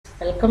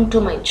Welcome to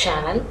my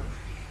channel.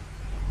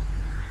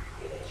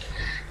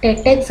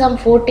 TET exam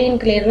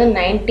 14th இருந்து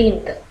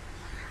 19th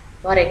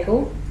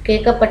வரைக்கும்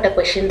கேட்கப்பட்ட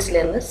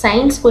கொஷின்ஸ்லேருந்து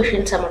சயின்ஸ்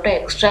கொஷின்ஸை மட்டும்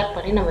எக்ஸ்ட்ராக்ட்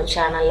பண்ணி நம்ம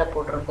சேனலில்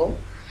போட்டிருக்கோம்.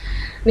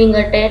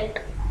 நீங்கள் டெட்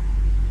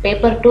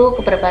பேப்பர்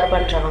 2க்கு ப்ரிப்பேர்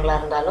பண்ணுறவங்களா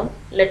இருந்தாலும்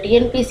இல்லை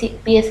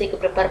TNPSCக்கு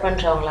ப்ரிப்பேர்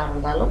பண்ணுறவங்களா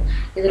இருந்தாலும்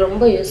இது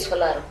ரொம்ப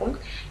யூஸ்ஃபுல்லாக இருக்கும்.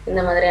 இந்த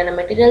மாதிரியான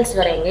மெட்டீரியல்ஸ்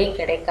வேறு எங்கேயும்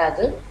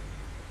கிடைக்காது.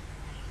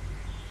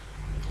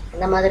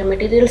 இந்த மாதிரி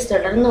மெட்டீரியல்ஸ்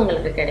தொடர்ந்து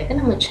உங்களுக்கு கிடைக்க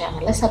நம்ம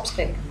சேனலை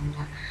சப்ஸ்கிரைப் பண்ணுங்க.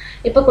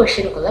 இப்போ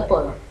கொஷினுக்குள்ளே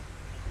போகலாம்.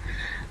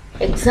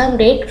 எக்ஸாம்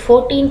டேட்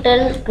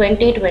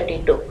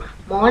 14/10/2022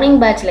 மார்னிங்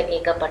பேட்சில்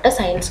கேட்கப்பட்ட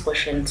science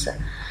questions.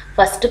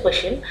 First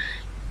question,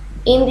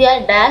 India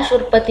dash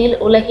உற்பத்தியில்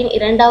உலகின்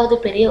 2வது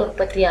பெரிய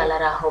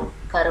உற்பத்தியாளராகும்.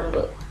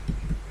 கரும்பு.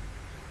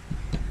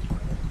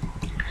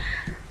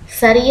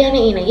 சரியான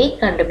இணையை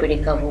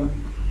கண்டுபிடிக்கவும்.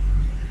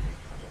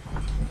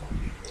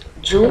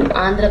 ஜூன்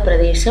ஆந்திர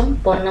பிரதேசம்,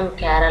 பொன்னம்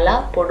கேரளா,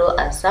 பொடு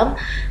அசாம்,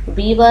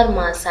 பீவார்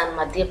மாசான்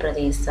மத்திய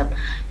பிரதேசம்.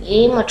 ஏ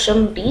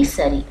மற்றும் டி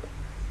சரி.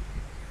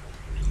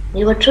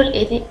 இவற்றுள்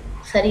எது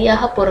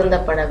சரியாக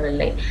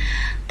பொருந்தப்படவில்லை?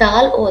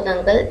 தால்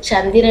ஓதங்கள்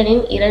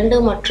சந்திரனின் 2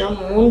 மற்றும்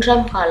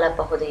 3ஆம் கால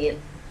பகுதியில்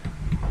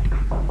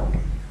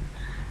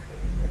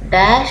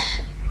டேஷ்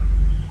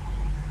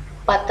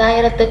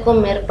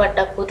 10,000க்கும் மேற்பட்ட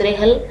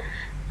குதிரைகள்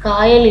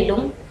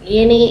காயலிலும்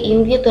ஏனைய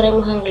இந்திய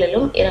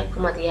துறைமுகங்களிலும்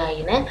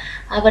இறக்குமதியாயின.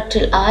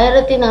 அவற்றில்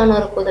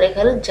 1400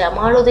 குதிரைகள்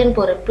ஜமாலுதீன்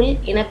பொறுப்பில்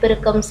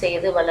இனப்பெருக்கம்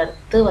செய்து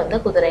வளர்த்து வந்த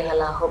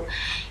குதிரைகளாகும்.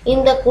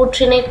 இந்த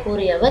கூற்றினை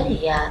கூறியவர்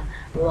யார்?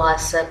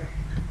 வாசக்.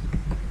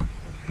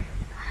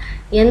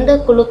 எந்த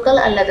குழுக்கள்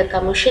அல்லது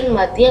கமிஷன்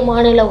மத்திய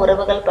மாநில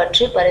உறவுகள்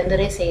பற்றி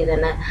பரிந்துரை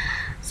செய்தன?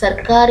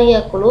 சர்க்காரியா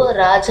குழு,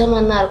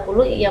 ராஜமன்னார்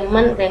குழு,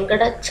 எம்என்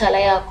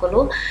வெங்கடச்சலையா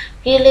குழு.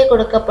 கீழே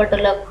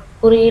கொடுக்கப்பட்டுள்ள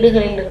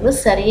குறியீடுகளிலிருந்து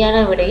சரியான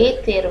விடையை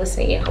தேர்வு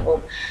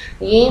செய்யவும்.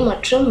 ஏ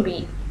மற்றும் பி.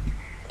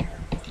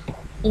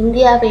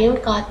 இந்தியாவையும்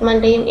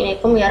காத்மண்டையும்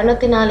இணைக்கும்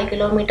 204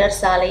 கிலோமீட்டர்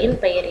சாலையின்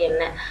பெயர்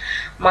என்ன?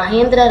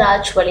 மகேந்திர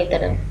ராஜ்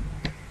வழித்தடம்.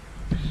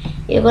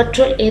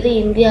 இவற்றுள் எது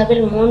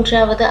இந்தியாவில்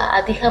 3வது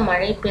அதிக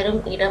மழை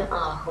பெறும் இடம்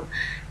ஆகும்?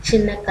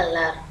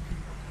 சின்னக்கல்லார்.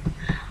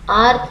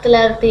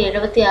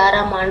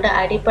 1976ஆம் ஆண்டு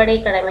அடிப்படை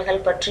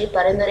கடமைகள் பற்றி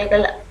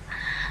பரிந்துரைகள்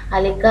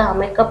அளிக்க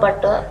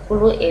அமைக்கப்பட்ட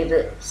குழு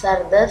எது?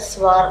 சர்தார்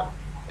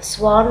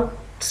ஸ்வான்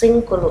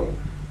சிங் குழு.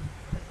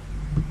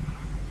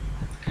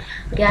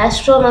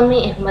 கேஸ்ட்ரோனமி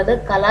என்பது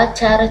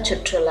கலாச்சார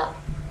சுற்றுலா.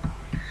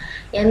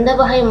 எந்த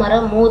வகை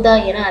மரம் மூதா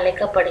என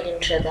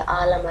அழைக்கப்படுகின்றது?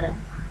 ஆலமரம்.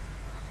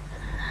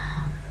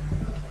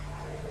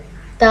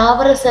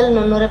 தாவர செல்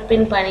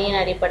நுண்ணுறுப்பின் பணியின்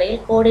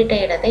அடிப்படையில் கோடிட்ட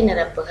இடத்தை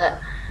நிரப்புக.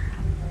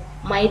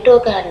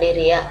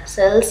 மைட்டோகாண்ட்ரியா,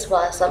 செல்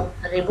சுவாசம்,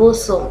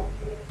 ரிபோசோம்.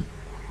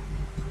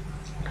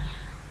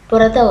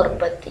 புரத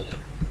உற்பத்தி.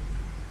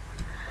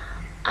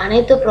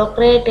 அனைத்து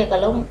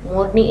புரோகாரியோட்டுகளும்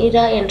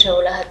மொனீரா என்ற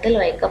உலகத்தில்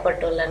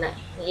வைக்கப்பட்டுள்ளன.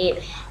 ஏன்?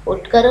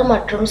 உட்கரு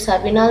மற்றும்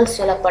சவ்வினால்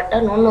சூழப்பட்ட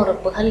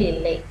நுண்ணுறுப்புகள்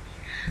இல்லை.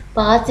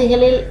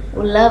 பாசிகளில்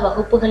உள்ள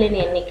வகுப்புகளின்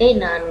எண்ணிக்கை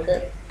 4.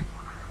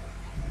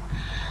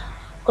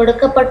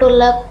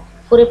 கொடுக்கப்பட்டுள்ள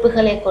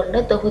குறிப்புகளை கொண்டு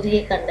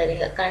தொகுதியை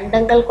கண்டறிக.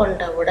 கண்டங்கள்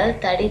கொண்ட உடல்,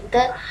 தடித்த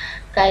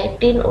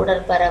கைட்டின்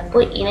உடற்பரப்பு,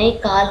 இணை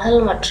கால்கள்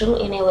மற்றும்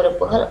இணை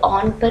உறுப்புகள்.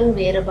 ஆண் பெண்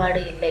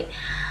வேறுபாடு இல்லை.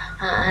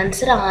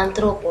 ஆன்சர்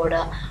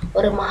ஆந்த்ரோபோடா.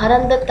 ஒரு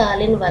மகரந்த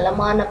தாளின்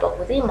வளமான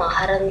பகுதி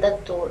மகரந்த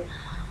தூள்.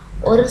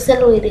 ஒரு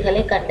செல்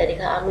உயிரிகளை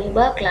கண்டறிக.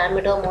 Amoeba,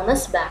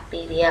 Chlamydomonas,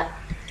 bacteria.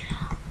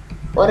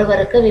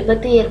 ஒருவருக்கு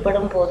விபத்து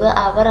ஏற்படும் போது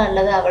அவர்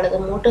அல்லது அவளது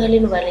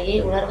மூட்டுகளின் வலியை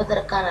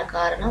உணர்வதற்கான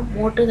காரணம்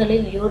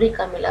மூட்டுகளில்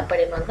யூரிக் அமில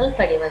படிமங்கள்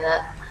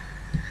படிவதால்.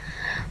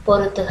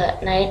 பொறுத்துக.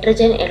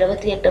 நைட்ரஜன்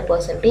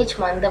 78%,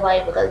 மந்த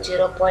வாயுகள்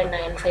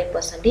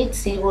 0.95%,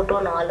 CO2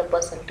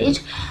 4%,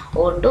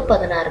 O2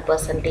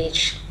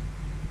 16%.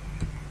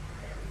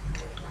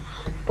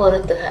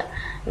 பொறுத்துக.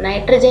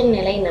 நைட்ரஜன்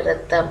நிலை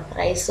நிறுத்தம்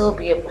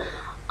ரைசோபியம்,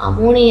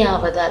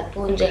 அமோனியாவதால்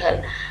பூஞ்சைகள்,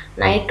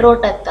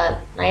 நைட்ரோட்டத்தால்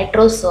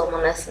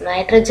நைட்ரோசோமோனஸ்,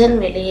 நைட்ரஜன்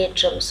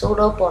வெளியேற்றம்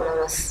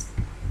சூடோபோனமஸ்.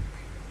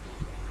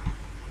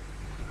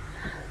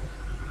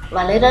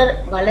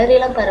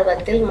 வளரிளம்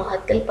பருவத்தில்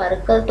முகத்தில்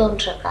பருக்கள்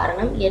தோன்ற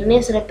காரணம்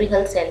எண்ணெய்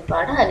சுரப்பிகள்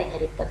செயல்பாடு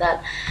அதிகரிப்பதால்.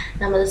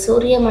 நமது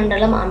சூரிய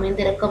மண்டலம்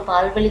அமைந்திருக்கும்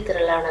பால்வெளி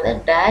திரளானது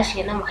டேஷ்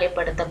என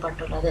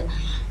வகைப்படுத்தப்பட்டுள்ளது.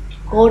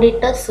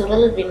 கோடிட்ட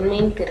சுழல்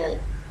விண்மீன் திரள்.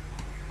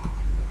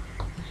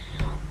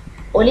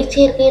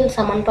 ஒளிச்சேர்க்கையின்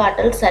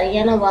சமன்பாட்டில்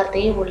சரியான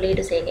வார்த்தையை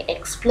உள்ளீடு செய்க.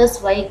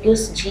 x+y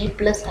gives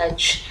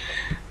g+h.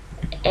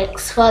 x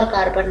for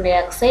carbon di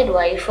oxide,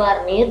 y for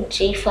நீர், g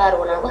for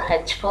உணவு,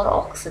 h for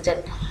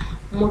ஆக்சிஜன்.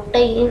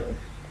 முட்டையின்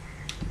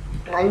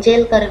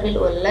மஞ்சள் கருவில்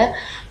உள்ள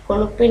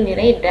கொழுப்பின்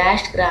நிறை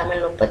டேஷ்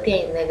கிராமில்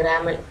 35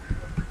 கிராமில்.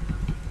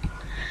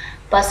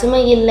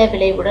 பசுமையில்ல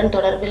விளைவுடன்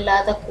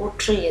தொடர்பில்லாத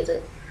கூற்று எது?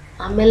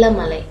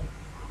 அமிலமலை.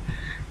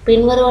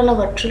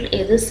 பின்வருவனவற்றுள்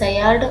எது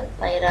சயாடு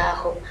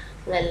பயிராகும்?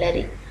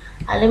 வெள்ளரி.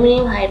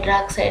 அலுமினியம்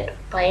ஹைட்ராக்சைடு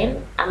பயன்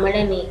அமில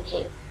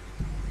நீக்கி.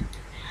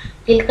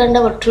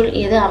 கீழ்கண்டவற்றுள்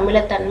எது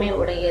அமிலத்தன்மை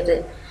உடையது?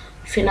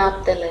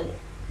 பினாப்தலின்.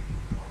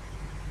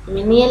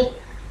 மினியல்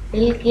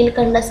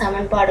கீழ்கண்ட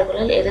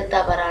சமன்பாடுகளில் எது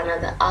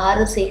தவறானது? R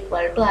 =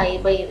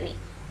 I/V.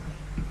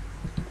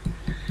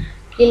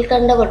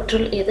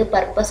 கீழ்கண்டவற்றுள் எது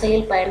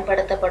பற்பசையில்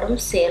பயன்படுத்தப்படும்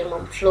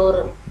சேர்மம்?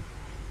 Fluorine.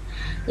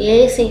 A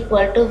is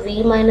equal to V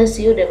minus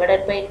U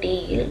divided by T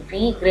will V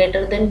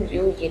greater than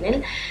U எனில்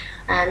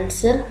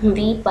answer V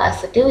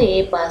positive, A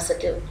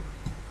positive.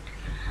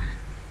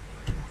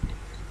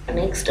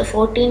 Next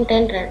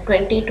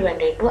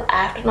 14/10/2022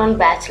 afternoon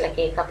பேட்ச்ல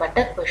கேட்கப்பட்ட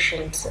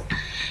கொஷின்ஸ்.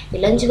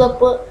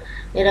 இளஞ்சிவப்பு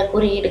நிற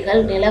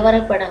குறியீடுகள்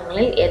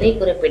நிலவரைபடங்களில் எதை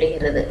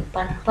குறிப்பிடுகிறது?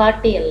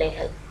 பண்பாட்டு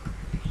எல்லைகள்.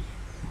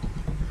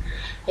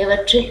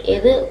 இவற்றில்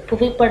எது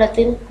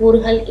புவிப்படத்தின்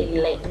கூறுகள்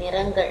இல்லை?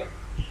 நிறங்கள்.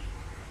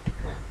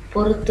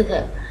 பொறுத்துக.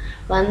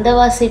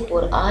 வந்தவாசி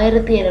போர்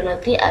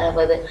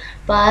 1760,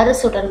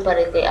 பாரிஸ்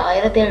உடன்படிக்கை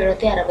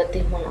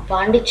 1763,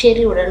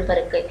 பாண்டிச்சேரி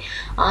உடன்படிக்கை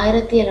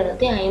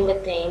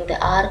 1755,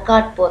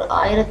 ஆர்காட் போர்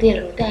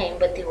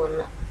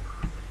 1751.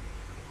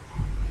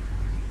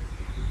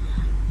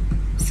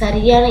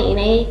 சரியான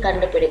இணையை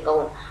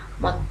கண்டுபிடிக்கவும்.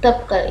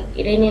 மக்தப்கள்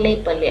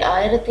இடைநிலைப் பள்ளி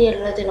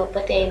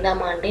 1735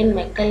 ஆண்டின்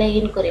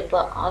மெக்கலேயின் குறிப்பு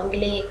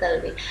ஆங்கிலேய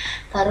கல்வி.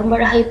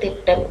 கரும்பலகை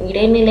திட்டம்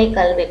இடைநிலை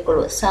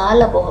கல்விக்குழு.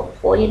 சாலபோகம்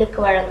கோயிலுக்கு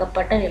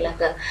வழங்கப்பட்ட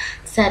நிலங்க.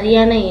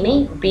 சரியான இணை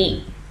பி.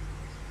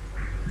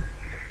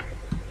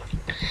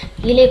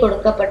 கீழே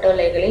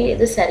கொடுக்கப்பட்டுள்ளவைகளில்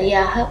இது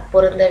சரியாக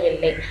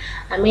பொருந்தவில்லை.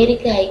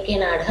 அமெரிக்க ஐக்கிய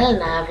நாடுகள்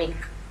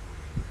நாவிக்.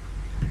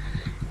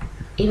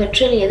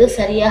 இவற்றில் எது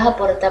சரியாக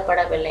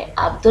பொருத்தப்படவில்லை?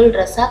 அப்துல்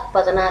ரசாக்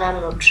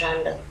 16ஆம்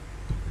நூற்றாண்டு.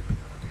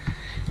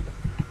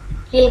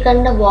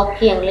 கீழ்கண்ட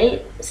வாக்கியங்களில்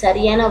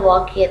சரியான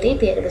வாக்கியத்தை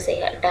தேர்வு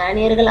செய்க.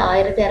 டேனியர்கள்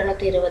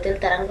 1620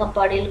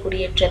 தரங்கம்பாடியில்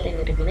குடியேற்றத்தை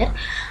நிறுவினர்.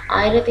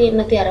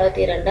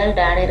 1862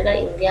 டேனியர்கள்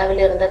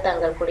இந்தியாவில் இருந்த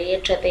தங்கள்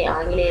குடியேற்றத்தை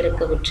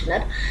ஆங்கிலேயருக்கு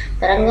விற்றனர்.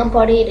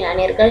 தரங்கம்பாடியை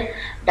டேனியர்கள்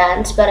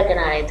டான்ஸ்பர்க்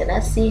என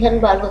அழைத்தனர்.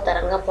 சீகன்பால்கு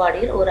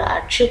தரங்கம்பாடியில் ஒரு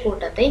அச்சு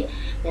கூட்டத்தை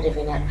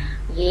நிறுவினர்.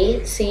 A,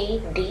 C,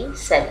 D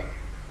சரி.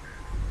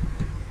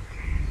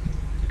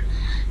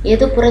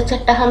 எது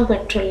புறச்சட்டகம்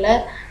பெற்றுள்ள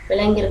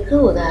விலங்கிற்கு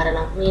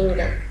உதாரணம்?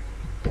 மீன்கள்.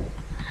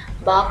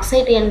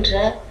 பாக்சைட் என்ற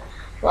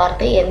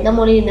வார்த்தை எந்த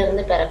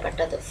மொழியிலிருந்து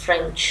பெறப்பட்டது?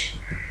 பிரெஞ்சு.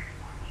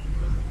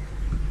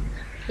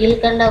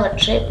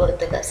 கீழ்கண்டவற்றை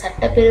பொறுத்துக.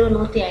 சட்டப்பிரிவு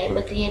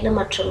 157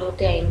 மற்றும்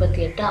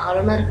 158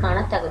 ஆளுநருக்கான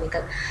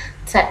தகுதிகள்.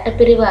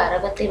 சட்டப்பிரிவு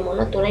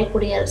 63 துணை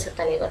குடியரசுத்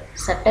தலைவர்.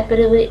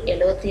 சட்டப்பிரிவு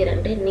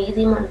 72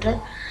 நீதிமன்ற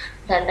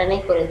தண்டனை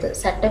குறித்து.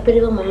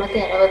 சட்டப்பிரிவு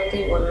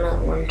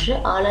 361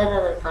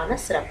 ஆளுநருக்கான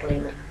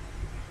சிறப்புரிமை.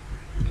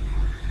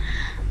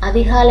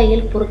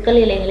 அதிகாலையில் புற்கள்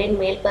இலைகளின்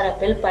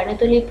மேல்பரப்பில்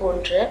பனித்துளி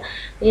போன்ற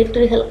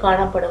நீர்த்துளிகள்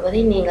காணப்படுவதை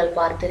நீங்கள்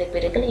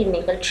பார்த்திருப்பீர்கள்.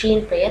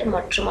 இந்நிகழ்ச்சியின் பெயர்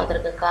மற்றும்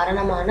அதற்கு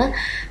காரணமான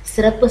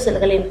சிறப்பு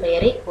செல்களின்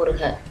பெயரை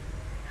கூறுக.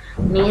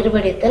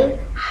 நீர்வடிதல்,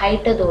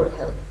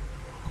 ஹைட்டதோடுகள்.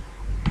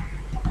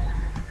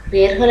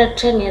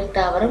 வேர்களற்ற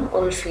நீர்த்தாவரம்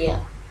உல்ஃபியா.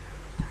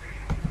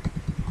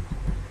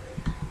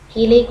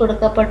 கீழே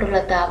கொடுக்கப்பட்டுள்ள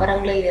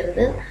தாவரங்களில்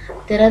இருந்து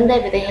திறந்த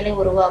விதைகளை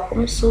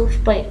உருவாக்கும்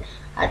சூஃபை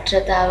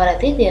அற்ற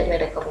தாவரத்தை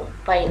தேர்ந்தெடுக்கவும்.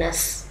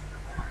 பைனஸ்.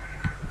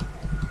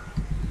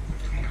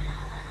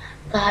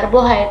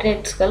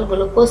 கார்போஹைட்ரேட்ஸ்கள்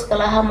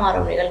குளுக்கோஸ்களாக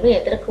மாறும் நிகழ்வு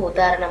எதற்கு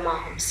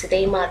உதாரணமாகும்?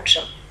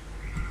 சிதைமாற்றம்.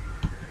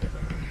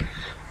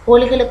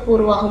 கோழிகளுக்கு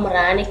உருவாகும்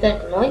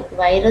ராணிகட் நோய்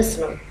வைரஸ்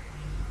நோய்.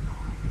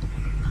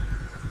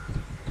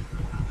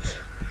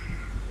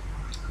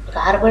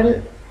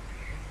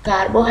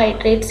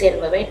 கார்போஹைட்ரேட்ஸ்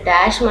என்பவை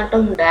டேஷ்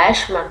மற்றும்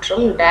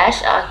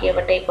டேஷ்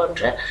ஆகியவற்றை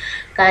கொன்ற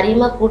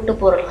கரிம கூட்டு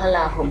பொருள்கள்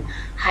ஆகும்.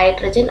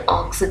 Hydrogen,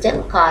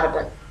 oxygen,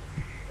 carbon.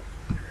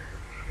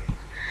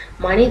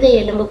 மனித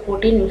எலும்பு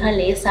கூட்டின் மிக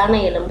லேசான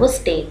எலும்பு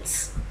ஸ்டேட்ஸ்.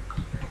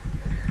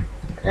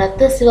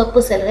 இரத்த சிவப்பு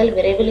செல்கள்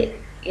விரைவில்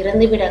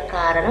இறந்துவிட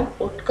காரணம்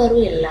உட்கரு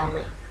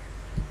இல்லாமை.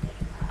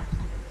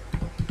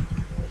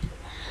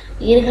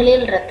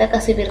 ஈறுகளில் இரத்த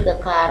கசிவிற்கு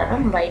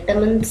காரணம்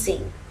வைட்டமின் சி.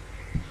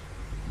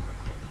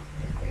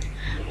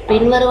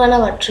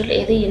 பின்வருவனவற்றுள்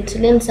எது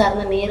இன்சுலின்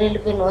சார்ந்த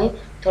நீரிழிவு நோய்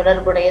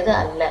தொடர்புடையது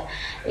அல்ல?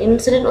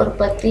 இன்சுலின்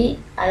உற்பத்தி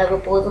அளவு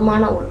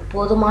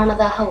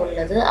போதுமானதாக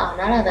உள்ளது,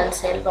 ஆனால் அதன்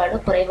செயல்பாடு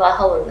குறைவாக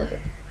உள்ளது.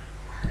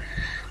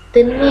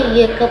 திண்ம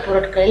இயக்க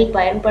பொருட்களில்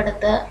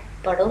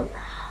பயன்படுத்தப்படும்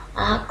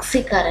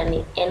ஆக்சிகரணி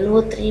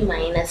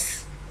NO3-.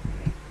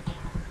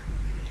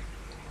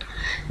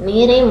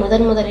 நீரை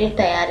முதலில்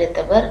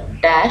தயாரித்தவர்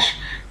டேஷ்.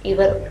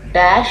 இவர்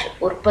டேஷ்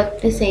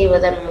உற்பத்தி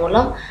செய்வதன்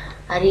மூலம்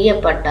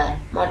அறியப்பட்டார்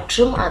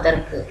மற்றும்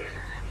அதற்கு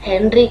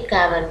ஹென்றி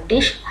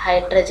கேவண்டிஷ்.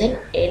 ஹைட்ரஜன்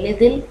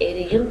எளிதில்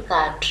எரியும்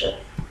காற்று.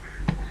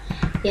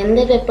 எந்த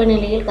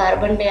வெப்பநிலையில்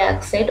கார்பன் டை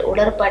ஆக்சைடு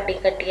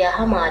உலர்பனிக்கட்டியாக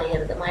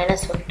மாறுகிறது?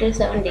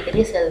 -57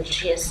 டிகிரி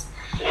செல்சியஸ்.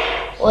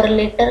 1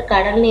 லிட்டர்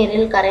கடல்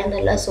நீரில்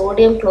கரைந்துள்ள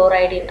சோடியம்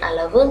குளோரைடின்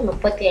அளவு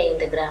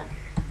 35 கிராம்.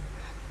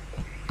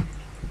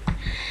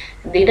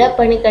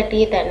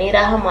 திடப்பனிக்கட்டியை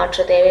தண்ணீராக மாற்ற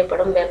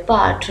தேவைப்படும் வெப்ப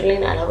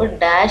ஆற்றலின் அளவு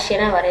டேஷ்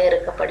என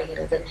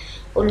வரையறுக்கப்படுகிறது.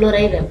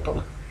 உள்ளுறை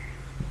வெப்பம்.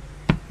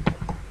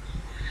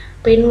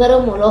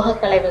 பின்வரும் உலோக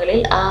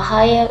கலவைகளில்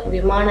ஆகாய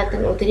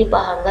விமானத்தின் உதிரி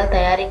பாகங்கள்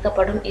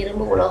தயாரிக்கப்படும்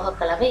இரும்பு உலோக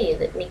கலவை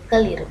எது?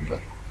 நிக்கல் இரும்பு.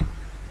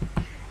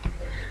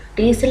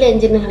 டீசல்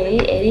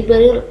என்ஜின்களில்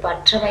எரிபொருள்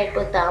பற்ற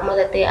வைப்பு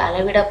தாமதத்தை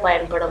அளவிட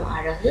பயன்படும்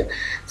அலகு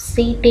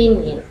சீட்டேன்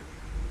எண்.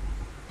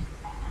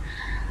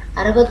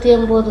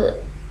 69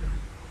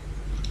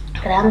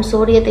 கிராம்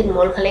சோடியத்தின்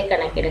மோல்களை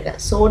கணக்கிடுக.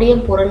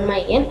 சோடியம் பொருண்மை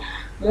எண்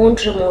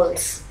 3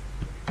 மோல்ஸ்.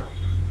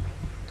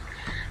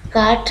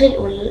 காற்றில்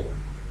உள்ள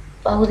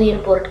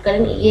பகுதியின்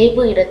பொருட்களின்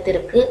இயைபு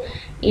இடத்திற்கு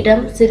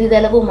இடம்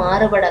சிறிதளவு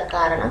மாறுபட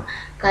காரணம்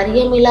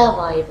கரியமிலா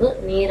வாயு,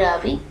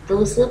 நீராவி,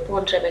 தூசு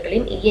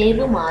போன்றவைகளின்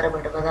இயைபு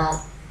மாறுபடுவதால்.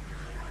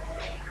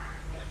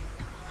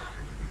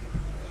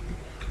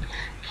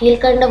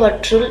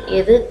 கீழ்கண்டவற்றுள்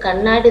எது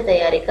கண்ணாடி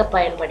தயாரிக்க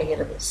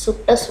பயன்படுகிறது?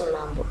 சுட்ட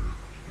சுண்ணாம்பு.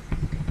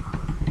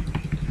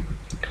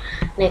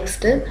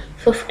 நெக்ஸ்ட்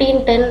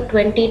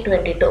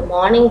 15-10-2022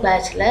 மார்னிங்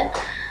பேட்ச்ல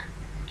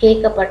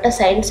கேட்கப்பட்ட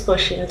சயின்ஸ்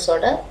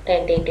கொஷின்ஸோட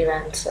டென்டேட்டிவ்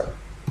ஆன்சர்.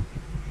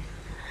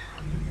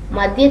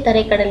 மத்திய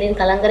தரைக்கடலின்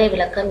கலங்கரை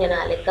விளக்கம் என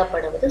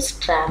அழைக்கப்படுவது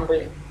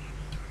ஸ்ட்ராம்பிளிங்.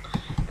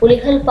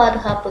 புலிகள்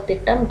பாதுகாப்பு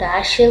திட்டம்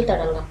டேஷில்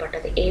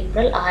தொடங்கப்பட்டது.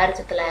 ஏப்ரல்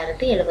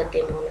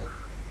 1973.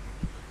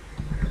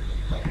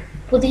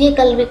 புதிய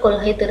கல்விக்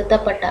கொள்கை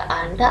திருத்தப்பட்ட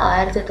ஆண்டு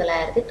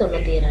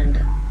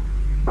 1992.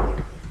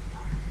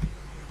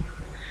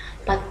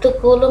 10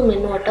 கூலும்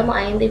மின்னோட்டம்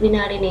 5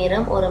 வினாடி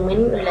நேரம் ஒரு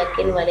மின்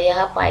விளக்கின்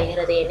வழியாக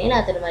பாய்கிறது எனில்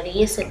அதன்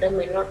வழியே செல்லும்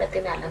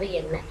மின்னோட்டத்தின் அளவு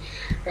என்ன?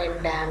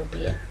 2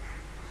 ஆம்பியர்.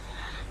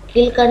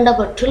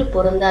 கீழ்கண்டவற்றுள்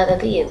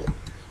பொருந்தாதது எது?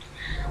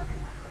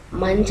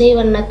 மஞ்சை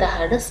வண்ண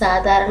தகடு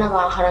சாதாரண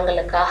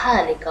வாகனங்களுக்காக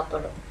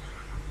அளிக்கப்படும்.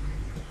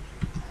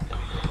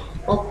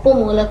 ஒப்பு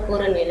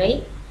மூலக்கூறு நிலை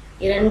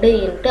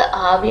 2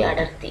 ஆவி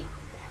அடர்த்தி.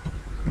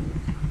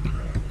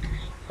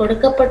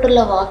 கொடுக்கப்பட்டுள்ள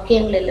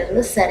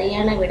வாக்கியங்களிலிருந்து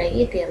சரியான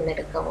விடையை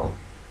தேர்ந்தெடுக்கவும்.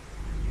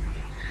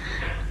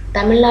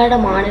 தமிழ்நாடு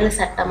மாநில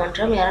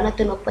சட்டமன்றம்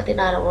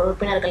 234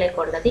 உறுப்பினர்களை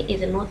கொண்டது.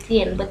 இது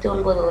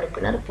 189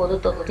 உறுப்பினர் பொது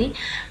தொகுதி,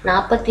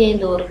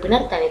 45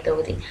 உறுப்பினர்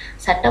தனித்தொகுதி.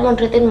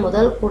 சட்டமன்றத்தின்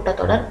முதல்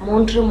கூட்டத்தொடர்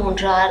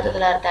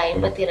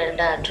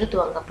 3/3/1952 அன்று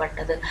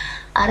துவங்கப்பட்டது.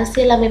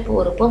 அரசியலமைப்பு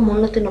உறுப்பு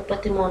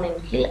 333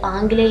 கீழ்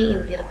ஆங்கிலேய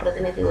இந்தியர்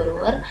பிரதிநிதி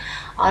ஒருவர்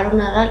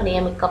ஆளுநரால்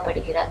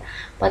நியமிக்கப்படுகிறார்.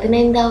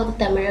 15வது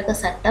தமிழக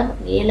சட்டம்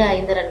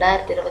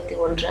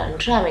 7/5/2021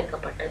 அன்று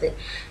அமைக்கப்பட்டது.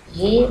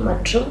 ஏ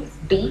மற்றும்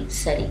டி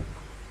சரி.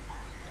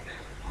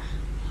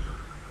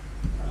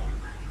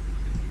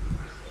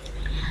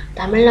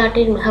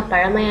 தமிழ்நாட்டின் மிக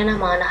பழமையான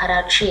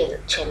மாநகராட்சி எது?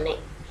 சென்னை.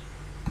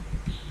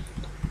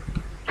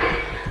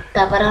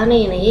 தவறான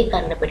இணையை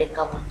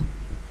கண்டுபிடிக்கவும்.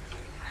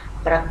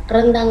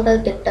 பிரக்ரந்தங்கள்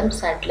திட்டம்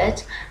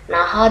சட்லஜ்,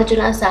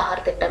 நாகார்ஜுனா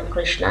சாகர் திட்டம்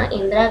கிருஷ்ணா,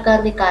 இந்திரா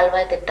காந்தி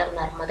கால்வாய் திட்டம்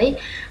நர்மதை,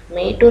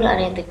 மேட்டூர்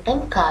அணை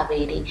திட்டம்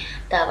காவேரி.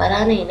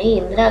 தவறான இணை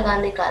இந்திரா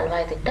காந்தி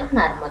கால்வாய் திட்டம்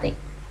நர்மதை.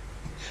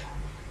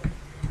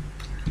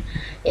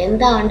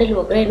 எந்த ஆண்டில்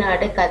உக்ரைன்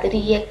நாடு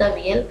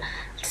கதிரியக்கவியல்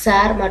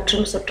சார்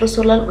மற்றும்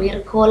சுற்றுச்சூழல்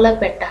உயிர்கோள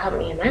பெட்டகம்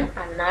என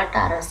அந்நாட்டு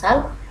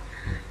அரசால்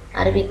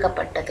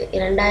அறிவிக்கப்பட்டது?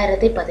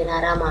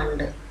 2016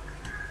 ஆண்டு.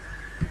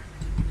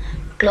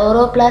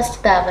 குளோரோபிளாஸ்ட்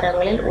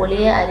தாவரங்களில்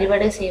ஒளியை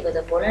அறுவடை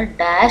செய்வது போல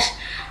டேஷ்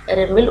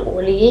எறும்பில்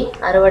ஒளியை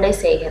அறுவடை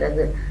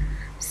செய்கிறது?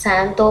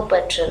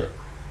 சாந்தோபெட்ரின்.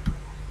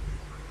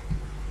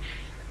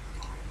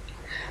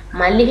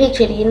 மல்லிகை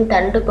செடியின்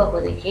தண்டு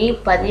பகுதியை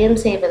பதியம்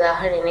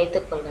செய்வதாக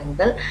நினைத்துக்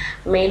கொள்ளுங்கள்.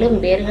 மேலும்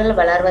வேர்கள்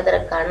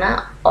வளர்வதற்கான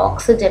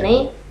ஆக்சிஜனை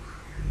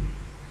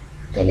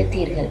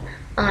தெளித்தீர்கள்,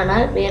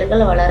 ஆனால்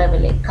வேர்கள்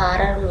வளரவில்லை.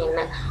 காரணம் என்ன?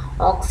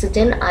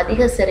 ஆக்சிஜன்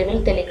அதிக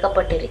செறிவில்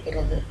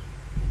தெளிக்கப்பட்டிருக்கிறது.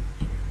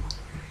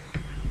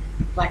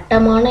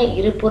 வட்டமான,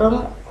 இருபுறம்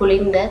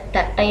குளிர்ந்த,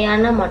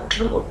 தட்டையான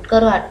மற்றும்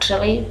உட்கரு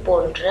அற்றவை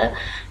போன்ற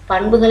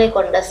பண்புகளை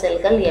கொண்ட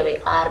செல்கள் எவை?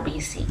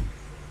 ஆர்பிசி.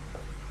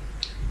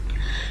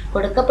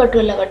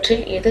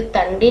 கொடுக்கப்பட்டுள்ளவற்றில் எது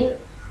தண்டின்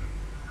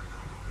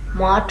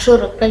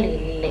மாற்றுருக்கள்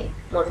இல்லை?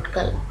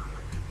 மொட்கள்.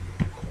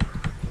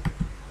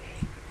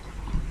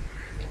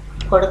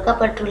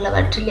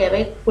 கொடுக்கப்பட்டுள்ளவற்றில்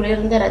எவை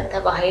குளிர்ந்த இரத்த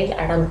வகையில்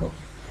அடங்கும்?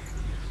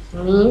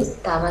 மீன்,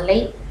 தவளை,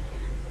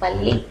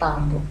 பல்லி,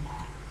 பாம்பு.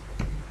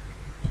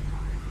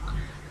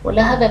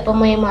 உலக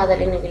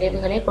வெப்பமயமாதலின்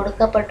விளைவுகளை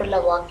கொடுக்கப்பட்டுள்ள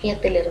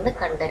வாக்கியத்திலிருந்து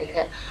கண்டறிக.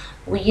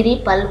 உயிரி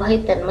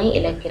பல்வகைத்தன்மை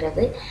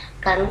இழக்கிறது.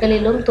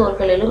 கண்களிலும்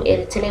தோள்களிலும்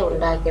எரிச்சலை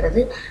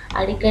உண்டாகிறது.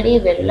 அடிக்கடி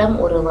வெள்ளம்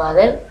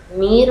உருவாதல்.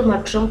 நீர்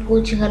மற்றும்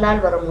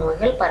பூச்சிகளால் வரும்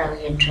நோய்கள்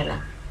பரவுகின்றன.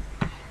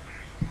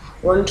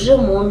 1,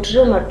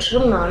 3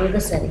 மற்றும்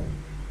 4 சரி.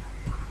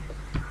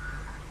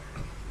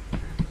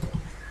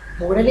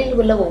 உடலில்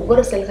உள்ள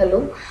ஒவ்வொரு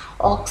செல்களும்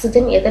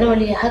ஆக்சிஜன் எதன்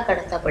வழியாக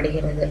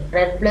கடத்தப்படுகிறது?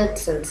 ரெட்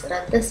பிளட் செல்ஸ்,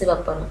 இரத்த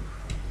சிவப்பணு.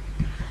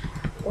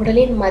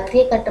 உடலின்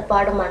மத்திய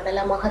கட்டுப்பாடு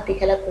மண்டலமாக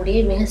திகழக்கூடிய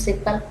மிக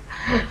சிக்கல்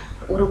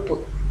உறுப்பு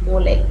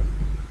மூளை.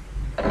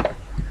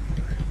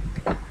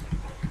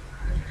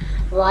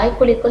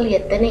 வாய்க்குழிக்குள்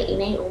எத்தனை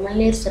இணை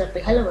உமிழ்நீர்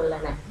சுரப்பிகள்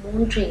உள்ளன?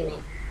 3 இணை.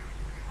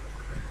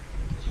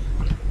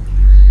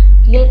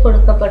 கீழ்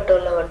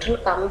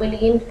கொடுக்கப்பட்டுள்ளவற்றுள்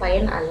கம்பிளியின்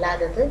பயன்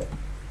அல்லாதது?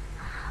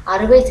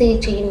 அறுவை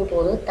சிகிச்சையின்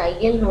போது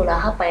தையல்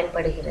நூலாக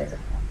பயன்படுகிறது.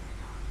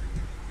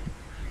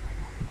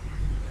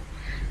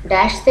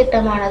 டேஷ்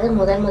திட்டமானது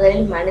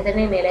முதலில்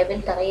மனிதனை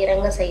நிலவில்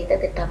தரையிறங்க செய்த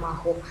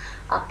திட்டமாகும்.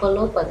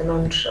 அப்போலோ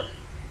 11.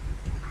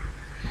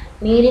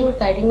 நீரின்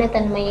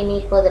கடினத்தன்மையை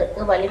நீக்குவதற்கு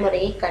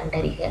வழிமுறையை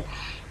கண்டறிக.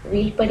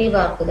 வீழ்படி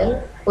வாக்குதல்,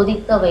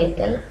 கொதிக்க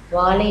வைத்தல்,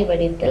 வாளை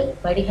வடித்தல்,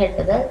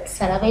 வடிகட்டுதல்,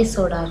 சலவை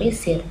சோடாவை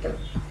சேர்த்தல்.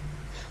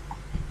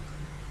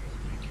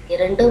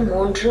 2,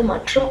 3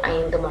 மற்றும்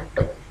 5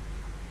 மட்டும்.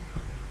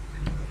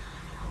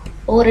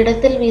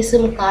 ஓரிடத்தில்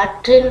வீசும்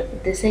காற்றின்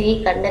திசையை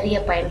கண்டறிய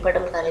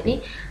பயன்படும் கருவி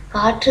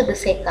காற்று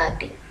திசை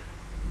காட்டி.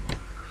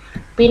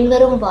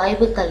 பின்வரும்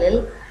வாயுக்களில்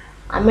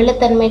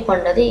அமிலத்தன்மை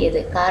கொண்டது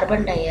எது?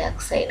 Carbon di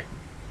oxide.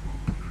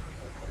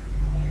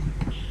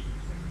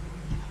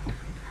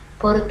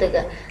 பொறுத்துக.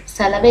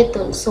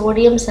 சலவைத்தூள்,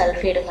 சோடியம்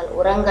சல்பேட்டுகள்,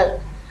 உரங்கள்,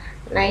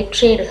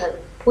 நைட்ரேட்டுகள்,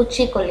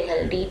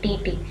 பூச்சிக்கொல்லிகள்,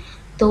 DDT,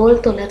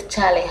 தோல்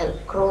தொழிற்சாலைகள்,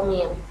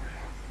 குரோமியம்.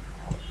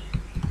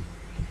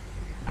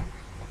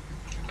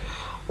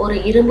 ஒரு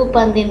இரும்பு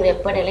பந்தின்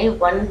வெப்பநிலை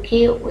 1K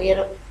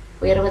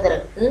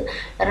உயர்வதற்கு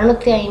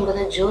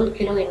 250 ஜூல்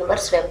கிலோ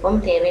இன்வர்ஸ் வெப்பம்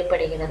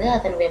தேவைப்படுகிறது.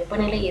 அதன்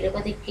வெப்பநிலை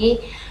 20K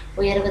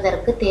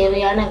உயர்வதற்கு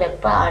தேவையான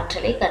வெப்ப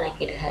ஆற்றலை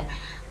கணக்கிடுக.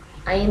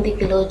 5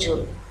 கிலோ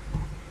ஜூல்.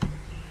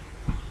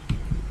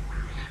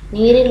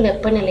 நீரின்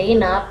வெப்பநிலையை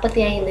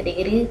 45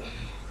 டிகிரி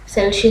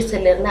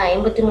செல்சியஸிலிருந்து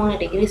 53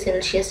 டிகிரி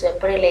செல்சியஸ்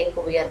வெப்பநிலைக்கு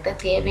உயர்த்த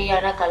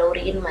தேவையான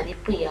கலோரியின்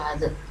மதிப்பு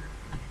யாது?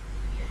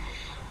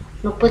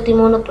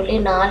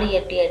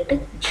 33.488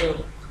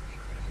 ஜூல்.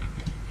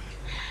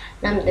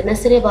 நம்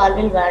தினசரி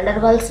வாழ்வில்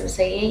வாண்டர்வால்ஸ்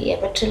விசையை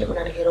எவற்றில்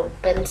உணர்கிறோம்?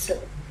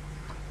 பென்சில்.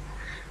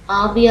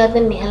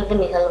 ஆவியாதல் நிகழ்வு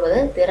நிகழ்வது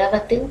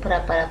திரவத்தின்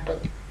புறப்பரப்பு.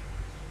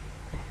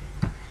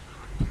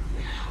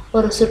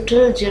 ஒரு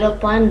சுற்றில்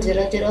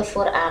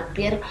 0.004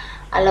 ஆம்பியர்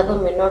அளவு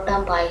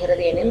மின்னோட்டம்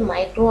பாய்கிறது எனில்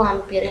மைக்ரோ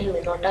ஆம்பியரில்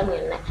மின்னோட்டம்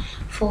என்ன?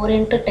 4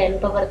 ×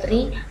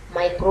 10⁻³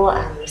 micro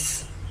amps.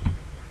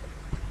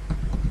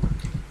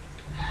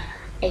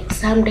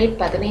 Exam date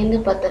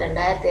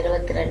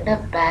 15/10/2022.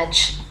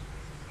 Batch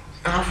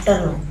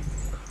afternoon.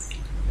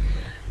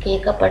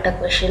 கேட்கப்பட்ட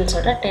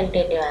கொஷின்ஸோட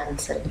டென்டேட்டிவ்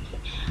ஆன்சர்.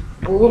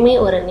 பூமி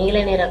ஒரு நீல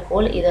நிற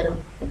கோள். இதன்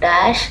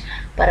டேஷ்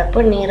பரப்பு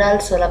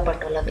நீரால்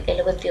சூழப்பட்டுள்ளது.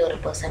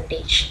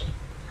 71%.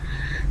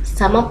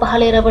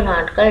 சமபகலிரவு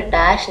நாட்கள்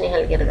டேஷ்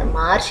நிகழ்கிறது.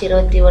 மார்ச்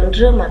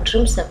 21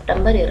 மற்றும்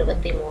செப்டம்பர்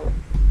 23.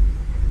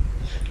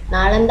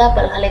 நாலந்தா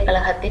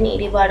பல்கலைக்கழகத்தின்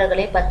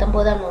இடிபாடுகளை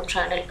 19ஆம்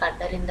நூற்றாண்டில்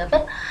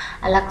கண்டறிந்தவர்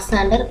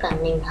அலெக்சாண்டர்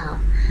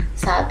கன்னிங்ஹாம்.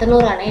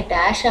 சாத்தனூர் அணை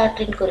டேஷ்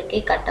ஆற்றின் குறுக்கே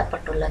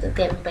கட்டப்பட்டுள்ளது.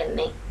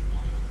 தென்பெண்ணை.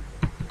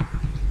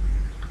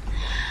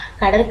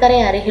 கடற்கரை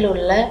அருகில்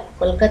உள்ள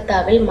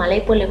கொல்கத்தாவில்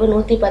மழைப்பொழிவு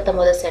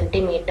 119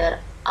 சென்டிமீட்டர்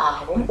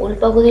ஆகவும்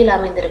உள்பகுதியில்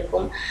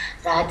அமைந்திருக்கும்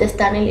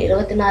ராஜஸ்தானில்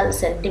 24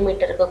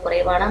 சென்டிமீட்டருக்கு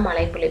குறைவான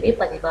மழைப்பொழிவை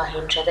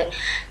பதிவாகின்றது.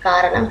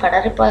 காரணம்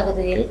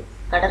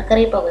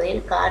கடற்கரை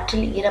பகுதியில்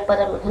காற்றில்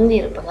ஈரப்பதம் மிகுந்து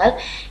இருப்பதால்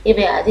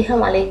இவை அதிக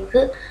மழைக்கு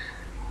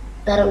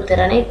தரும்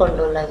திறனை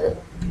கொண்டுள்ளது.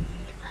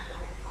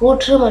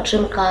 கூற்று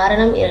மற்றும்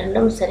காரணம்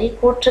இரண்டும் சரி.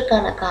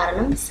 கூற்றுக்கான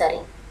காரணம்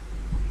சரி.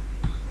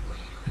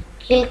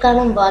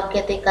 கீழ்காணும்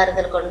வாக்கியத்தை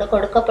கருத்தில் கொண்டு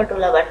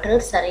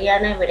கொடுக்கப்பட்டுள்ளவற்றில்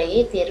சரியான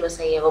விடையை தேர்வு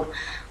செய்யவும்.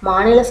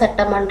 மாநில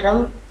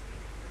சட்டமன்றம்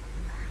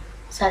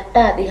சட்ட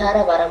அதிகார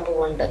வரம்பு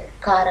உண்டு.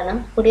 காரணம்,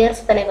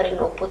 குடியரசுத்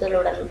தலைவரின்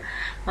ஒப்புதலுடன்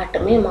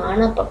மட்டுமே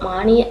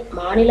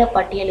மாநில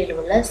பட்டியலில்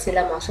உள்ள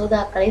சில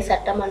மசோதாக்களை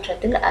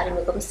சட்டமன்றத்தில்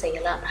அறிமுகம்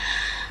செய்யலாம்.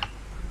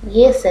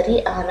 ஏ சரி,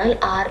 ஆனால்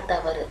ஆர்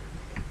தவறு.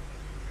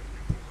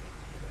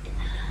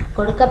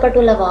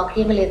 கொடுக்கப்பட்டுள்ள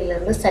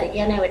வாக்கியங்களிலிருந்து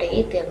சரியான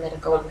விடையை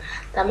தேர்ந்தெடுக்கவும்.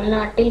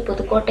 தமிழ்நாட்டில்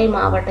புதுக்கோட்டை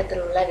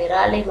மாவட்டத்தில் உள்ள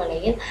விராலி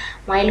மலையில்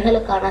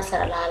மயில்களுக்கான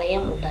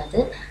சரணாலயம் உள்ளது.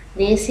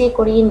 தேசிய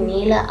கொடியின்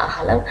நீள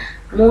அகலம்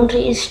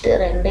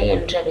 3:2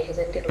 என்ற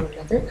விகிதத்தில்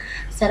உள்ளது.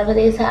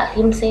 சர்வதேச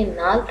அகிம்சை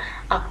நாள்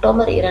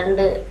அக்டோபர்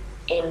 2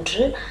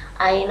 என்று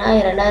ஐநா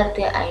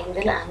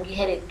 2005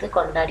 அங்கீகரித்து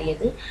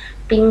கொண்டாடியது.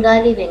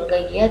 பிங்காலி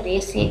வெங்கையா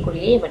தேசிய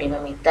கொடியை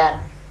வடிவமைத்தார்.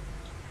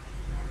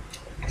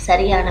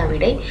 சரியான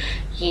விடை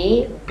ஏ,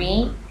 பி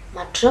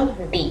மற்றும்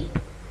டி.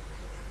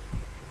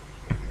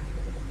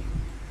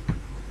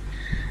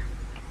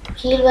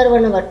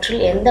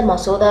 கீழ்வருவனவற்றுள் எந்த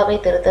மசோதாவை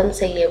திருத்தம்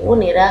செய்யவோ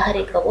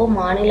நிராகரிக்கவோ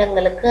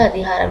மாநிலங்களுக்கு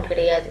அதிகாரம்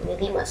கிடையாது?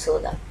 நிதி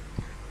மசோதா.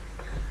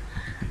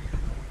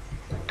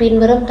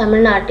 பின்வரும்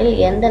தமிழ்நாட்டில்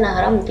எந்த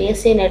நகரம்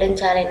தேசிய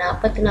நெடுஞ்சாலை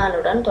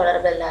 44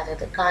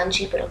 தொடர்பில்லாதது?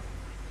 காஞ்சிபுரம்.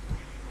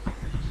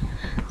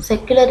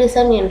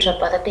 செக்குலரிசம் என்ற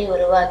பதத்தை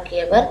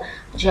உருவாக்கியவர்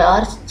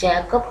ஜார்ஜ்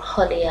ஜேக்கப்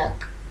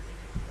ஹோலியாக்.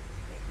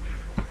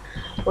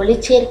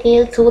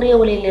 ஒளிச்சேர்க்கையில் சூரிய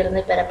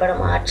ஒளியிலிருந்து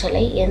பெறப்படும்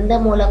ஆற்றலை எந்த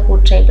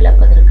மூலக்கூற்றை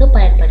விளக்குவதற்கு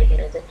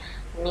பயன்படுகிறது?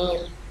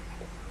 நீர்.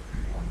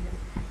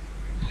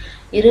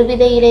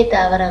 இருவித இலை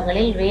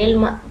தாவரங்களில்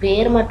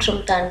வேர் மற்றும்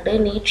தண்டு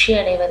நீட்சி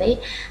அடைவதை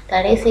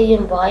தடை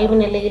செய்யும் வாயு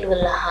நிலையில்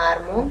உள்ள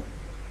ஹார்மோன்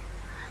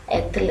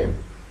எத்திலின்.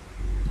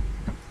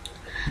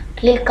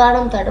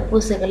 கீழ்காணும்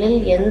தடுப்பூசிகளில்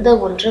எந்த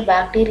ஒன்று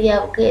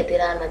பாக்டீரியாவுக்கு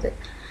எதிரானது?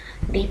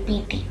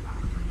 DPT.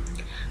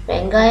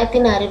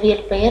 வெங்காயத்தின்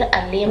அறிவியல் பெயர்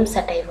அல்லியம்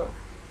சட்டைவம்.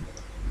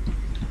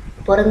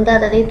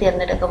 பொருந்தாததை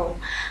தேர்ந்தெடுக்கவும்.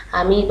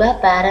 அமீபா,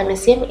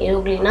 பாரமிசியம்,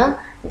 யூக்ளினா,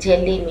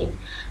 ஜெல்லி மீன்.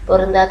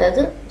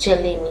 பொருந்தாதது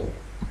ஜெல்லி மீன்.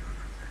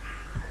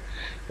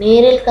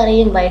 நீரில்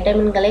கரையும்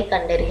வைட்டமின்களை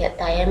கண்டறிக.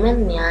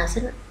 Thiamine,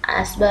 niacin,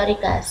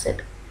 ஆஸ்பாரிக்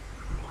acid.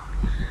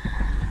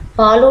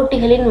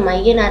 பாலூட்டிகளின்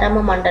மைய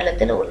நரம்பு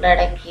மண்டலத்தில்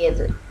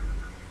உள்ளடக்கியது.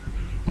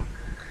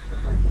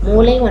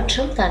 மூளை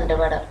மற்றும்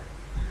தண்டுவடம்.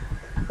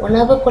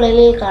 உணவு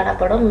குழலில்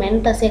காணப்படும்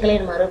மென்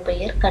தசைகளின்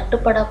மறுபெயர்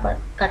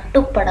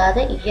கட்டுப்படாத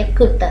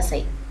இயக்கு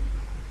தசை.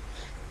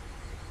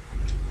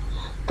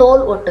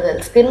 தோல் ஒட்டுதல்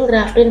ஸ்கின்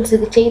கிராஃப்டின்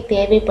சிகிச்சை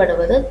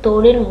தேவைப்படுவது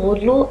தோலின்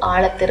முழு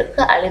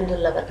ஆழத்திற்கு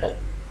அழிந்துள்ளவர்கள்.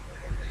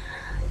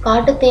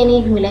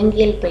 காட்டுத்தேனியின்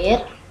விலங்கியல்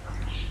பெயர்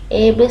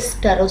ஏபிஸ்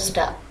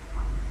டரோஸ்டா.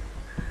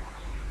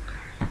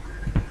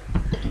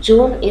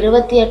 ஜூன்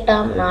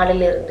 28ஆம்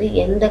நாளிலிருந்து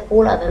எந்த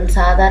கோள் அதன்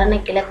சாதாரண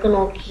கிழக்கு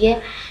நோக்கிய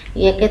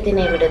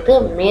இயக்கத்தினை விடுத்து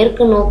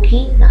மேற்கு நோக்கி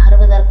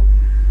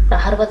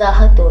நகர்வதாக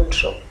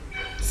தோன்றும்?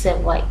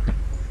 செவ்வாய்.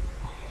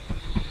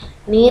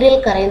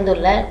 நீரில்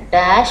கரைந்துள்ள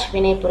டேஷ்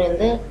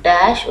வினைபுரிந்து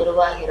டேஷ்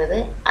உருவாகிறது.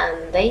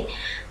 அந்த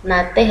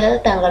நத்தைகள்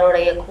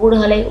தங்களுடைய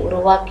கூடுகளை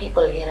உருவாக்கிக்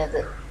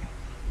கொள்கிறது.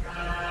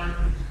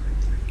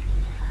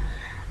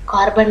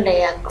 கார்பன் டை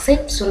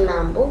ஆக்சைடு,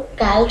 சுண்ணாம்பு,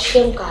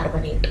 கால்சியம்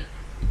கார்பனேட்.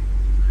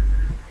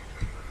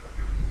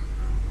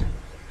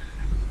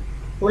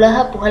 உலக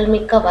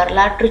புகழ்மிக்க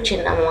வரலாற்று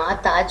சின்னமாக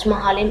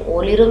தாஜ்மஹாலின்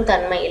ஒளிரும்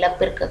தன்மை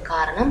இழப்பிற்கு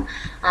காரணம்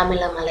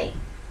அமிலமழை.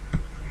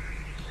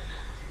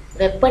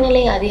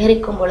 வெப்பநிலை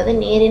அதிகரிக்கும் பொழுது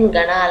நீரின்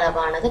கன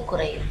அளவானது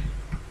குறையும்.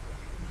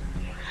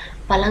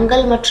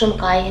 பழங்கள் மற்றும்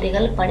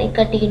காய்கறிகள்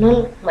பனிக்கட்டியினுள்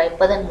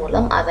வைப்பதன்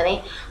மூலம் அதனை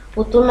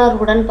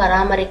புத்துணர்வுடன்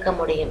பராமரிக்க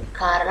முடியும்.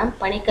 காரணம்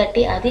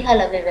பனிக்கட்டி அதிக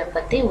அளவில்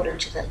வெப்பத்தை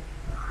உறிஞ்சுதல்.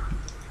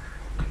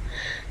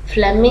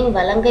 ஃப்ளெமிங்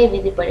வலங்கை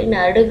விதிப்படி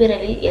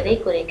நடுவிரலில் எதை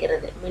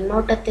குறிக்கிறது?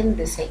 மின்னோட்டத்தின்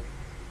திசை.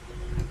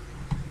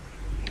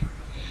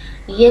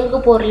 இயங்கு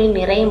பொருளின்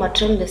நிறை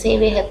மற்றும்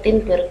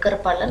திசைவேகத்தின்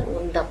பெருக்கற்பலன்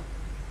உந்தம்.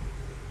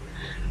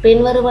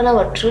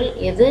 பின்வருவனவற்றுள்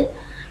எது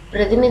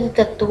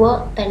பிரதிநிதித்துவ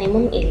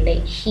தனிமம் இல்லை?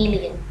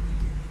 ஹீலியம்.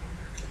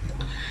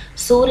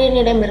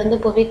 சூரியனிடமிருந்து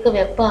புவிக்கு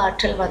வெப்ப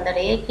ஆற்றல்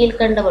வந்தடைய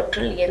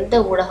கீழ்கண்டவற்றுள் எந்த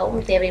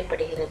ஊடகமும்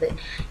தேவைப்படுகிறது?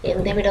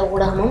 எந்தவித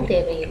ஊடகமும்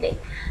தேவையில்லை.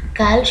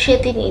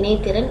 கால்சியத்தின்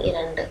இணைத்திறன்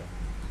 2.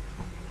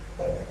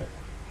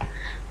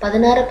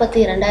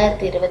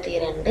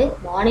 16/10/2022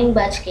 மார்னிங்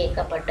பேட்ச்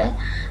கேட்கப்பட்ட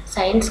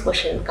சயின்ஸ்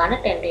கொஷினுக்கான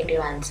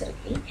டென்டேட்டிவ் ஆன்சர்.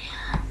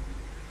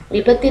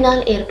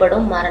 விபத்தினால்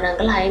ஏற்படும்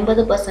மரணங்கள்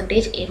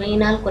 50%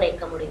 இவையினால்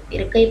குறைக்க முடியும்.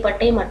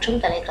 இருக்கைப்பட்டை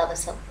மற்றும்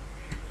தலைக்கவசம்.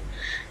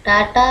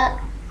 டாடா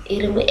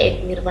இரும்பு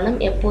எக் நிறுவனம்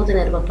எப்போது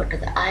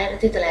நிறுவப்பட்டது?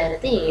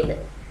 1907.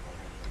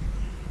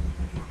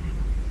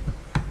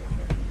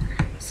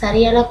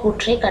 சரியான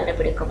கூற்றை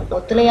கண்டுபிடிக்கவும்.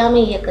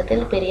 ஒத்துழையாமை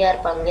இயக்கத்தில்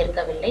பெரியார்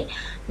பங்கேற்கவில்லை.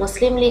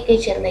 முஸ்லிம் லீக்கை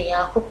சேர்ந்த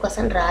யாகூப்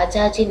ஹசன்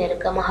ராஜாஜி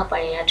நெருக்கமாக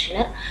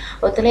பணியாற்றினர்.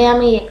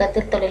 ஒத்துழையாமை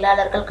இயக்கத்தில்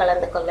தொழிலாளர்கள்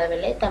கலந்து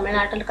கொள்ளவில்லை.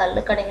 தமிழ்நாட்டில்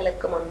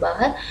கள்ளுக்கடைகளுக்கு முன்பாக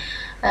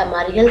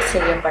மறியல்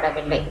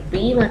செய்யப்படவில்லை.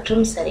 பி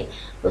மற்றும் சரி.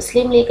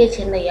 முஸ்லிம் லீக்கை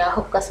சேர்ந்த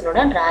யாகூப்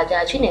ஹசனுடன்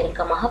ராஜாஜி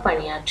நெருக்கமாக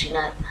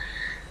பணியாற்றினார்.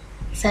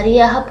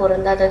 சரியாக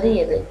பொருந்தாதது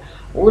எது?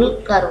 உள்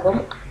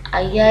கர்வம்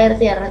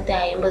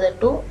 5250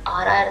 to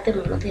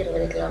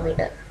 6320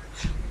 கிலோமீட்டர்.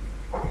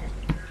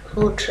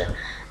 கூற்று.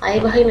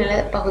 ஐவகை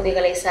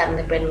நிலப்பகுதிகளை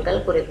சார்ந்த பெண்கள்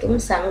குறித்தும்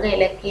சங்க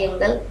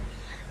இலக்கியங்கள்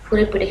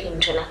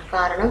குறிப்பிடுகின்றன.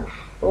 காரணம்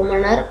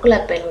உமனர் குல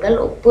பெண்கள்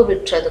உப்பு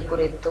விற்றது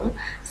குறித்தும்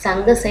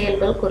சங்க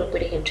செயல்கள்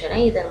குறிப்பிடுகின்றன.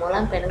 இதன்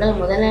மூலம் பெண்கள்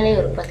முதல்நிலை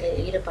உற்பத்தியில்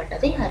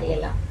ஈடுபட்டதை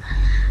அறியலாம்.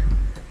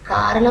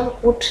 காரணம்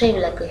கூற்றை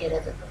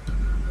விளக்குகிறது.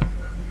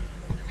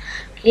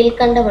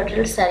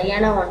 கீழ்கண்டவற்றில்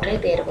சரியான ஒன்றை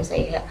தேர்வு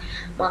செய்க.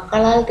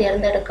 மக்களால்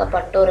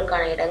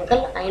தேர்ந்தெடுக்கப்பட்டோருக்கான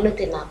இடங்கள்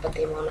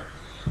 543.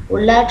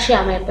 உள்ளாட்சி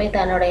அமைப்பை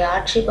தன்னுடைய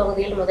ஆட்சி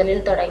பகுதியில்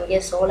முதலில் தொடங்கிய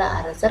சோழ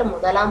அரசர்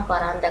முதலாம்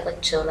பராந்தக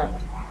சோழன்.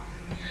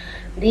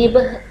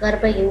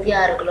 தீபகற்ப இந்திய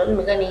ஆறுகளுள்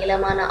மிக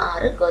நீளமான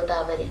ஆறு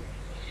கோதாவரி.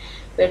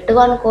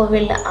 வெட்டுவான்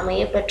கோவில்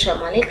அமைய பெற்ற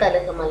மலை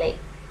கழுகுமலை.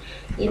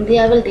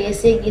 இந்தியாவில்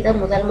தேசிய கீதம்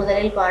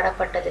முதலில்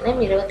பாடப்பட்ட தினம்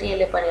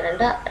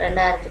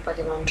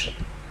 27/12/2011.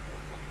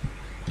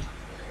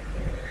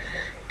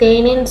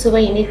 தேனின்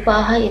சுவை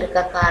இனிப்பாக இருக்க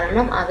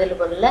காரணம் அதில்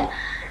உள்ள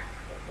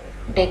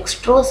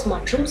டெக்ஸ்ட்ரோஸ்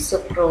மற்றும்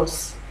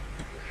சுக்ரோஸ்.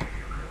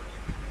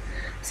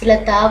 சில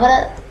தாவர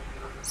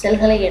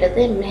செல்களை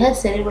எடுத்து மிக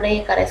செறிவுடைய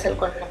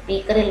கரைசல் கொண்ட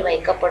பீக்கரில்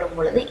வைக்கப்படும்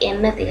பொழுது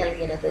என்ன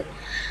திகழ்கிறது?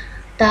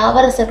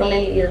 தாவர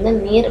செல்களில் இருந்து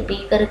நீர்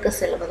பீக்கருக்கு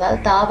செல்வதால்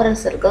தாவர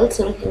செல்கள்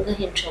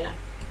சுருங்குகின்றன.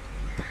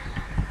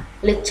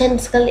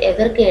 லிச்சன்ஸ்கள்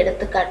எதற்கு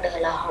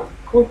எடுத்துக்காட்டுகளாகும்?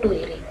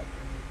 கூட்டுயிரி.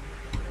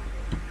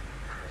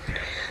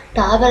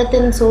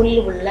 தாவரத்தின்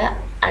சூழலில் உள்ள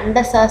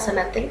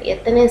அண்டசாசனத்தில்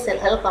எத்தனை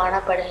செல்கள்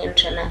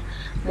காணப்படுகின்றன?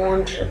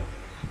 3.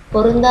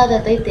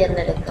 பொருந்தாததை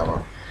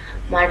தேர்ந்தெடுக்கவும்.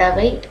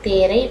 மடவை,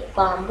 தேரை,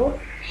 பாம்பு,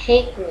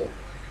 ஹேக்னி.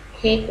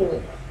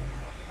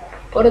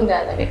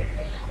 பொருந்தாதவை.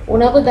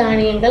 உணவு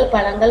தானியங்கள்,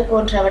 பழங்கள்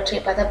போன்றவற்றை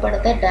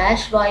பதப்படுத்த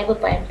டேஷ் வாயு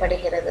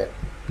பயன்படுகிறது?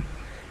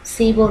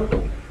 CO2.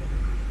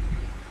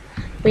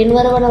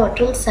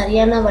 பின்வருவனவற்றுள்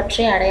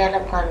சரியானவற்றை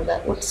அடையாளம் காண்க.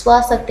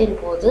 உட்சுவாசத்தின்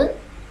போது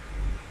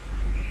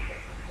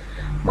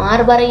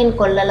மார்பறையின்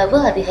கொள்ளளவு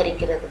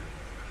அதிகரிக்கிறது.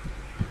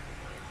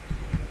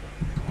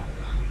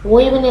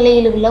 ஓய்வு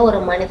நிலையில் உள்ள ஒரு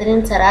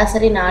மனிதனின்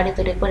சராசரி நாடி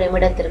துடிப்பு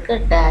நிமிடத்திற்கு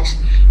டேஷ்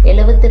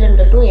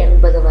 72 to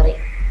 80 வரை.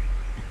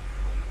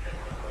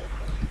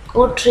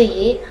 கூற்று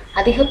ஏ.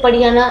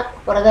 அதிகப்படியான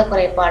புரத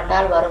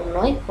குறைபாட்டால் வரும்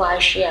நோய்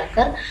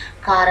குவாஷியாக்கர்.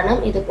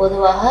 காரணம் இது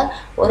பொதுவாக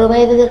 1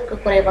 வயதிற்கு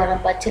குறைவான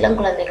பச்சிளம்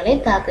குழந்தைகளை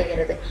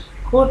தாக்குகிறது.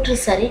 கூற்று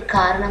சரி.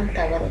 காரணம்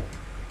தவறு.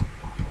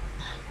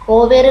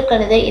 கோவேறு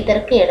கழுதை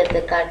இதற்கு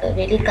எடுத்துக்காட்டு.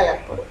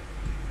 வெளிக்கலப்பு.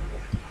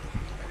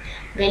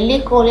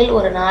 வெள்ளிக்கோளில்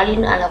ஒரு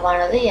நாளின்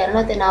அளவானது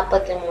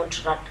 243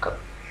 நாட்கள்.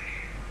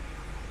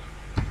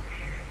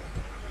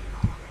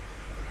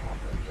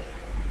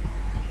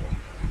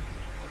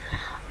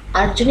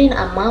 அர்ஜுனின்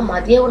அம்மா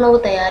மதிய உணவு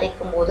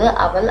தயாரிக்கும் போது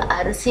அவள்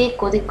அரிசியை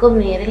கொதிக்கும்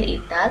நீரில்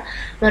இட்டாள்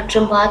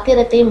மற்றும்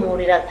பாத்திரத்தை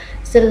மூடினாள்.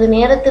 சிறிது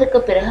நேரத்திற்கு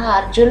பிறகு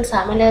அர்ஜுன்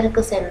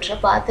சமையலறைக்கு சென்று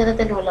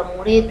பாத்திரத்தில் உள்ள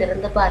மூடியை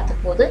திறந்து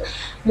பார்த்தபோது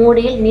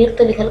மூடியில்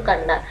நீர்த்துளிகள்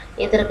கண்டான்.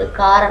 இதற்கு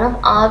காரணம்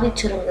ஆவி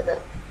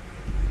சுருங்குதல்.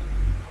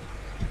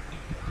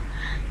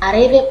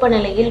 அறை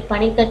வெப்பநிலையில்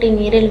பனிக்கட்டி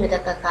நீரில்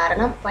மிதக்க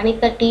காரணம்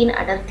பனிக்கட்டியின்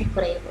அடர்த்தி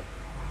குறைவு.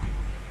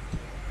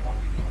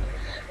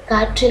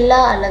 காற்றில்லா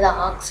அல்லது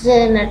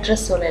ஆக்சிஜனற்ற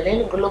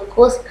சூழலில்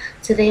குளுக்கோஸ்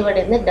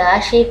சிதைவடைந்து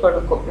டேஷை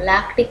கொடுக்கும்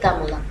லாக்டிக்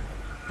அமிலம்.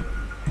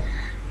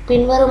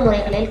 பின்வரும்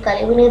முறைகளில்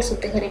கழிவுநீர்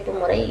சுத்திகரிப்பு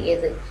முறை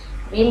எது?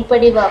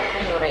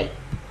 வீழ்படிவாக்கும் முறை.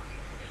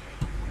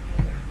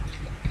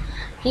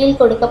 கீழ்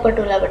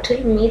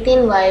கொடுக்கப்பட்டுள்ளவற்றில்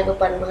மீத்தேன் வாயு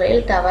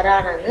பண்புகளில்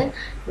தவறானது.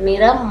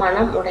 நிறம்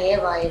மணம் உடைய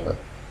வாயு.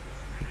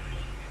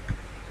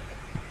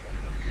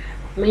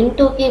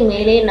 மின்தூக்கி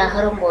மேலே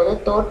நகரும் போது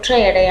தோற்ற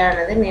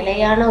எடையானது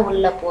நிலையான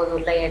உள்ள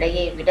போதுள்ள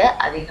எடையை விட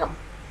அதிகம்.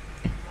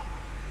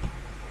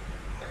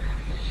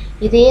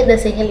 இதய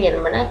தசைகள்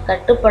என்பன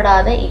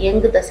கட்டுப்படாத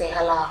இயங்கு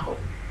தசைகள் ஆகும்.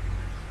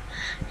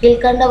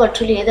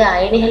 கீழ்கண்டவற்றுள் எது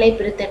அயனிகளை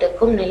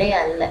பிரித்தெடுக்கும் நிலை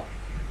அல்ல?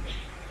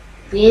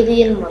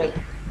 வேதியியல் முறை.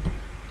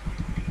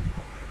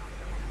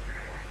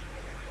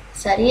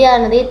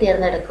 சரியானதை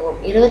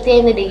தேர்ந்தெடுக்கவும்.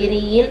 25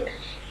 டிகிரியில்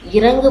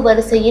இறங்கு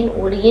வரிசையின்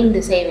ஒளியின்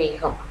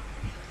திசைவேகம்.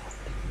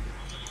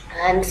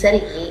 Answer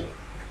A.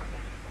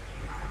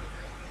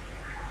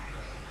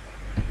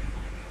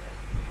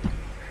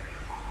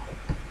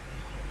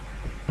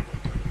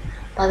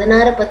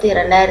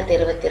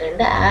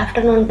 16/10/2022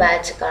 afternoon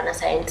பேட்சுக்கான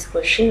science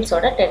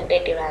கொஷின்ஸோட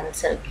tentative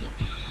answer key.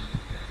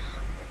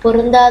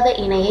 பொருந்தாத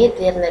இணையை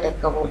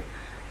தேர்ந்தெடுக்கவும்.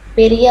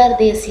 பெரியார்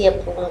தேசிய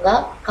பூங்கா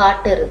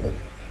காட்டெருது.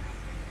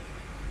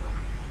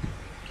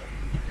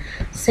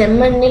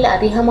 செம்மண்ணில்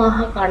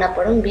அதிகமாக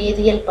காணப்படும்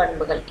வேதியியல்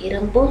பண்புகள்.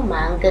 இரும்பு,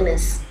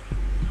 மாங்கனீஸ்.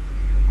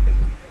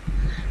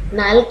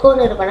 நால்கோ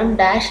நிறுவனம்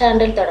டேஷ்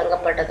ஆண்டில்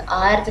தொடங்கப்பட்டது?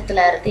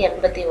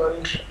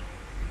 1981.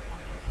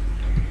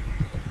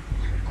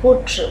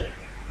 கூற்று.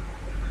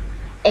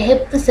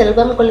 எகிப்து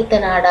செல்வம் கொளித்த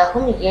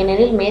நாடாகும்.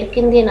 ஏனெனில்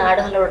மேற்கிந்திய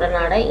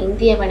நாடுகளுடனான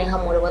இந்திய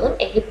வணிகம் முழுவதும்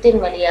எகிப்தின்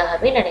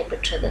வழியாகவே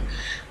நடைபெற்றது.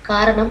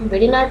 காரணம்,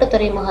 வெளிநாட்டு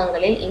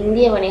துறைமுகங்களில்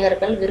இந்திய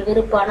வணிகர்கள்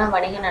விறுவிறுப்பான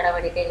வணிக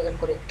நடவடிக்கைகள்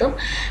குறித்தும்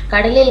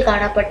கடலில்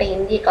காணப்பட்ட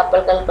இந்திய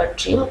கப்பல்கள்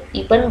பற்றியும்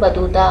இபன்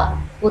பதூதா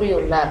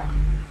கூறியுள்ளார்.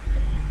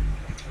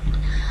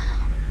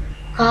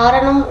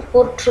 காரணம்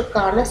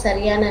கூற்றுக்கான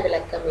சரியான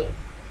விளக்கமே.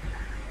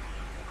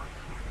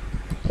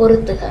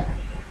 பொருத்துக.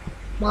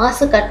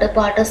 மாசு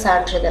கட்டுப்பாட்டு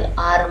சான்றிதழ்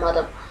 6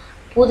 மாதம்.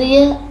 புதிய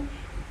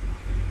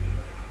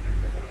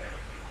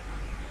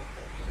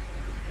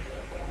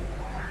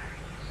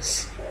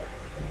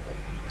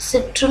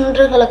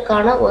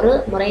சிற்றுண்டுகளுக்கான ஒரு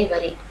முறை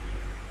வரி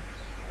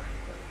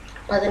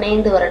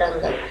 15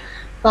 வருடங்கள்.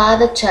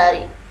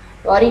 பாதச்சாரி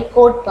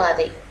வரிகோட்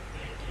பாதை.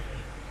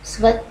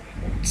 ஸ்வச்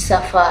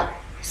சஃபார்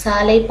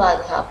சாலை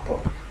பாதுகாப்பு.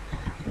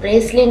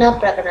 பிரேஸ்லினா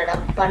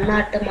பிரகடனம்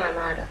பன்னாட்டு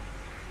மாநாடு.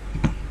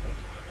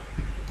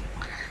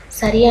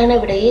 சரியான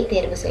விடையை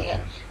தேர்வு செய்க.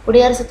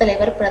 குடியரசுத்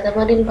தலைவர்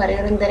பிரதமரின்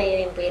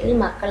பரிந்துரையின்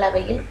பேரில்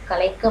மக்களவையில்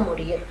கலைக்க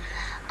முடியும்.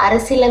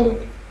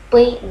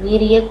 அரசியலமைப்பை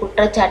மீறிய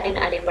குற்றச்சாட்டின்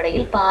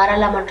அடிப்படையில்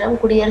பாராளுமன்றம்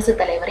குடியரசுத்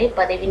தலைவரை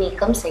பதவி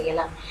நீக்கம்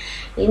செய்யலாம்.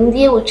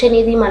 இந்திய உச்ச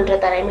நீதிமன்ற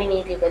தலைமை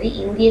நீதிபதி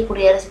இந்திய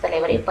குடியரசுத்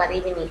தலைவரை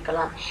பதவி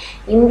நீக்கலாம்.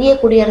 இந்திய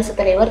குடியரசுத்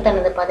தலைவர்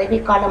தனது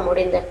பதவிக்காலம்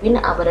முடிந்த பின்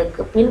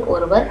அவருக்கு பின்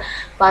ஒருவர்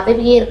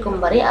பதவியேற்கும்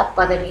வரை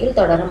அப்பதவியில்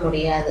தொடர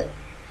முடியாது.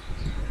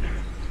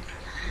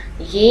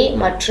 ஏ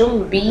மற்றும்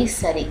பி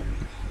சரி.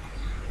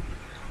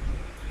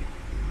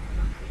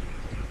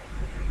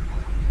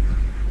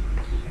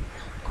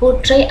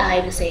 கூற்றை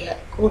ஆய்வு செய்க.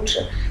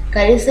 கூற்று.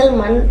 கரிசல்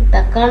மண்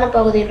தக்கான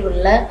பகுதியில்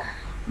உள்ள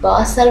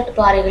பாசல்ட்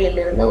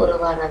பாறைகளிலிருந்து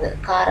உருவானது.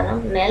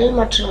 காரணம், நெல்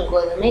மற்றும்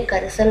கோதுமை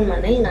கரிசல்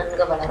மண்ணில்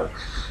நன்கு வளரும்.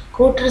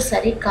 கூற்று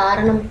சரி.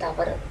 காரணம்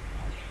தவறு.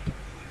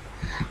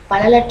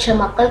 பல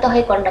லட்சம் மக்கள்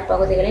தொகை கொண்ட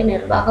பகுதிகளை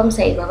நிர்வாகம்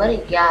செய்பவர்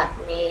யார்?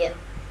 மேயர்.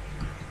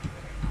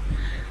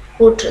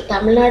 கூற்று.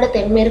 தமிழ்நாடு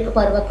தென்மேற்கு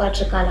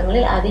பருவக்காற்று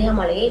காலங்களில் அதிக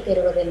மழையை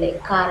பெறுவதில்லை.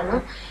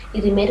 காரணம்,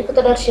 இது மேற்கு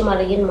தொடர்ச்சி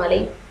மலையின்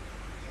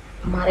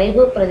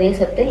மறைவு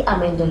பிரதேசத்தில்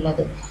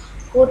அமைந்துள்ளது.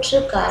 கூற்று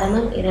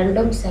காரணம்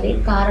இரண்டும் சரி.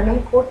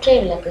 காரணம் கூற்றை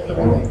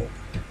விளக்குகிறது.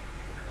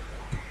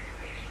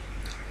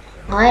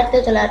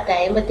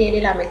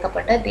 1957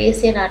 அமைக்கப்பட்ட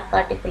தேசிய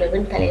நாட்காட்டி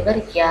குழுவின் தலைவர்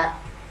யார்?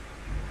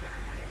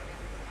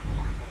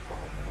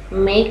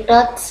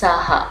 மேக்டாத்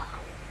சாஹா.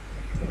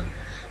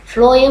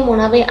 ஃப்ளோயம்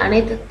உணவை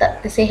அனைத்து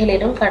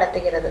திசைகளிலும்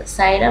கடத்துகிறது.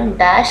 சைலம்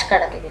டேஷ்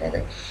கடத்துகிறது.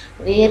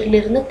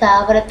 வேரிலிருந்து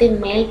தாவரத்தின்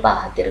மேல்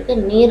பாகத்திற்கு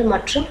நீர்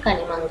மற்றும்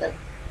கனிமங்கள்.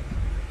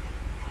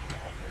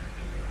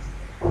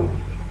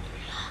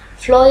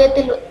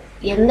 ஃப்ளோயத்தில்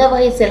எந்த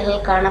வகை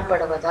செல்கள்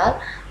காணப்படுவதால்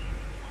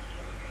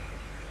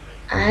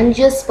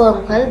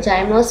ஆஞ்சியோஸ்போம்கள்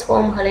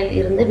ஜைம்னோஸ்போம்களில்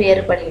இருந்து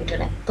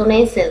வேறுபடுகின்றன?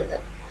 துணை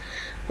செல்கள்.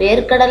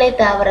 வேர்க்கடலை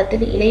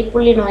தாவரத்தில்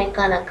இலைப்புள்ளி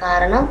நோய்க்கான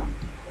காரணம்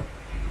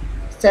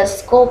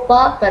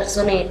செஸ்கோபா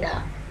பெர்சோனேட்டா.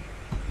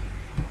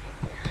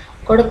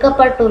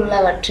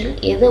 கொடுக்கப்பட்டுள்ளவற்றில்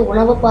எது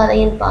உணவு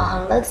பாதையின்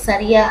பாகங்கள்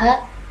சரியாக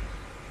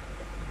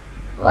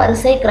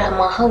வரிசை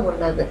கிரமமாக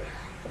உள்ளது?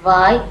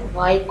 வாய்,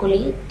 வாய்க்குழி,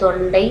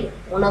 தொண்டை,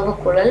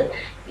 உணவுக்குழல்,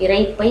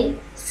 இரைப்பை,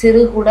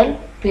 சிறுகுடல்,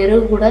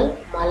 பெருகுடல்,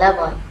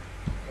 மலவாய்.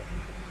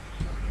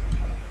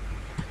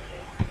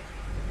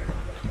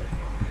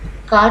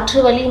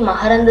 காற்றுவழி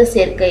மகரந்த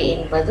சேர்க்கை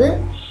என்பது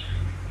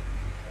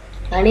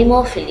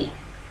அனிமோஃபிலி.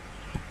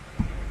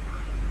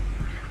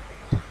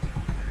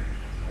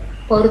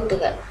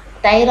 பொறுத்துக.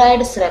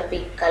 தைராய்டு சுரப்பி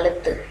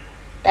கழுத்து,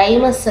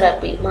 தைமஸ்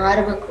சுரப்பி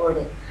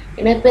மார்புக்கோடு,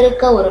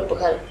 இனப்பெருக்க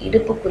உறுப்புகள்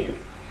இடுப்புக்குழி,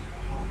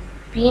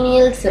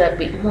 பீனியல்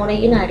சுரப்பி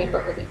மூளையின்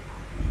அடிப்பகுதி.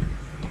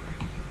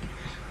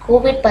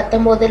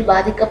 கோவிட்-19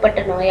 பாதிக்கப்பட்ட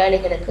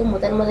நோயாளிகளுக்கு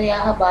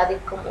முதன்முறையாக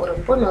பாதிக்கும்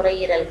உறுப்பு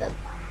நுரையீரல்கள்.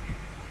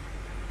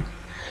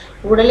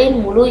 உடலின்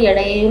முழு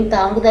எடையையும்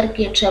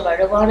தாங்குதற்கேற்ற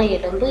வலுவான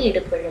எலும்பு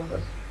இடுப்பெலும்பு.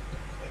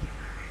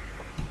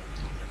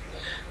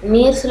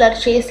 நீர்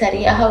சுழற்சியை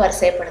சரியாக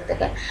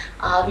வரிசைப்படுத்துக.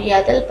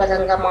 ஆவியாதல்,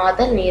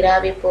 பதங்கமாதல்,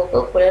 நீராவி போக்கு,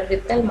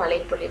 குளிர்வித்தல்,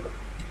 மழைப்பொழிவு.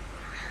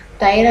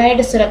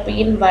 தைராய்டு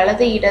சுரப்பியின்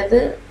வலது இடது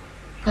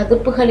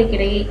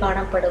கதுப்புகளுக்கிடையே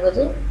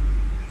காணப்படுவது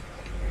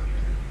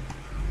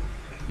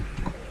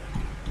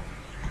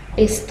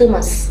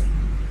இஸ்துமஸ்.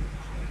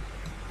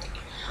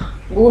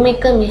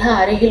 பூமிக்கு மிக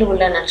அருகில்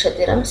உள்ள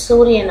நட்சத்திரம்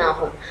சூரியன்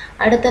ஆகும்.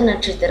 அடுத்த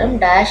நட்சத்திரம்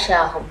டேஷ்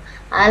ஆகும்.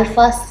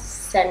 Alpha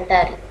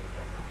Centauri.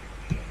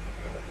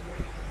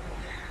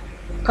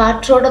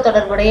 காற்றோடு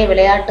தொடர்புடைய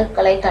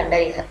விளையாட்டுக்களை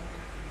கண்டறிக.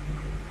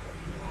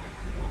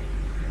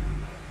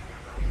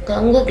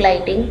 தொங்கு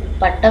கிளைடிங்,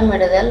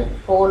 பட்டமிடுதல்,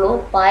 போலோ,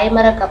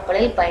 பாய்மர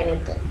கப்பலில்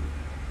பயணித்தல்.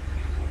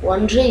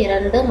 1,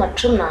 2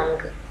 மற்றும்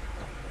 4.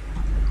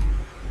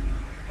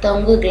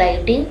 தொங்கு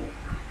கிளைடிங்,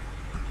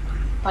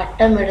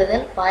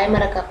 பட்டமிடுதல்,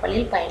 பாய்மர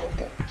கப்பலில்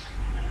பயணித்தல்.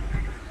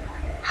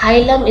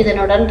 ஹைலம்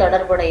இதனுடன்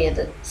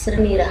தொடர்புடையது.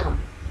 சிறுநீரகம்.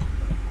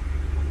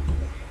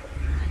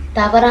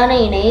 தவறான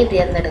இணையை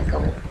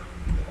தேர்ந்தெடுக்கவும்.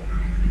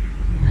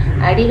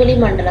 அடிவெளி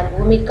மண்டலம்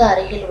பூமிக்கு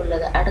அருகில்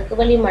உள்ளது.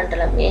 அடுக்குவெளி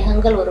மண்டலம்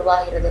மேகங்கள்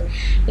உருவாகிறது.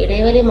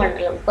 இடைவெளி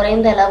மண்டலம்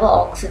குறைந்த அளவு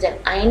ஆக்சிஜன்.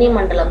 அயனி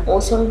மண்டலம்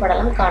ஓசோன்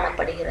படலம்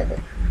காணப்படுகிறது.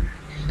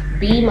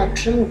 பி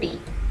மற்றும் டி.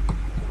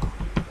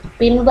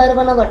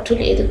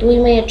 பின்வருவனவற்றுள் எது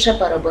தூய்மையற்ற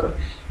பருப்பொருள்?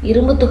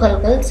 இரும்பு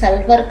துகள்கள்,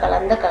 சல்பர்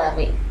கலந்த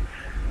கலவை.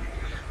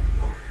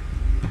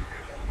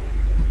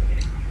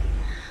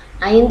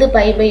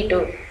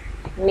 5π/2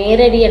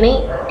 நேரடியனை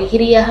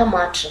டிகிரியாக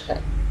மாற்றுக.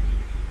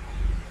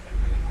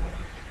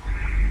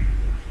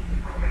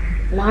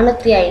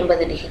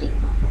 450 டிகிரி.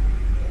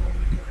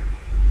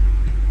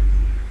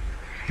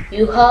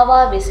 யுகாவா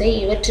விசை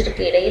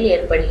இவற்றிற்கு இடையில்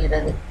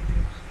ஏற்படுகிறது.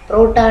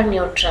 Proton,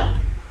 neutron.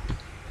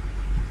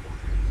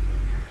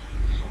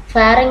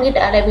 ஃபாரன்ஹீட்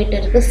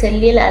அளவீட்டிற்கு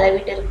செல்லியல்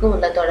அளவீட்டிற்கு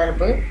உள்ள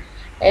தொடர்பு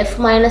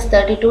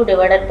F-32 /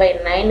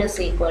 9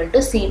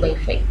 =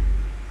 C/5.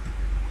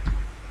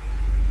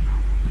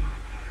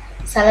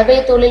 சலவை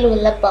தூளில்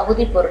உள்ள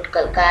பகுதி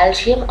பொருட்கள்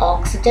கால்சியம்,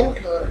 ஆக்சிஜன்,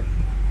 குளோரின்.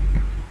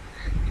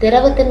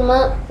 திரவத்திண்ம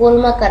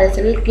கூழ்ம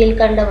கரைசலில்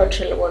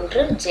கீழ்கண்டவற்றில்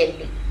ஒன்று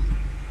ஜெல்லி.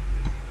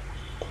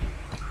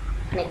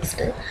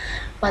 நெக்ஸ்ட்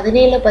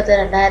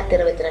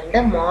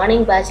 17/10/2022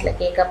 மார்னிங் பேட்ச்ல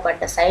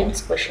கேட்கப்பட்ட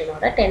சயின்ஸ்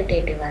கொஸ்டினோட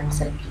டென்டேட்டிவ்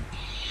ஆன்சர்.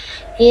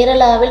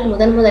 கேரளாவில்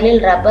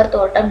முதலில் ரப்பர்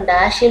தோட்டம்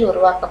டேஷில்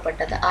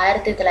உருவாக்கப்பட்டது.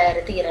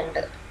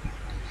 1902.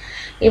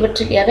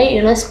 இவற்றில் எவை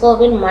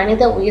யுனெஸ்கோவின்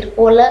மனித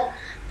உயிர்கோள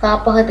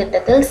காப்பக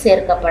திட்டத்தில்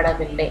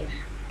சேர்க்கப்படவில்லை?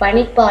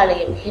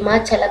 பனிப்பாளையம்,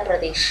 ஹிமாச்சல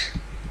பிரதேஷ்.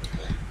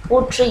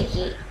 கூற்று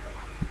ஏ.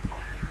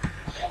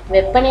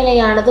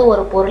 வெப்பநிலையானது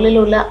ஒரு பொருளில்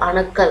உள்ள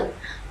அணுக்கள்,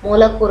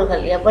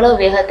 மூலக்கூறுகள் எவ்வளவு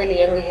வேகத்தில்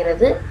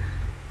இயங்குகிறது,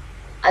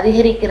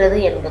 அதிகரிக்கிறது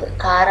என்பது.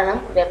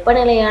 காரணம்,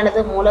 வெப்பநிலையானது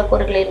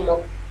மூலக்கூறுகளின்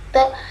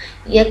மொத்த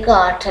இயக்க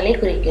ஆற்றலை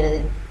குறிக்கிறது.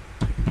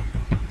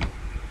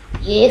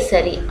 ஏ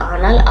சரி,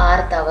 ஆனால்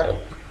ஆர் தவறு.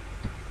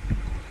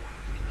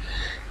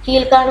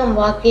 கீழ்காணும்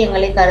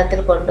வாக்கியங்களை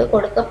கருத்தில் கொண்டு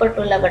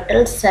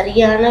கொடுக்கப்பட்டுள்ளவற்றில்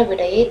சரியான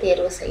விடையை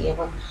தேர்வு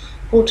செய்யவும்.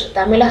 கூற்று.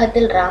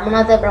 தமிழகத்தில்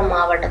ராமநாதபுரம்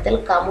மாவட்டத்தில்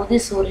கமுதி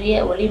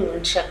சூரிய ஒளி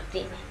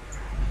மின்சக்தி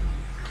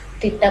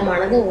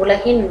திட்டமானது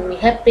உலகின்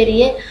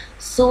மிகப்பெரிய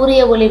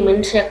சூரிய ஒளி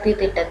மின்சக்தி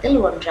திட்டத்தில்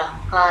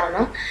ஒன்றாகும்.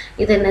 காரணம்,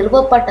 இது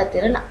நிறுவப்பட்ட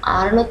திறன்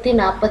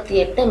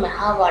 648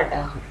 மெகாவாட்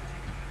ஆகும்.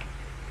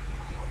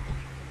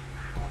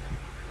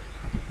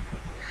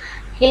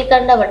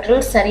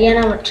 கீழ்கண்டவற்றுள்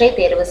சரியானவற்றை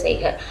தேர்வு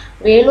செய்க.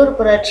 வேலூர்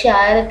புரட்சி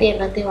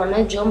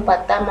 1801 ஜூன்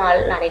 10ஆம்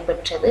நாள்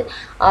நடைபெற்றது.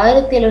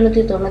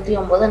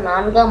 1799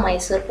 4ஆம்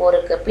மைசூர்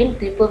போருக்கு பின்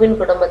திப்புவின்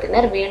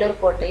குடும்பத்தினர் வேலூர்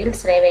கோட்டையில்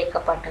சிறை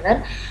வைக்கப்பட்டனர்.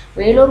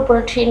 வேலூர்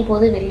புரட்சியின்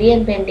போது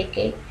வில்லியம்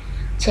பெண்டிகே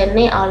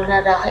சென்னை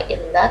ஆளுநராக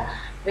இருந்தார்.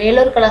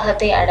 வேலூர்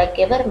கழகத்தை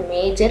அடக்கியவர்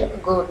மேஜர்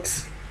கூட்ஸ்.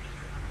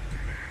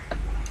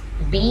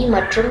 பி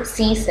மற்றும்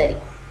சி சரி.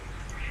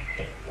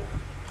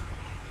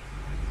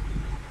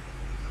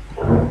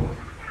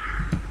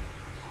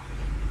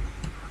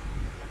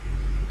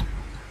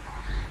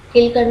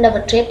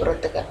 கீழ்கண்டவற்றை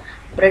பொறுத்துக.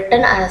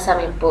 பிரிட்டன்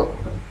அரசமைப்பு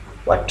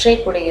ஒற்றை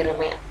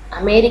குடியுரிமை.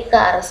 அமெரிக்க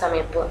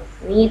அரசமைப்பு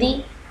நீதி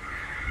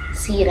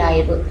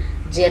சீராய்வு.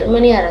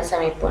 ஜெர்மனி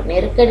அரசமைப்பு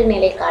நெருக்கடி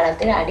நிலை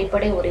காலத்தில்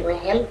அடிப்படை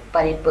உரிமைகள்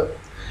பறிப்பு.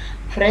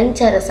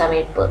 பிரெஞ்சு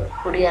அரசமைப்பு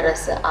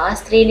குடியரசு.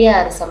 ஆஸ்திரேலிய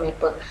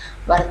அரசமைப்பு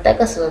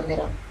வர்த்தக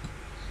சுதந்திரம்.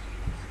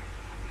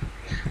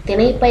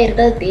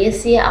 திணைப்பயிர்கள்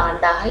தேசிய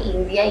ஆண்டாக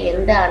இந்தியா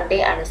எந்த ஆண்டை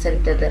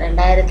அனுசரித்தது?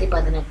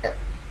 2018.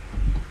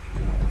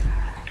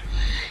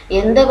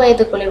 எந்த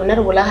வயது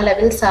குழுவினர்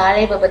உலகளவில்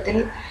சாலை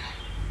விபத்தில்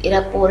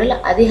இறப்போரில்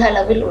அதிக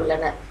அளவில்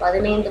உள்ளனர்?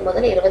 15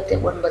 முதல்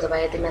 29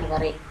 வயதினர்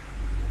வரை.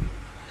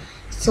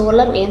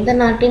 சோளம் எந்த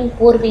நாட்டின்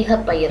பூர்வீக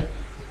பயிர்?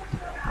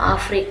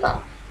 ஆப்பிரிக்கா.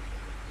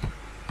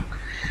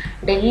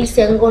 டெல்லி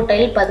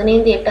செங்கோட்டையில்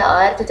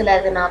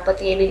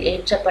 15/8/1947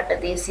 ஏற்றப்பட்ட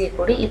தேசிய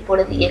கொடி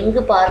இப்பொழுது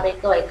எங்கு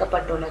பார்வைக்கு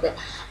வைக்கப்பட்டுள்ளது?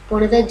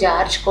 புனித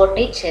ஜார்ஜ்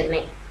கோட்டை,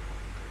 சென்னை.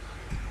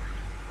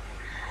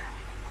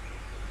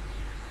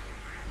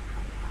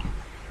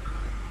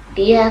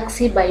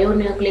 டிஆக்சி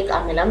பயோநியூக்ளிக்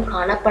அமிலம்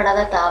காணப்படாத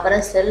தாவர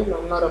செல்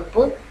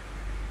நுண்ணுறுப்பு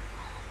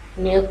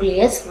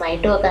nucleus,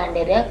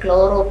 mitochondria,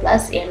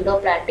 chloroplast,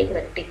 எண்டோபிளாஸ்டிக்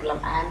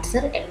reticulum.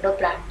 Answer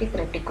எண்டோபிளாஸ்டிக்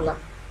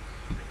reticulum.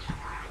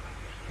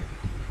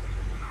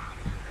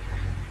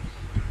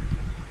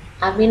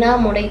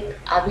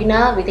 Avina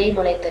விதை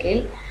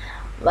முளைத்தலில்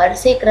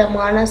வரிசை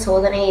கிரமான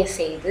சோதனையை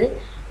செய்து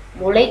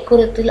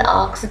முளைக்குருத்தில்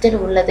ஆக்சிஜன்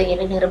உள்ளது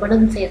என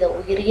நிரூபணம் செய்த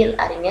உயிரியல்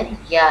அறிஞர்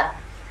யார்?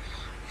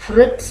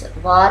 Fritz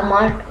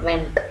வார்மாட்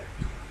vent.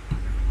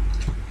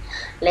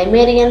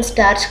 லெமேரியன்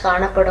ஸ்டார்ச்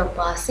காணப்படும்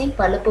பாசி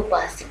பழுப்பு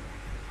பாசி.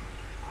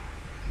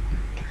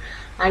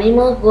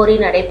 அனிமோகோரி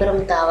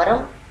நடைபெறும்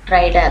தாவரம்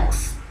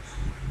ட்ரைடாக்ஸ்.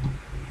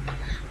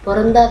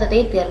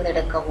 பொருந்தாததை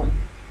தேர்ந்தெடுக்கவும்.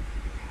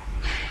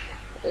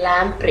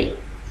 லாம்ப்ரி.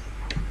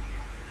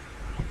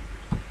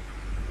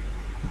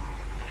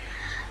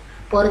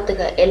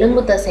 பொறுத்துக.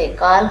 எலும்பு தசை,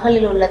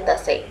 கால்களில் உள்ள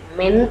தசை,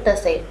 மென்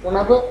தசை,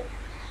 உணவு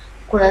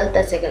குழல்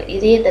தசைகள்,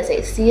 இதய தசை,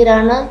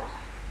 சீரான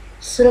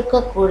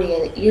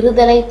சுருக்கக்கூடியது,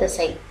 இருதலை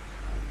தசை,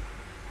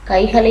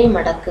 கைகளை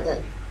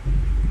மடக்குதல்.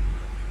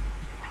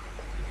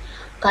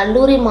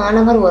 கல்லூரி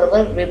மாணவர்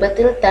ஒருவர்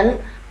விபத்தில் தன்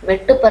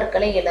வெட்டு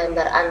பற்களை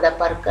இழந்தார். அந்த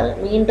பற்கள்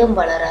மீண்டும்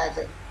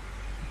வளராது.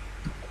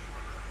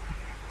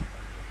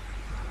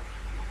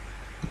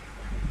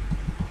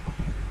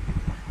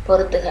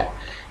 பொறுத்துக.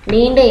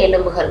 நீண்ட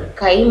எலும்புகள்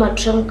கை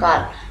மற்றும்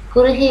கால்,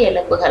 குறுகிய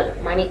எலும்புகள்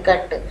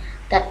மணிக்கட்டு,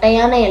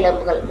 தட்டையான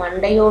எலும்புகள்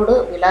மண்டையோடு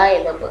விலா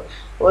எலும்பு,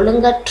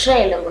 ஒழுங்கற்ற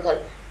எலும்புகள்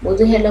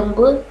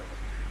முதுகெலும்பு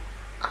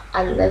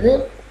அல்லது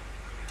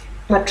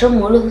மற்றும்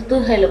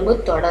முதுகெலும்பு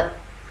தொடர்.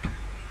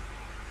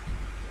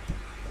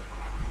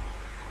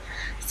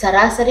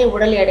 சராசரி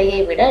உடல்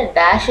எடையை விட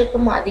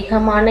டேஷுக்கும்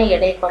அதிகமான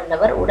எடை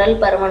கொண்டவர் உடல்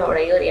பருமன்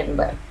உடையோர்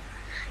என்பர்.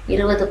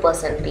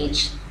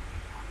 20%.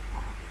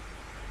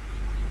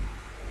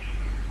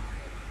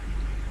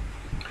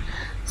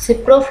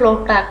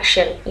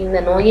 சிப்ரோஃப்ளோடாக்சின் இந்த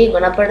நோயை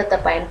குணப்படுத்த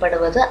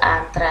பயன்படுவது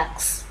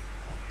ஆந்த்ராக்ஸ்.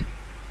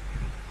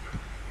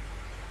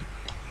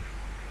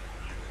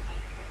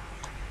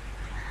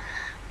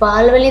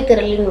 பால்வெளி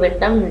திரளின்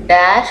விட்டம்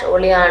டேஷ்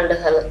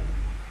ஒளியாண்டுகள்.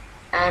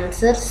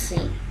 Answer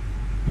C.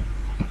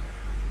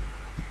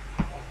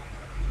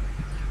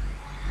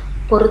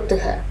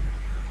 பொறுத்துக.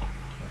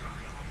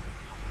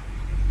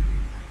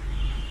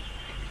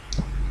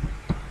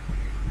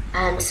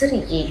 Answer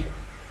A.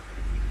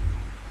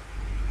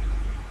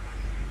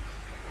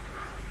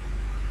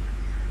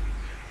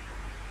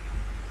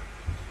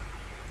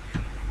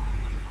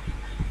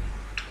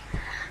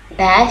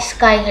 டேஷ்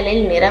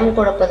காய்களில் நிறம்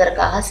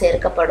கொடுப்பதற்காக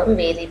சேர்க்கப்படும்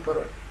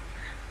வேதிப்பொருள்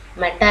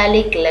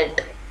மெட்டாலிக்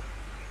லெட்,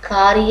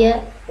 காரிய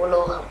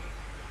உலோகம்.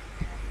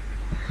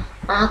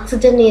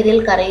 ஆக்சிஜன்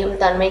நீரில் கரையும்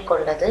தன்மை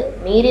கொண்டது.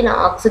 நீரின்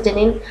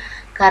ஆக்சிஜனின்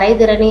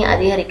கரைதிறனை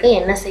அதிகரிக்க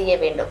என்ன செய்ய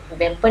வேண்டும்?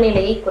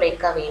 வெப்பநிலையை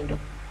குறைக்க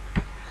வேண்டும்.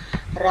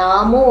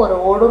 ராமு ஒரு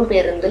ஓடும்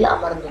பேருந்தில்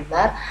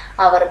அமர்ந்துள்ளார்.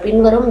 அவர்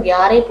பின்வரும்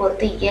யாரை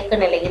பொறுத்து இயக்க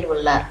நிலையில்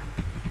உள்ளார்?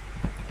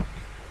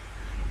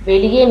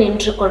 வெளியே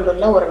நின்று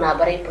கொண்டுள்ள ஒரு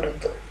நபரை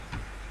பொறுத்து.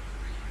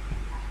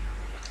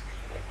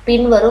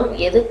 பின்வரும்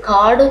எது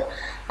காடு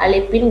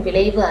அழிப்பின்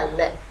விளைவு அல்ல?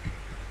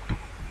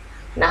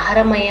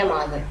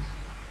 நகரமயமாதல்.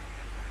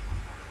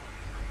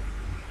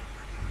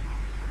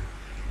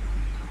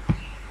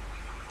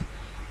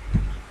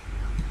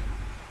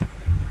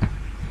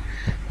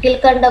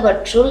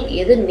 கீழ்கண்டவற்றுள்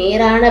எது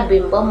நேரான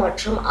பிம்பம்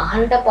மற்றும்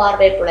அகண்ட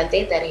பார்வை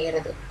புலத்தை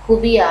தருகிறது?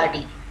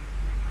 குவியாடி.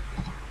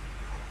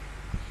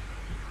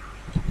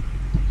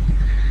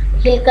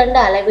 கீழ்கண்ட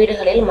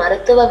அளவீடுகளில்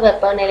மருத்துவ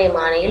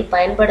வெப்பநிலைமானியில்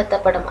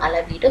பயன்படுத்தப்படும்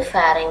அளவீடு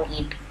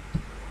ஃபாரன்ஹீட்.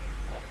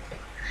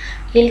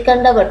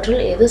 கீழ்கண்டவற்றுள்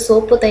எது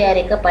சோப்பு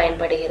தயாரிக்க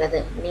பயன்படுகிறது?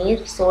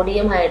 நீர்,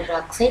 சோடியம்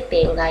ஹைட்ராக்சைடு,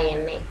 தேங்காய்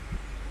எண்ணெய்.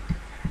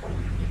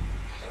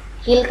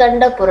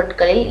 கீழ்கண்ட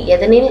பொருட்களில்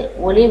எதனில்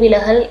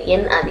ஒளிவிலகல்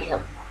எண்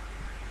அதிகம்?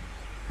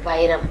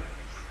 வைரம்.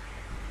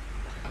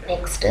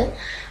 நெக்ஸ்ட்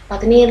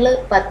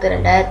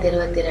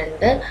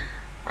 17/10/2022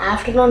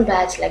 ஆஃப்டர்நூன்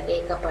பேட்சில்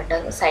கேட்கப்பட்ட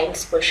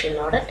science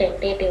கொஷினோட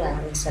tentative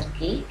answer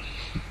key.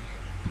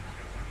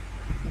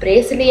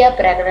 Brasilia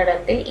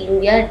பிரகடனத்தில்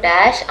India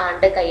dash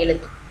ஆண்டு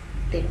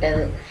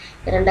கையெழுத்திட்டது?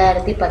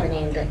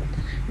 2015.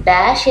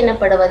 டேஷ்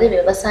எனப்படுவது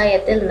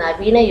விவசாயத்தில்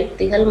நவீன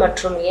யுக்திகள்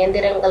மற்றும்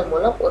இயந்திரங்கள்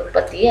மூலம்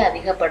உற்பத்தியை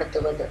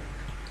அதிகப்படுத்துவது.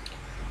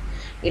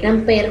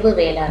 இடம்பெயர்வு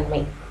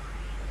வேளாண்மை.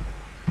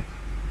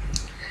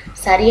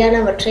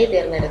 சரியானவற்றை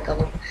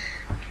தேர்ந்தெடுக்கவும்.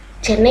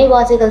 சென்னை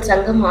வாசிகள்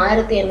சங்கம்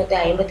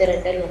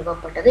 1852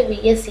 நிறுவப்பட்டது.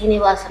 வி.எஸ்.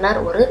 சீனிவாசனார்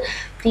ஒரு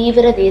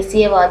தீவிர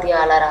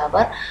தேசியவாதியாளர்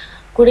ஆவார்.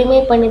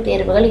 குடிமைப்பணி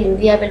தேர்வுகள்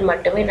இந்தியாவில்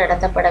மட்டுமே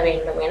நடத்தப்பட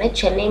வேண்டும் என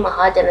சென்னை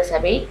மகாஜன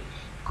சபை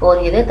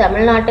கோரியது.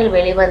 தமிழ்நாட்டில்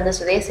வெளிவந்த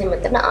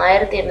சுதேசமித்திரன்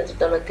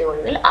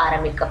 1891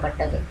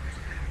 ஆரம்பிக்கப்பட்டது.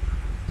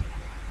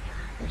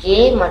 ஏ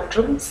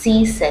மற்றும் சி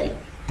சரி.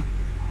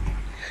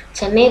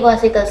 சென்னை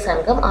வாசிகள்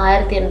சங்கம்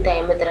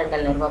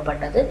 1852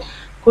 நிறுவப்பட்டது.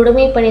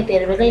 குடிமைப்பணி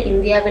தேர்வுகள்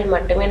இந்தியாவில்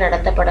மட்டுமே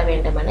நடத்தப்பட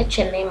வேண்டும் என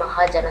சென்னை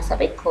மகாஜன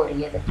சபை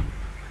கோரியது.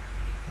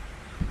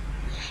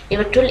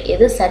 இவற்றுள்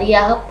எது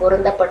சரியாக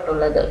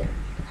பொருந்தப்பட்டுள்ளது?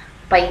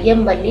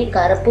 பையம்பள்ளி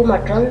கருப்பு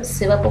மற்றும்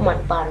சிவப்பு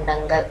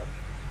மட்பாண்டங்கள்.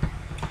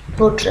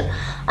 கூற்று: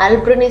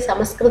 அல்பிருனி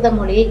சமஸ்கிருத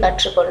மொழியை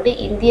கற்றுக்கொண்டு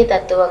இந்திய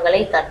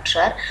தத்துவங்களை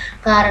கற்றார்.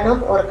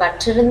 காரணம்: ஒரு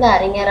கற்றிருந்த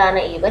அறிஞரான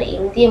இவர்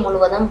இந்திய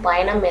முழுவதும்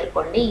பயணம்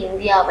மேற்கொண்டு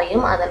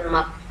இந்தியாவையும்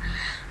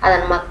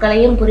அதன்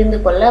மக்களையும் புரிந்து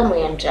கொள்ள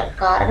முயன்றார்.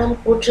 காரணம்: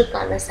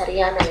 கூற்றுக்கான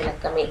சரியான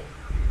விளக்கமே.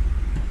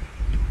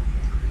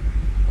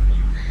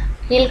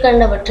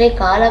 கீழ்கண்டவற்றை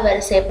கால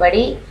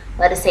வரிசைப்படி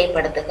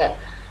வரிசைப்படுத்துக.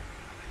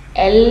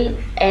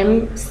 எல்.எம்.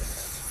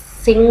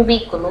 சிங்வி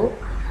குழு,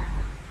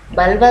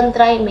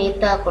 பல்வந்த்ராய்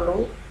மேத்தா குழு,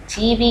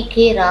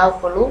 ஜி.வி.கே. ராவ்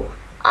குழு,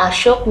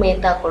 அசோக்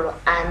மேத்தா குழு.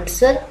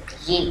 Answer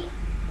A.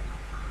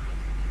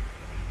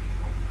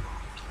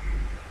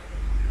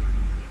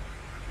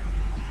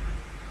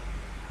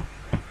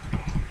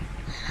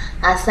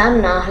 அசாம்,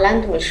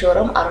 நாகாலாந்து,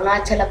 மிசோரம்,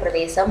 அருணாச்சல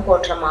பிரதேசம்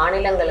போன்ற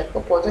மாநிலங்களுக்கு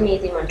பொது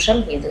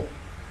நீதிமன்றம் எது?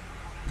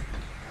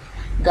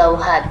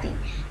 கவுஹாத்தி.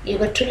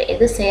 இவற்றுள்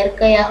எது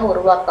செயற்கையாக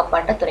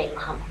உருவாக்கப்பட்ட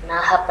துறைமுகம்?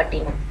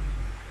 நாகப்பட்டினம்.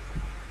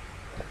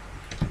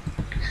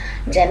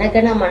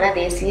 ஜனகண மன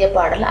தேசிய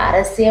பாடல்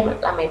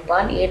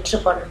அரசியலமைப்பால்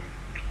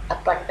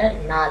ஏற்றுக்கொள்ளப்பட்ட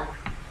நாள்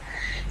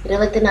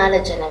 24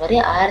 ஜனவரி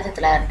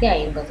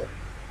 1950.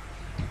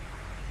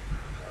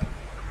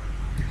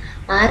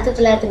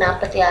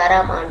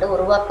 1946 ஆண்டு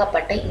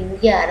உருவாக்கப்பட்ட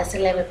இந்திய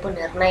அரசியலமைப்பு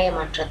நிர்ணய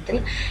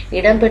மன்றத்தில்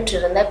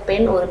இடம்பெற்றிருந்த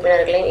பெண்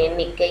உறுப்பினர்களின்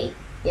எண்ணிக்கை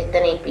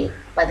எத்தனை பேர்?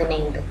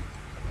 15.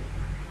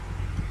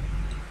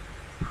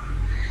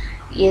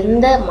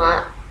 எந்த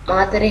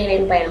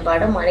மாத்திரைகளின்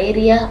பயன்பாடு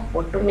மலேரியா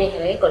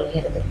ஒட்டுண்ணிகளை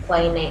கொள்கிறது?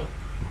 குவைனைன்.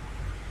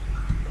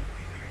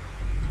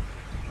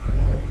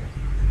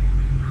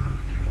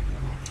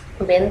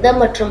 பெந்தம்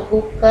மற்றும்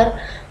ஹூக்கர்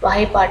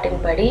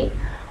வகைப்பாட்டின்படி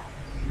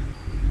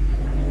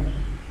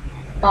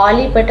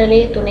பாலிபெட்டலே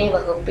துணை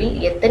வகுப்பில்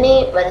எத்தனை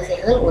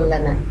வரிசைகள்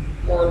உள்ளன?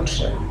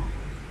 3.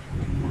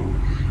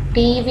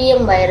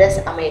 டிவிஎம் வைரஸ்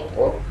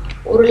அமைப்பு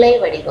உருளை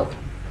வடிவம்.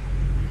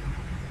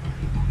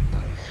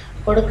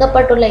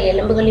 கொடுக்கப்பட்டுள்ள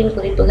எலும்புகளின்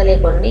குறிப்புகளை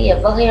கொண்டு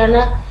எவ்வகையான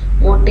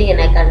மூட்டு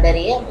என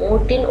கண்டறிய.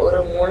 மூட்டின் ஒரு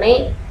முனை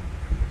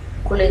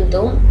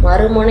குளிர்ந்தும்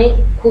மறுமுனை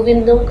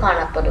குவிந்தும்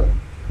காணப்படும்.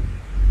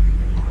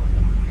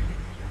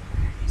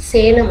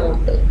 சேன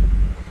மூட்டு.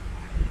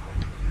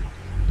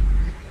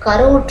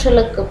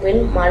 கருவுற்றலுக்கு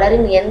பின்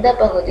மலரின் எந்த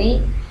பகுதி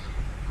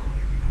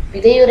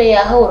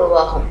விதையுறையாக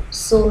உருவாகும்?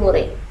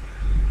 சூளுரை.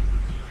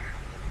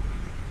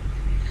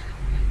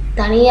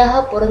 தனியாக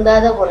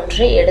பொருந்தாத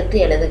ஒன்றை எடுத்து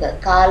எழுதுக.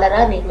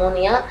 காலரா,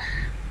 நிமோனியா,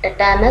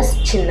 டெட்டானஸ்,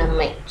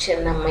 சின்னம்மை.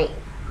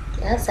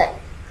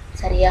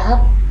 சரியாக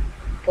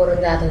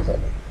பொருந்தாதது.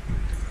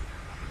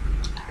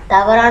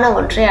 தவறான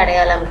ஒன்றை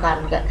அடையாளம்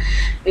காண்க.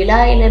 விலா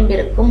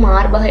எலும்பிற்கும்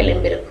மார்பக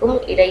எலும்பிற்கும்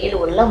இடையில்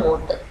உள்ள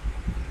மூட்டு.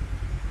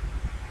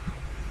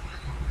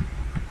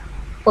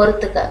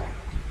 பொறுத்துக.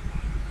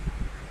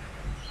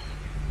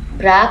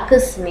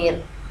 பிராக்கிஸ் நீர்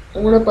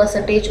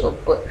 3%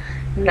 உப்பு.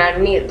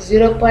 நன்னீர்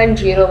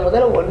 0.0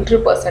 முதல்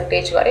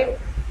 1% வரை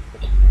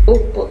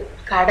உப்பு.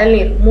 கடல்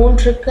நீர்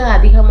 3க்கு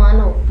அதிகமான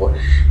உப்பு.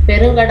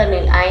 பெருங்கடல்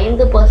நீர்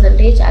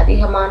 5%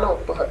 அதிகமான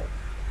உப்புகள்.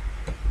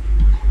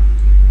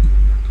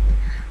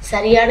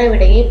 சரியான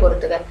விடையை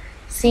பொறுத்துக.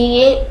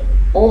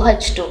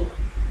 CaOH2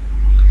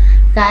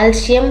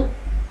 calcium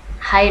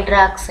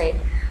hydroxide.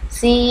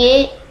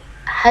 CaHCO3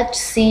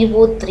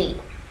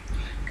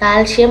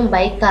 calcium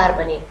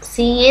bicarbonate.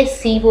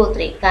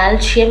 CaCO3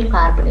 calcium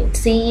carbonate.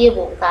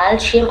 CaO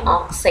calcium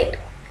oxide.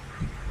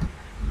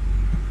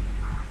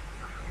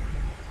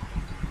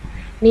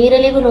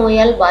 நீரிழிவு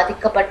நோயால்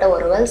பாதிக்கப்பட்ட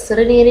ஒருவர்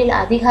சிறுநீரில்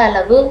அதிக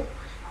அளவு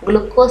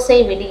குளுக்கோஸை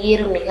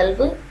வெளியேறும்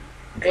நிகழ்வு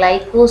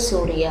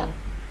கிளைகோசூரியா.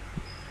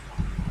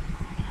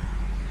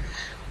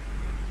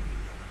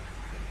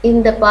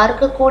 இந்த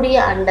பார்க்கக்கூடிய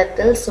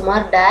அண்டத்தில்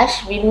சுமார்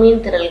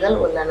விண்மீன் திரள்கள்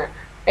உள்ளன.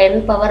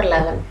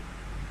 10^11.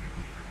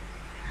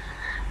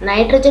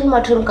 நைட்ரஜன்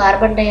மற்றும்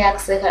கார்பன் டை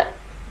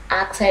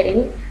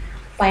ஆக்சைடின்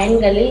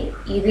பயன்களில்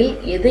இதில்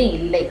எது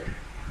இல்லை?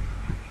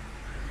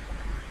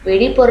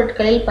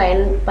 வெடிபொருட்களில்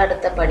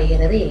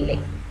பயன்படுத்தப்படுகிறது இல்லை.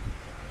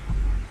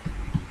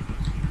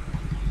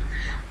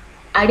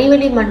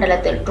 அடிவெளி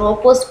மண்டலத்தில்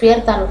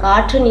ட்ரோபோஸ்பியர் தன்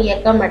காற்றின்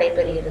இயக்கம்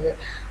நடைபெறுகிறது.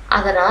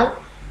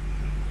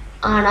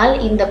 ஆனால்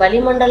இந்த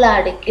வளிமண்டல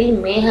அடுக்கில்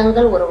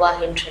மேகங்கள்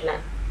உருவாகின்றன.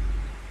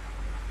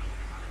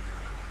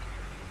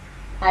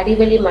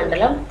 அடிவெளி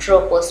மண்டலம்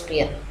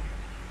ட்ரோபோஸ்பியர்.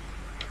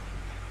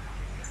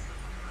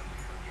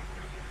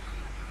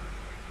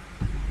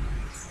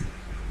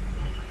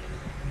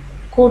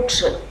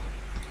 கூற்று: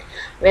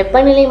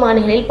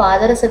 வெப்பநிலைமானிகளில்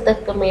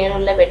பாதரசத்துக்கு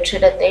மேலுள்ள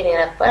வெற்றிடத்தை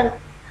நிரப்ப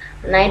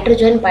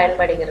நைட்ரஜன்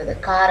பயன்படுகிறது.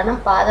 காரணம்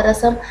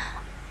பாதரசம்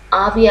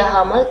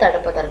ஆவியாகாமல்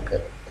தடுப்பதற்கு.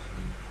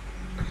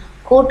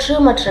 கூற்று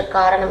மற்றும்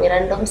காரணம்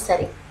இரண்டும்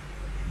சரி.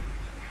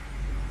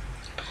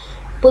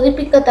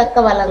 புதுப்பிக்கத்தக்க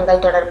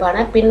வளங்கள் தொடர்பான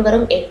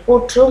பின்வரும்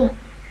எக்கூற்றும்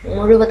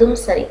முழுவதும்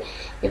சரி.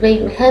 இவை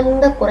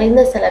மிகுந்த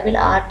குறைந்த செலவில்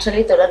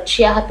ஆற்றலை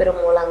தொடர்ச்சியாக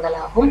பெறும்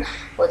மூலங்களாகும்.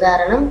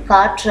 உதாரணம்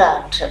காற்று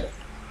ஆற்றல்.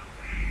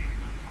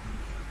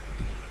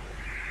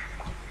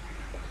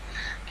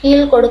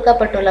 கீழ்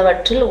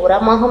கொடுக்கப்பட்டுள்ளவற்றில்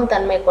உரமாகும்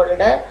தன்மை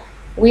கொண்ட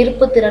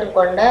உயிர்ப்பு திறன்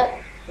கொண்ட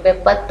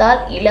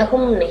வெப்பத்தால்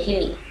இலகும்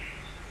நெகிழி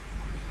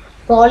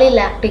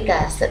பாலிலாக்டிக்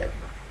ஆசிட்.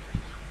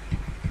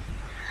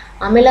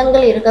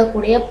 அமிலங்கள்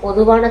இருக்கக்கூடிய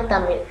பொதுவான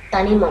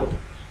தனிமம்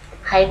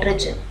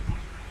ஹைட்ரஜன்.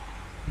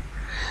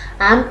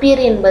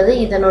 ஆம்பியர் என்பது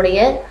இதனுடைய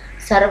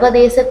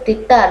சர்வதேச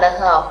திட்ட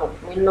அலகு ஆகும்.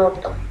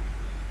 மின்னோட்டம்.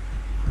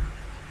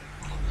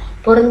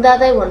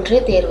 பொருந்தாத ஒன்றை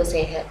தேர்வு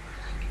செய்க.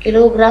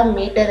 Kilogram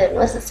metre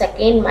inverse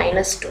second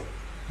 -2.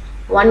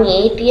 1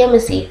 ATM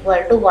is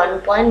equal to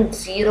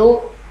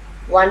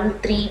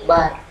 1.013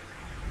 bar.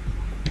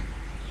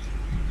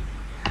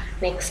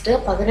 Next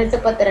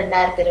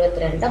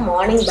 18/10/2022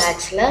 morning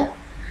பேட்ச்ல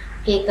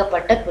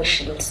கேட்கப்பட்ட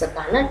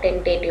கொஸ்டின்ஸுக்கான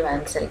டென்டேட்டிவ்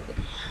ஆன்சர்.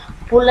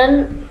 புலன்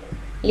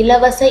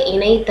இலவச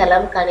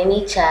இணையதளம் கணினி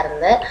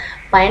சார்ந்த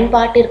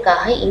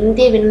பயன்பாட்டிற்காக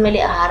இந்திய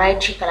விண்வெளி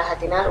ஆராய்ச்சி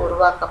கழகத்தினால்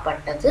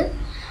உருவாக்கப்பட்டது.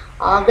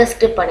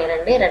 ஆகஸ்ட்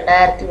 12,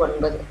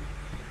 2009.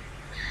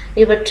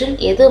 இவற்றில்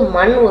எது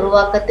மண்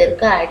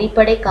உருவாக்கத்திற்கு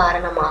அடிப்படை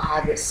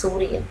காரணமாகாது?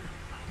 சூரியன்.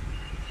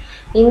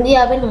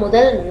 இந்தியாவின்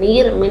முதல்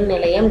நீர் மின்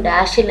நிலையம்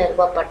டேஷில்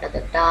நிறுவப்பட்டது.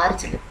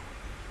 டார்ஜிலிங்.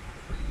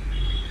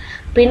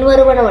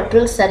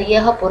 பின்வருவனவற்றுள்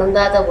சரியாக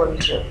பொருந்தாத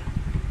ஒன்று.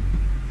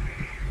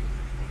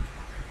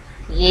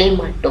 ஏ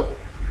மட்டும்.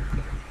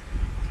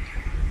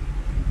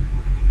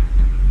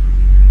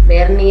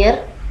 வெர்னியர்,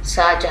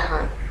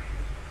 ஷாஜஹான்.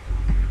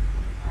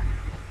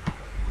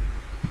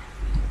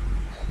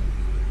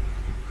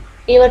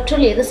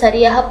 இவற்றுள் எது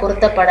சரியாக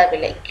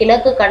பொருத்தப்படவில்லை?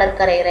 கிழக்கு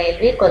கடற்கரை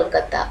ரயில்வே,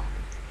 கொல்கத்தா.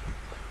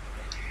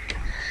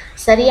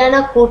 சரியான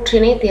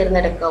கூற்றினை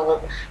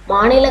தேர்ந்தெடுக்கவும்.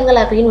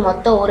 மாநிலங்களவையின்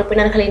மொத்த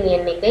உறுப்பினர்களின்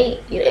எண்ணிக்கை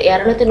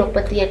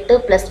 238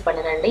 +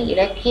 12.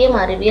 இலக்கியம்,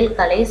 அறிவியல்,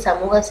 கலை,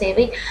 சமூக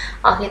சேவை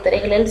ஆகிய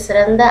துறைகளில்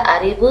சிறந்த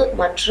அறிவு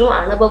மற்றும்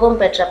அனுபவம்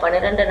பெற்ற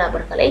 12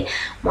 நபர்களை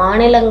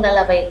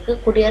மாநிலங்களவைக்கு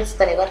குடியரசுத்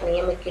தலைவர்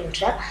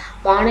நியமிக்கின்றார்.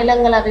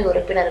 மாநிலங்களவை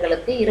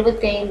உறுப்பினர்களுக்கு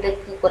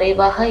 25க்கு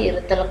குறைவாக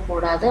இருத்தல்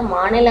கூடாது.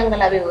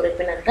 மாநிலங்களவை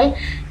உறுப்பினர்கள்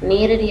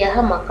நேரடியாக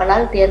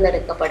மக்களால்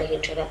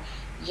தேர்ந்தெடுக்கப்படுகின்றனர்.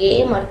 ஏ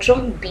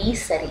மற்றும் பி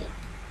சரி.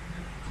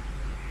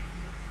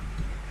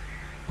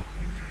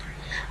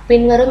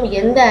 பின்வரும்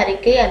எந்த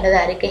அறிக்கை அல்லது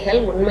அறிக்கைகள்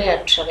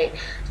உண்மையற்றவை?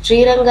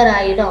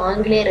 ஸ்ரீரங்கராயுடு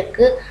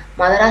ஆங்கிலேயருக்கு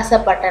மதராச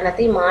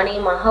பட்டணத்தை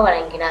மானியமாக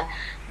வழங்கினார்.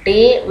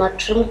 டே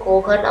மற்றும்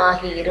கோகன்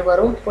ஆகிய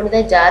இருவரும் புனித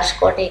ஜார்ஜ்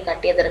கோட்டையை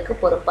கட்டியதற்கு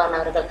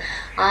பொறுப்பானவர்கள்.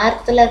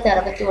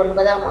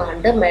 1969ஆம்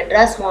ஆண்டு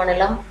மெட்ராஸ்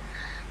மாநிலம்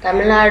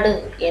தமிழ்நாடு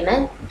என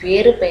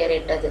வேறு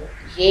பெயரிட்டது.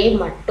 ஏ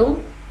மட்டும்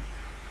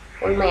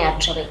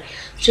உண்மையற்றவை.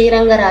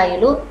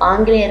 ஸ்ரீரங்கராயுடு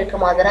ஆங்கிலேயருக்கு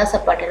மதராச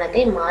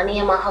பட்டணத்தை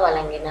மானியமாக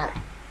வழங்கினார்.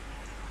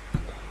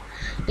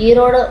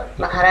 ஈரோடு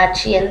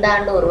நகராட்சி எந்த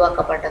ஆண்டு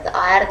உருவாக்கப்பட்டது?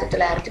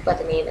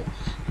 1917.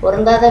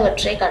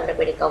 பொருந்தாதவற்றை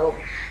கண்டுபிடிக்கவும்.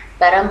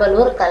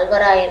 பெரம்பலூர்,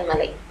 கல்வராயன்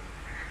மலை.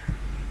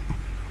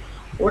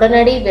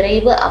 உடனடி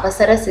விரைவு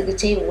அவசர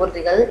சிகிச்சை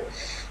ஊர்திகள்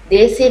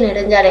தேசிய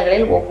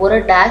நெடுஞ்சாலைகளில் ஒவ்வொரு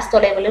டேஷ்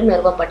தொலைவிலும்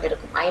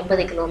நிறுவப்பட்டிருக்கும்.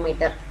 50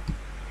 கிலோமீட்டர்.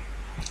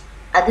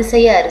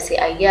 அதிசய அரிசி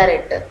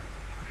ஐயாரெட்டு.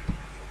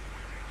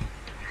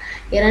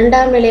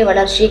 இரண்டாம் நிலை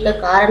வளர்ச்சிக்கு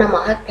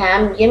காரணமாக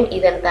கேம்பியம்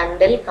இதன்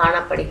தண்டில்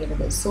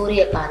காணப்படுகிறது.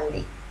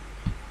 சூரியகாந்தி.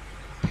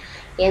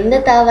 எந்த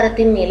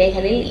தாவரத்தின்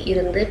இலைகளில்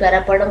இருந்து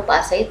பெறப்படும்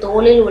பசை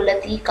தோலில் உள்ள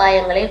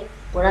தீக்காயங்களை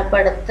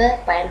குணப்படுத்த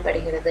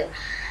பயன்படுகிறது?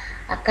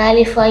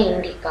 அகாலிஃபா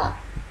இண்டிகா.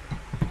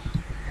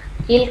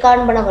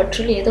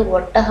 கீழ்காண்பனவற்றுள் எது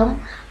ஒட்டகம்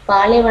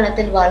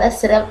பாலைவனத்தில் வாழ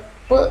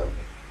சிறப்பு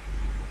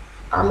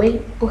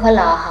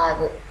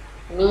அமைப்புகளாகாது?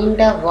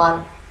 நீண்ட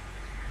வால்.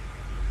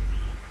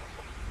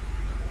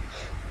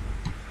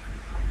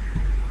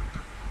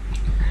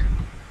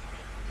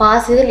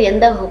 பாசிகள்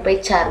எந்த வகுப்பை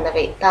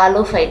சார்ந்தவை?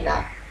 தாலோஃபைட்டா.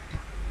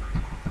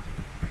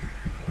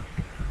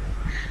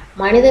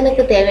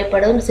 மனிதனுக்கு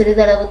தேவைப்படும்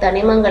சிறிதளவு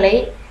தனிமங்களை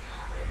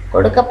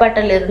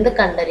கொடுக்கப்பட்டலிருந்து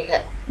கண்டறிக.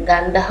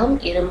 கந்தகம்,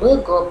 இரும்பு,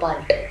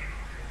 கோபால்ட்.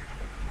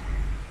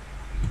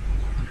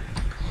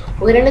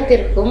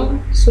 உயிரினத்திற்கும்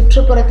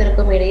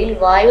சுற்றுப்புறத்திற்கும் இடையில்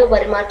வாயு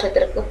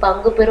பரிமாற்றத்திற்கு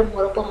பங்கு பெறும்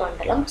உறுப்பு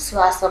மண்டலம்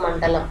சுவாச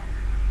மண்டலம்.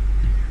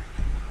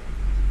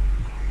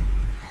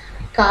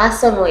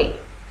 காசநோய்.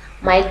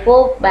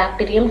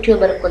 மைக்கோபாக்டீரியம்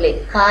டியூபர்குலே.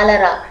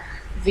 காலரா,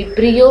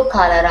 விப்ரியோ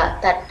காலரா,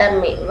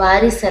 தட்டம்மை,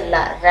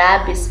 வாரிசெல்லா,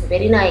 ராபிஸ்,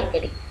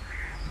 வெறிநாய்க்கடி.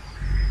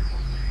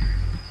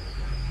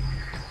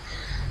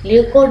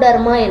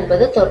 லியூகோடர்மா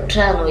என்பது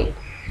தொற்றா நோய்.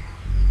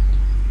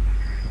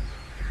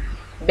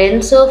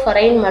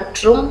 பென்சோஃபரைன்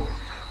மற்றும்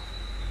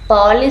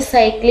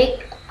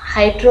பாலிசைக்ளிக்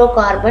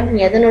ஹைட்ரோகார்பன்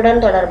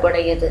எதனுடன்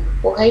தொடர்புடையது?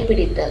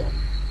 புகைப்பிடித்தல்.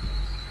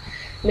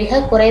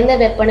 மிக குறைந்த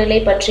வெப்பநிலை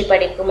பற்றி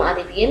படிக்கும்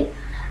அறிவியல்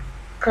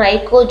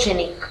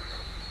கிரைகோஜெனிக்.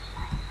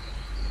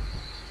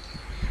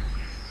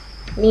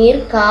 நீர்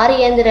கார்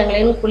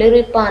இயந்திரங்களின்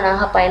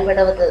குளிர்விப்பானாக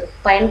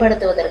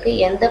பயன்படுத்துவதற்கு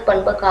எந்த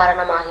பண்பு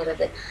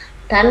காரணமாகிறது?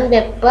 தன்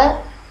வெப்ப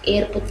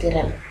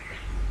ஏற்புத்திறன்.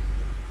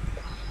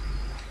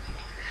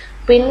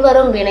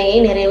 பின்வரும் வினையை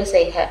நிறைவு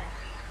செய்க.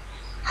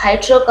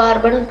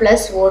 ஹைட்ரோகார்பன்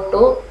பிளஸ்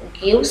O2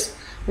 gives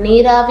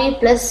நீராவி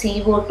பிளஸ்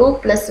CO2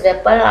 பிளஸ்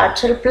வெப்ப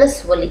ஆற்றல் பிளஸ்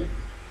ஒலி.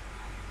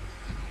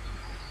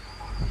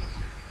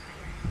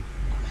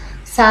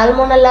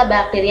 சால்மோனல்லா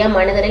பாக்டீரியா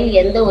மனிதரில்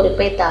எந்த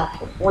உறுப்பை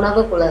தாக்கும்?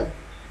 உணவு குழல்.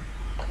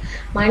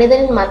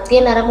 மனிதனின் மத்திய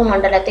நரம்பு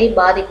மண்டலத்தை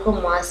பாதிக்கும்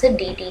மாசு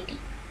DDT.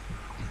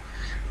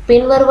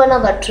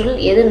 பின்வருவனவற்றுள்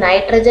எது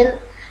நைட்ரஜன்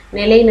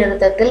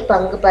நிலைநிறுத்தத்தில்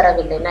பங்கு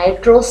பெறவில்லை?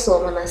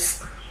 நைட்ரோசோமனஸ்.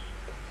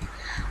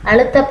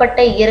 அழுத்தப்பட்ட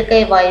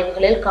இயற்கை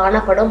வாயுகளில்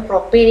காணப்படும்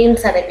புரோப்பேனின்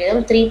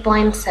சதவீதம்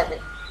 3.7.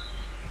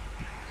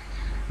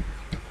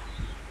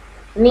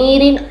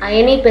 நீரின்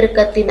அயனி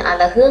பெருக்கத்தின்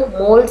அலகு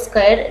மோல்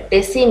ஸ்கொயர்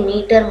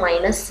டெசிமீட்டர்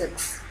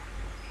 -6.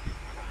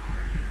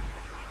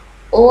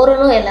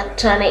 ஓரணு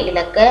எலக்ட்ரானை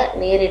இழக்க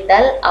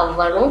நேரிட்டால்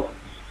அவ்வணு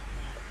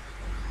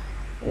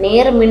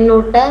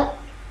நேர்மின்னூட்ட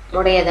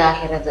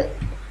உடையதாகிறது.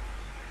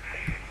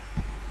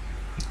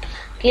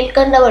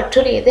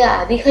 கீழ்கண்டவற்றுள் எது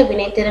அதிக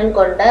வினைத்திறன்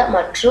கொண்ட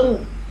மற்றும்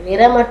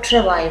நிறமற்ற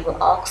வாயு?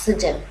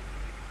 ஆக்சிஜன்.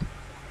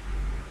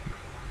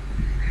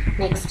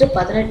 நெக்ஸ்ட்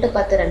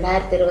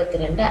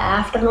 18/10/2022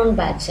 ஆஃப்டர்நூன்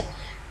பேட்ச்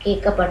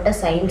கேட்கப்பட்ட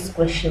சயின்ஸ்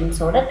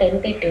கொஸ்டின்ஸோட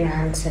டென்டேட்டிவ்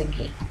ஆன்சர்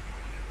கீ.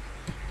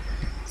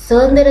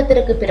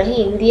 சுதந்திரத்திற்கு பிறகு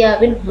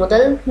இந்தியாவின்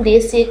முதல்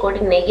தேசிய கொடி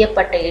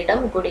நெய்யப்பட்ட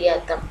இடம்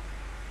குடியாத்தம்.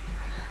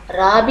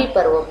 ராபி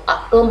பருவம்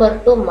அக்டோபர்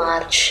டு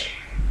மார்ச்.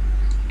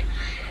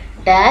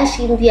 டேஷ்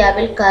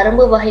இந்தியாவில்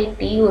கரும்பு வகை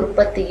டீ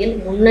உற்பத்தியில்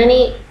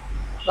முன்னணி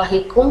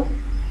வகிக்கும்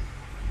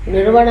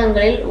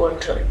நிறுவனங்களில்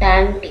ஒன்று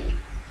டான் டீ.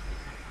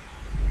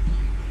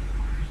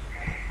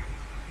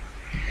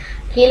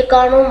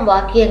 கீழ்காணும்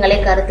வாக்கியங்களை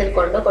கருத்தில்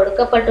கொண்டு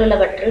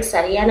கொடுக்கப்பட்டுள்ளவற்றில்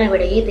சரியான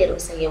விடையை தேர்வு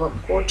செய்யவும்.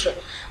 கூற்று.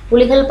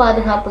 புலிகள்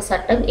பாதுகாப்பு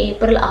சட்டம்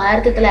ஏப்ரல்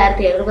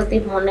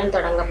 1973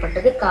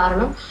 தொடங்கப்பட்டது.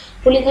 காரணம்,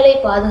 புலிகளை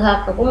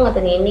பாதுகாக்கவும்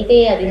அதன்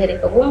எண்ணிக்கையை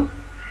அதிகரிக்கவும்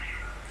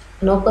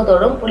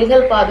நோக்கத்தோடும்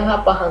புலிகள்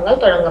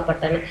பாதுகாப்பகங்கள்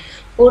தொடங்கப்பட்டன.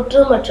 கூற்று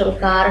மற்றும்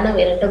காரணம்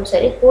இரண்டும்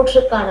சரி.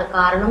 கூற்றுக்கான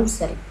காரணம்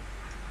சரி.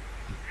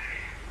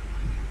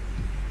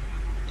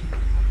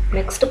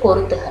 நெக்ஸ்ட்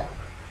பொறுத்துக.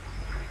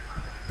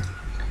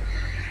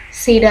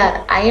 சிடார்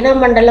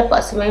அயனமண்டல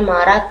பசுமை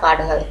மாறா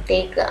காடுகள்.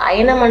 தேக்கு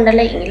அயனமண்டல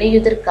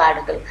இலையுதிர்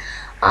காடுகள்.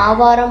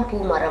 ஆவாரம்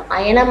பூமரம்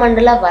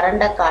அயனமண்டல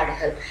வறண்ட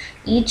காடுகள்.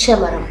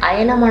 ஈச்சமரம்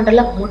அயனமண்டல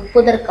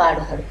முட்புதர்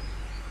காடுகள்.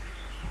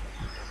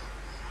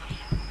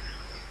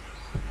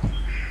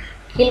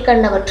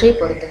 கீழ்கண்டவற்றை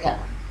பொறுத்துக.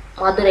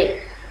 மதுரை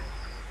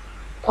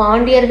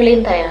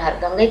பாண்டியர்களின் தலைநகர்.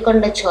 கங்கை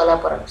கொண்ட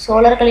சோழபுரம்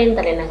சோழர்களின்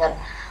தலைநகர்.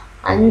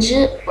 அஞ்சு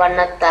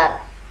வண்ணத்தார்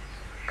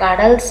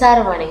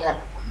கடல்சார் வணிகர்.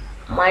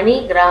 மணி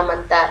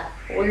கிராமத்தார்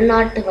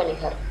உள்நாட்டு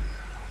வணிகர்.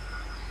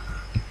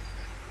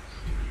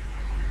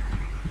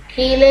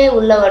 கீழே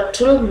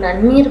உள்ளவற்றுள்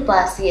நன்னீர்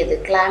பாசியது?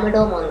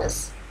 கிளாமிடோமோனஸ்.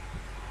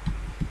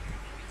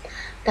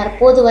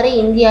 தற்போது வரை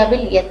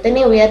இந்தியாவில்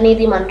எத்தனை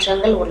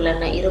உயர்நீதிமன்றங்கள்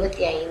உள்ளன?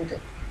 25.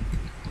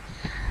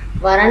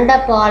 வறண்ட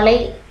பாலை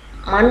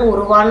மண்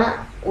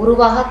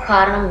உருவாக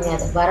காரணம்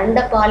யாது? வறண்ட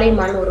பாலை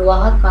மண்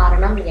உருவாக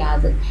காரணம்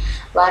யாது?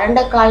 வறண்ட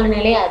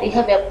காலநிலை அதிக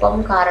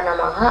வெப்பம்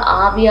காரணமாக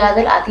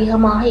ஆவியாதல்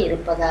அதிகமாக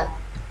இருப்பதால்.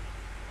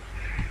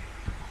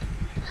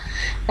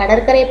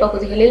 கடற்கரை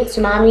பகுதிகளில்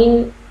சுனாமியின்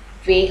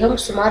வேகம்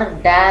சுமார்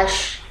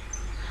டேஷ்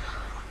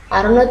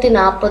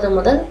 640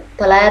 முதல்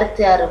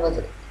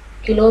 960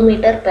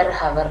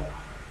 km/h.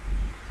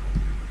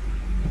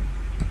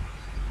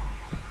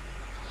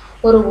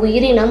 ஒரு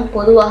உயிரினம்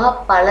பொதுவாக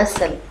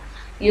பலசல்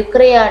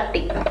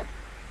யுக்ரியாட்டிக்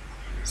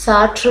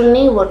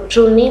சாற்றுண்ணி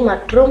ஒற்றுண்ணி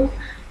மற்றும்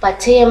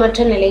பச்சையமற்ற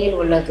நிலையில்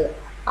உள்ளது.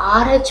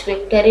 RH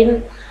வெக்டரின்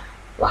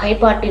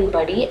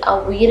வகைப்பாட்டின்படி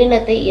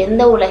அவ்வுயிரினத்தை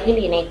எந்த உலகில்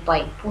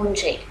இணைப்பாய்?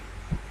 பூஞ்சை.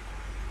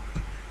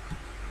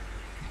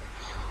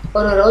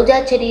 ஒரு ரோஜா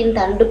செடியின்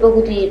தண்டு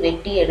பகுதியை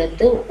வெட்டி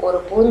எடுத்து ஒரு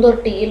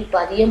பூந்தொட்டியில்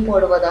பதியம்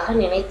போடுவதாக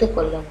நினைத்து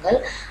கொள்ளுங்கள்.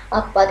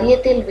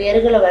 அப்பதியத்தில்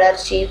வேர்கள்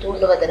வளர்ச்சியை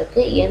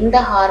தூண்டுவதற்கு எந்த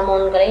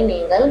ஹார்மோன்களை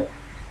நீங்கள்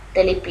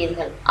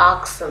தெளிப்பீர்கள்?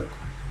 ஆக்சன்.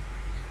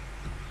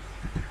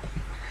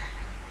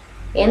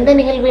 எந்த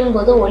நிகழ்வின்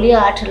போது ஒளி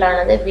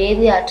ஆற்றலானது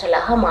வேதி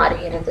ஆற்றலாக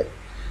மாறுகிறது?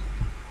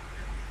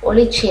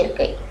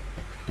 ஒளிச்சேர்க்கை.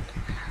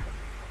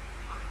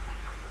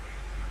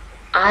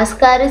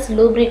 ஆஸ்காரிஸ்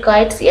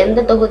லூப்ரிகாய்ட்ஸ் எந்த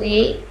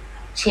தொகுதியை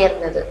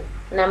சேர்ந்தது?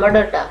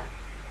 நெமடோடா.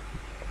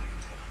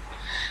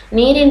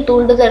 நீரின்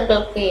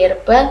தூண்டுதல்களுக்கு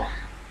ஏற்ப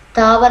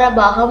தாவர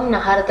பாகம்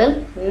நகர்தல்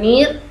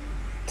நீர்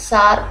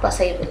சார்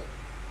பசைவு.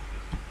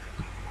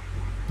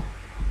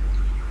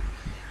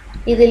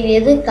 இதில்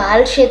எது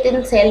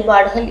கால்சியத்தின்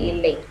செயல்பாடுகள்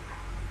இல்லை?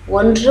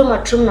 1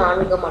 மற்றும்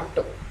 4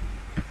 மட்டும்.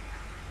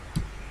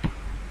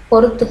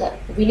 பொறுத்துக.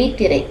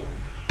 விழித்திரை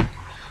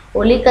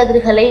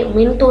ஒளிக்கதிர்களை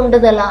மின்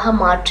தூண்டுதலாக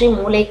மாற்றி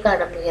மூளைக்கு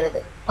அனுப்புகிறது.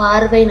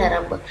 பார்வை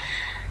நரம்பு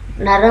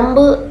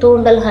நரம்பு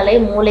தூண்டல்களை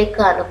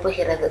மூளைக்கு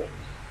அனுப்புகிறது.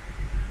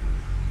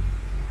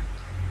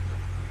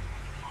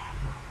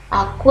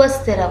 அக்வஸ்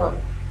திரவம்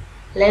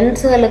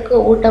லென்ஸ்களுக்கு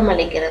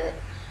ஊட்டமளிக்கிறது.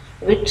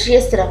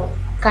 விட்ரியஸ் திரவம்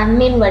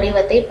கண்ணின்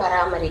வடிவத்தை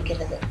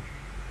பராமரிக்கிறது.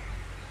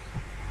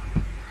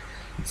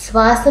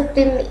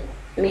 சுவாசத்தின்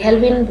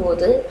நிகழ்வின்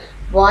போது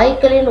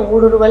வாயுக்களின்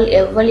ஊடுருவல்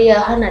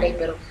எவ்வழியாக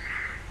நடைபெறும்?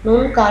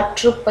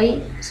 நுண்காற்றுப்பை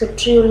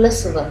சுற்றியுள்ள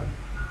சுவர்.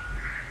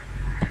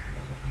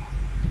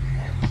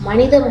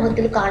 மனித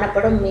முகத்தில்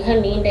காணப்படும் மிக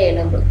நீண்ட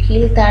எலும்பு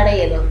கீழ்த்தாடை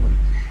எலும்பு.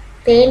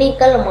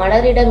 தேனீக்கள்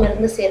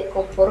மலரிடமிருந்து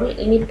சேர்க்கும் பொருள்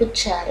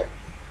இனிப்புச்சாறு.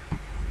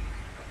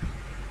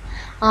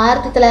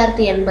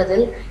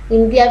 1980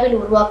 இந்தியாவில்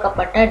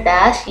உருவாக்கப்பட்ட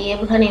டேஷ்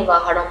ஏவுகணை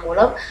வாகனம்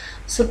மூலம்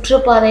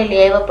சுற்றுப்பாதையில்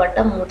ஏவப்பட்ட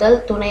முதல்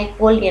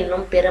துணைக்கோள்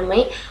என்னும்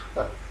பெருமை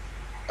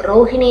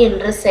ரோஹிணி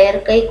என்ற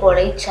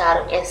செயற்கைக்கோளை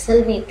சாரும்.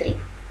 SLV-3.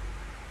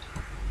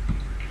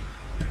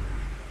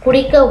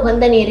 குடிக்க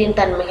உகந்த நீரின்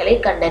தன்மைகளை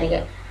கண்டறிக.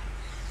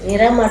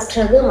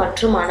 நிறமற்றது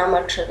மற்றும்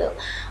மணமற்றது.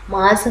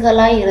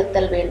 மாசுகளாய்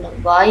இருத்தல் வேண்டும்.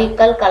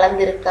 வாயுக்கள்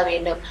கலந்திருக்க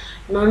வேண்டும்.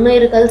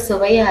 நுண்ணுயிர்கள்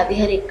சுவையை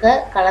அதிகரிக்க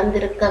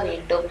கலந்திருக்க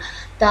வேண்டும்.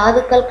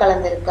 தாதுக்கள்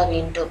கலந்திருக்க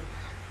வேண்டும்.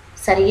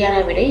 சரியான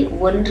விடை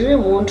 1,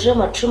 3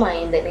 மற்றும்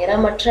 5.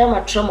 நிறமற்ற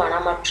மற்றும்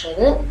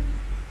மணமற்றது.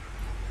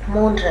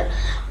 3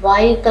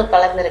 வாயுக்கள்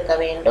கலந்திருக்க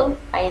வேண்டும்.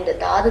 5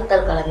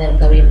 தாதுக்கள்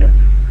கலந்திருக்க வேண்டும்.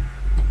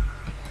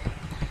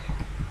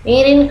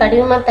 நீரின்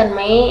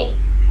கடினத்தன்மையை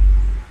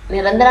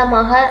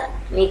நிரந்தரமாக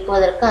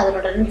நீக்குவதற்கு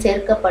அதனுடன்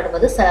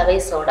சேர்க்கப்படுவது சலவை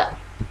சோடா.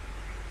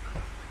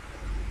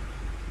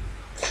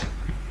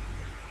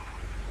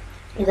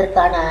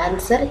 இதற்கான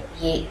ஆன்சர்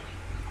A.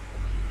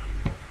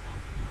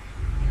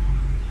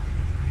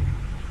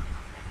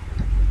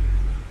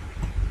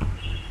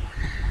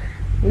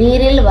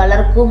 நீரில்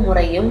வளர்க்கும்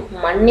முறையும்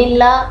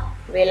மண்ணில்லா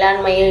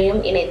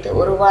வேளாண்மையையும் இணைத்து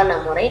உருவான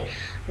முறை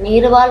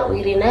நீர்வாழ்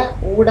உயிரின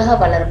ஊடக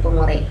வளர்ப்பு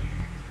முறை.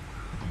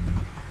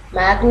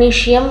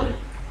 மாக்னீசியம்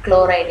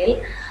குளோரைடில்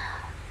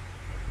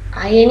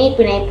அயனி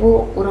பிணைப்பு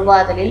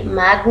உருவாதலில்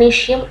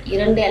மாக்னீசியம்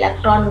 2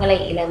 எலக்ட்ரான்களை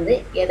இழந்து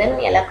எதன்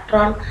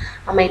எலக்ட்ரான்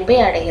அமைப்பை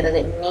அடைகிறது?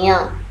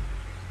 நியான்.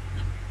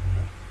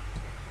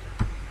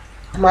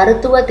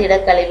 மருத்துவ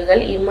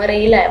திடக்கழிவுகள்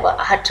இம்முறையில்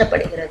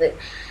அகற்றப்படுகிறது.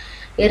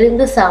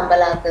 எரிந்து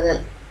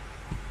சாம்பலாக்குதல்.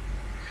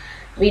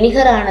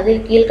 வினிகர் ஆனது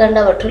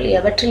கீழ்கண்டவற்றுள்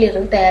எவற்றில்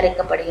இருந்து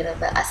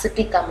தயாரிக்கப்படுகிறது?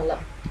 அசிட்டிக்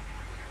அமிலம்.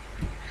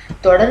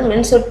 தொடர்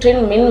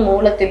மின்சுற்றின் மின்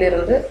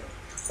மூலத்திலிருந்து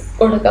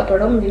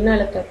கொடுக்கப்படும்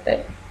மின்னழுத்தத்தை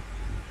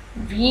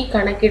V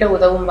கணக்கிட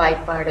உதவும்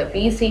வாய்ப்பாடு. V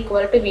 =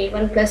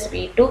 V1 +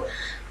 V2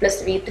 +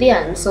 V3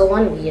 and so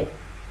on Vn.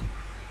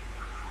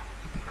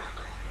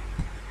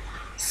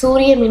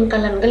 சூரிய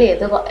மின்கலன்கள்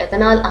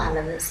எதனால்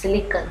ஆனது?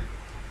 சிலிக்கன்.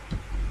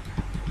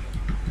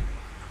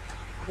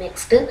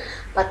 நெக்ஸ்ட்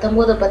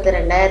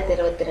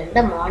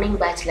 19/10/2022 மார்னிங்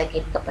பேட்ச்ல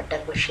கேட்கப்பட்ட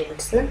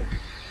கொஷின்ஸ்.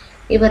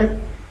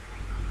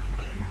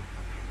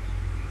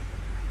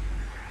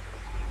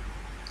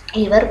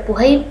 இவர்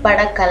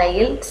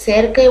புகைப்படக்கலையில்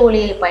செயற்கை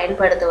ஒளியை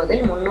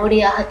பயன்படுத்துவதில்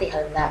முன்னோடியாக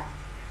திகழ்ந்தார்.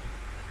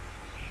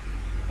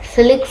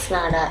 ஃபிலிக்ஸ்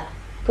நாடார்.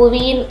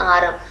 புவியின்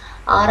ஆரம்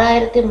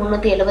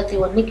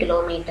 6371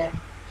 கிலோமீட்டர்.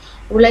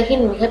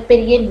 உலகின்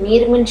மிகப்பெரிய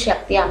நீர்மின்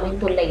சக்தி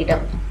அமைந்துள்ள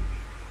இடம்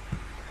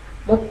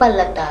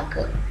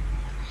முப்பள்ளத்தாக்கு.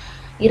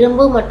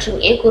 இரும்பு மற்றும்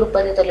எஃகு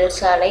உற்பத்தி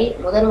தொழிற்சாலை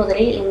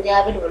முதலில்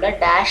இந்தியாவில் உள்ள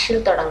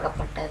டேஷில்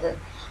தொடங்கப்பட்டது?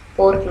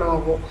 Board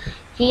Novo.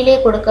 கீழே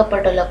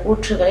கொடுக்கப்பட்டுள்ள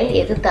கூற்றுகளில்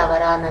எது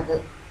தவறானது?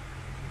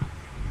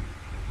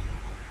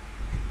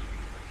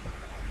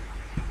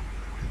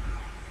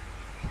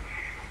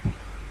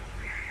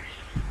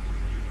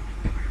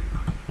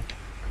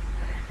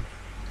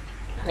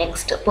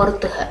 நெக்ஸ்ட்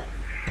பொறுத்துக.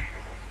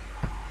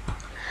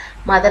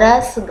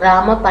 மதராஸ்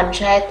கிராம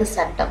பஞ்சாயத்து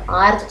சட்டம்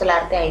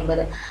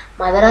 1950.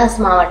 மதராஸ்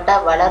மாவட்ட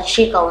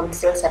வளர்ச்சி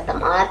கவுன்சில்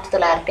சட்டம்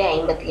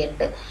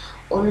 1958.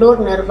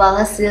 உள்ளூர் நிர்வாக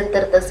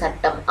சீர்திருத்த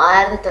சட்டம்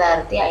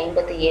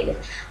 1957.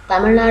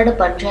 தமிழ்நாடு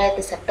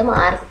பஞ்சாயத்து சட்டம்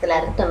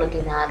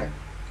 1994.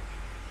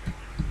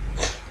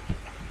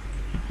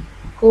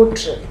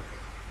 கூற்று.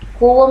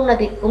 கூவம்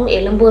நதிக்கும்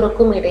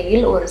எழும்பூருக்கும்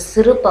இடையில் ஒரு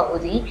சிறு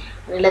பகுதி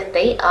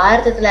நிலத்தை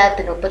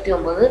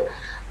 1939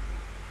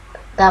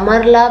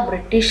 தமர்லா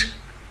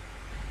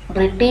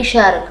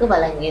பிரிட்டிஷாருக்கு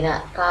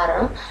வழங்கினார்.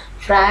 காரணம்,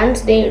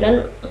 பிரான்ஸ் டேயுடன்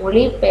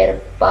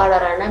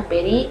மொழிபெயர்ப்பாளரான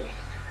பெரி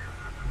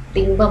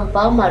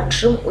டிம்பம்பா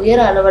மற்றும்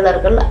உயர்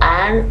அலுவலர்கள்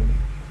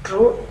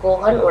ஆண்ட்ரூ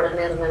கோஹன்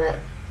உடனிருந்தனர்.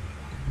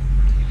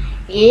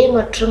 A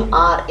மற்றும்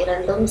R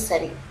இரண்டும்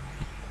சரி.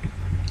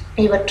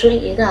 இவற்றுள்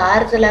இது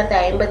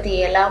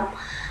 1957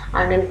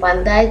 ஆண்டின்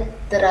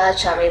பஞ்சாயத்து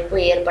ராஜ் அமைப்பு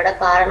ஏற்பட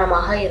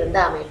காரணமாக இருந்த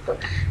அமைப்பு.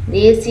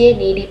 தேசிய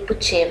நீடிப்பு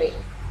சேவை.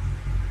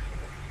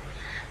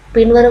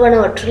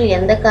 பின்வருவனவற்றுள்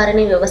எந்த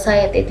காரணி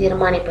விவசாயத்தை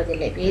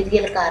தீர்மானிப்பதில்லை?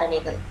 வேதியியல்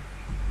காரணிகள்.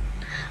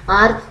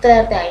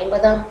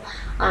 1950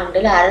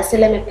 ஆண்டில்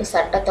அரசியலமைப்பு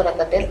சட்ட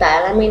தொடக்கத்தில்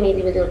தலைமை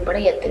நீதிபதி உட்பட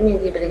எத்தனை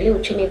நீதிபதிகளை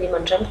உச்ச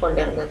நீதிமன்றம்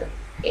கொண்டிருந்தது?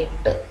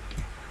 8.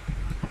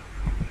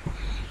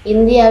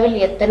 இந்தியாவில்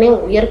எத்தனை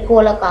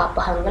உயர்கோள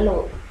காப்பகங்கள்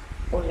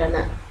உள்ளன?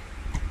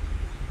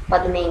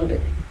 15.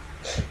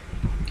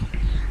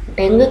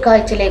 டெங்கு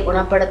காய்ச்சலை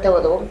குணப்படுத்த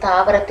உதவும்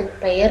தாவரத்தின்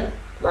பெயர்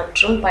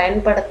மற்றும்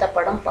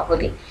பயன்படுத்தப்படும்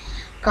பகுதி?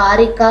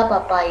 காரிக்கா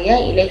பப்பாயா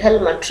இலைகள்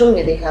மற்றும்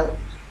விதைகள்.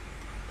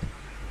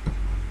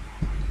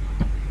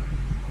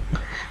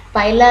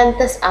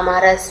 பைலாந்தஸ்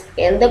அமாரஸ்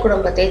எந்த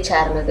குடும்பத்தை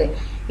சார்ந்தது?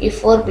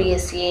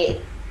 யுஃபோர்பியேசியே.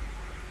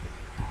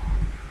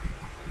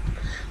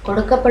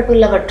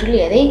 கொடுக்கப்பட்டுள்ளவற்றுள்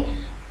எதை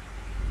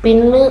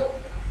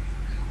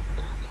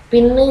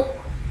பின்னு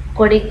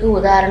கொடிக்கு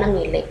உதாரணம்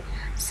இல்லை?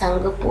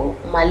 சங்குப்பூ,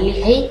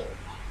 மல்லிகை,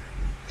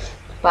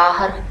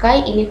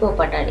 பாகற்காய், இனிப்பு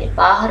பட்டாணி.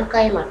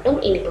 பாகற்காய் மட்டும்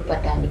இனிப்பு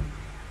பட்டாணி.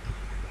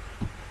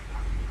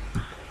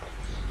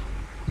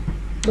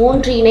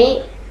 3 இணை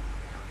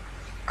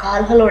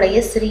கால்களுடைய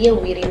சிறிய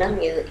உயிரினம்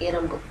எது?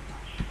 எறும்பு.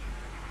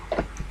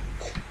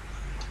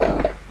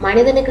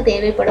 மனிதனுக்கு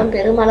தேவைப்படும்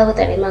பெருமளவு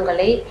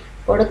தனிமங்களை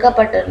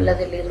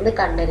கொடுக்கப்பட்டுள்ளதிலிருந்து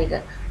கண்டறிக.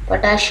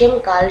 Potassium,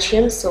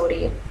 calcium,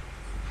 sodium.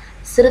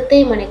 சிறுத்தை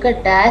மணிக்கு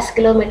டேஷ்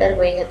கிலோமீட்டர்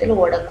வேகத்தில்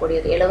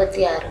ஓடக்கூடியது?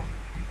 76.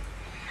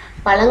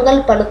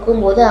 பழங்கள்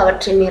பழுக்கும் போது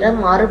அவற்றின் நிறம்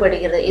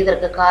மாறுபடுகிறது.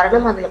 இதற்கு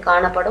காரணம் அதில்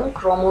காணப்படும்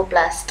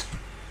குரோமோபிளாஸ்ட்.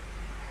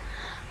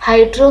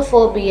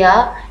 ஹைட்ரோபோபியா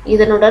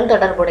இதனுடன்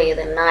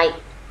தொடர்புடையது? நாய்.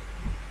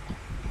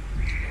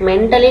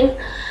 மெண்டலின்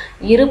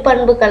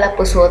இருபண்பு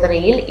கலப்பு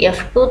சோதனையில்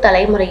F2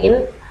 தலைமுறையின்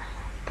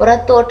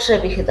புறத்தோற்ற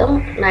விகிதம்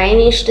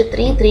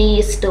 9:3,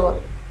 3:1.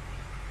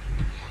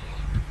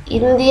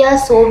 இந்தியா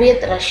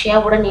சோவியத்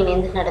ரஷ்யாவுடன்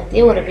இணைந்து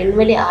நடத்திய ஒரு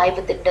விண்வெளி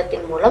ஆய்வு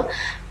திட்டத்தின் மூலம்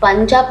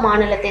பஞ்சாப்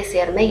மாநிலத்தை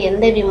சேர்ந்த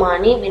எந்த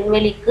விமானி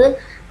விண்வெளிக்கு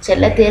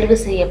செல்ல தேர்வு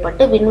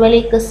செய்யப்பட்டு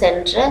விண்வெளிக்கு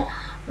சென்ற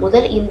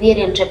முதல்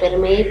இந்தியர் என்ற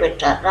பெருமையை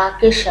பெற்றார்?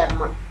 ராகேஷ்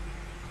சர்மா.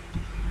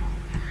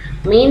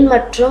 மீன்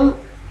மற்றும்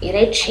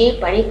இறைச்சியை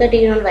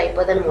பனிக்கட்டியினுள்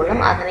வைப்பதன்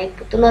மூலம் அதனை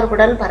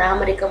புத்துணர்வுடன்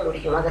பராமரிக்க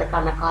முடியும்.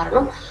 அதற்கான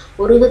காரணம்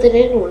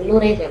உருகுதலின்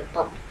உள்ளுறை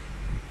வெப்பம்.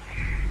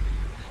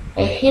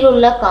 எஃகில்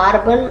உள்ள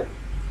கார்பன்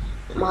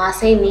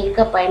மாசை நீக்க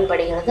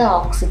பயன்படுகிறது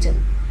ஆக்சிஜன்.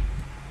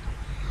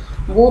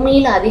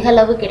 பூமியில் அதிக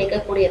அளவு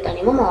கிடைக்கக்கூடிய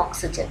தனிமம்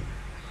ஆக்சிஜன்.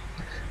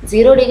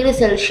 0 டிகிரி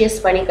செல்சியஸ்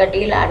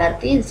பனிக்கட்டியில்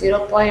அடர்த்தி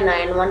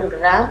 0.91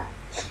 கிராம்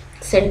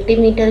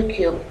சென்டிமீட்டர்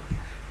கியூப்.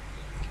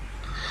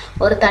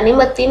 ஒரு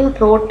தனிமத்தின்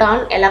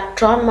புரோட்டான்,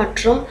 எலக்ட்ரான்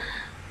மற்றும்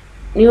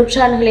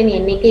நியூட்ரான்களின்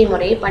எண்ணிக்கை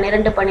முறையை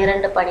 12,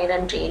 12,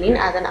 12 எனின்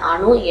அதன்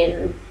அணு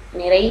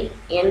நிறை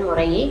எண்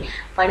முறையே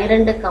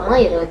 12,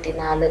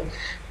 24.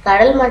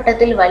 கடல்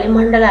மட்டத்தில்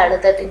வளிமண்டல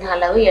அழுத்தத்தின்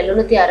அளவு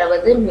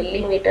 760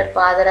 மில்லிமீட்டர்.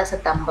 பாதரச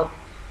தம்பம்.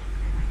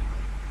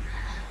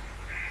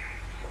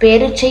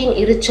 பேரீச்சையின்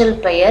இருச்சொல்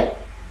பெயர்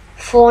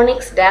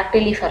ஃபோனிக்ஸ்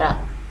டாக்டிலிஃபெரா.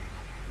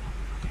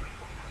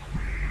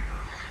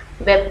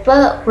 வெப்ப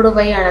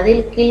குடுவையானது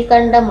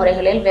கீழ்கண்ட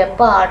முறைகளில்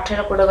வெப்ப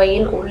ஆற்றல்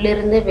குடுவையின்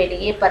உள்ளிருந்து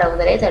வெளியே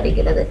பரவுதலை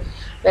தடுக்கிறது.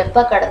 வெப்ப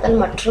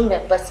கடத்தல் மற்றும்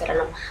வெப்ப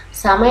சலனம்.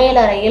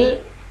 சமையலறையில்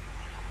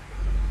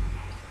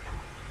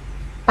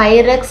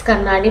பைரெக்ஸ்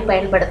கண்ணாடி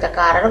பயன்படுத்த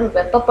காரணம்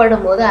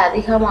வெப்பப்படும் போது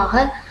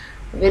அதிகமாக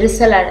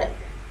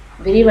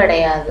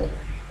விரிவடையாது.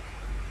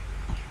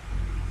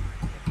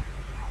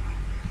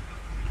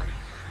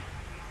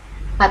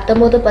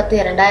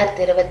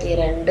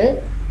 19/10/2022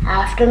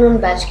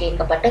 ஆஃப்டர்நூன் பேட்ச்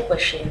கேட்கப்பட்ட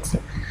கொஸ்டின்ஸ்.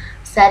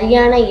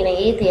 சரியான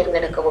இணையை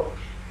தேர்ந்தெடுக்கவும்.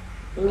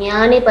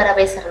 ஞானி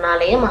பறவை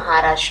சரணாலயம்,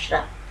 மகாராஷ்டிரா.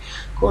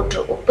 கூற்று: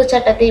 உப்பு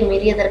சட்டத்தை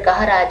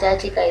மீறியதற்காக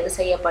ராஜாஜி கைது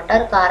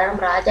செய்யப்பட்டார். காரணம்: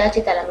 ராஜாஜி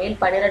தலைமையில்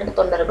 12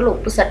 தொண்டர்கள்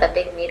உப்பு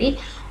சட்டத்தை மீறி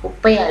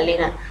உப்பை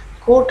அள்ளினர்.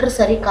 கூற்று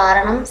சரி.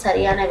 காரணம்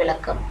சரியான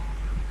விளக்கம்.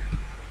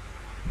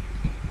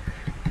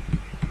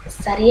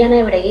 சரியான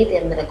விடையை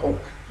தேர்ந்தெடுக்கும்.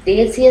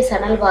 தேசிய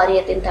சணல்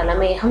வாரியத்தின்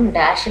தலைமையகம்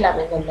டேஷில்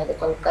அமைந்துள்ளது?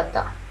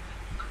 கொல்கத்தா.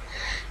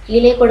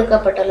 கீழே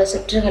கொடுக்கப்பட்டுள்ள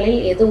சுற்றுகளில்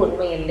எது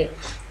உண்மையில்லை?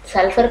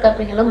 சல்பர்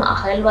கப்பிகளும்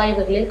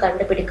அகழ்வாய்வுகளில்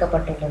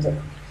கண்டுபிடிக்கப்பட்டுள்ளது.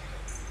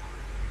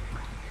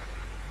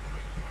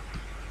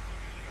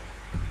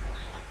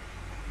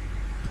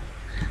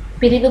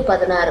 பிரிவு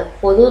 16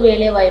 பொது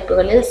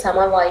வேலைவாய்ப்புகளில்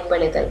சம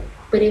வாய்ப்பளித்தல்.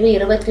 பிரிவு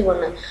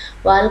 21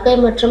 வாழ்க்கை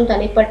மற்றும்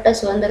தனிப்பட்ட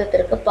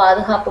சுதந்திரத்திற்கு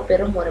பாதுகாப்பு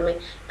பெறும் உரிமை.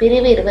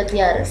 பிரிவு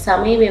 26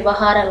 சமய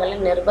விவகாரங்களை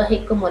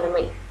நிர்வகிக்கும்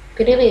உரிமை.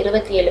 பிரிவு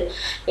 27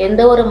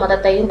 எந்த ஒரு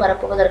மதத்தையும்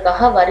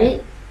பரப்புவதற்காக வரி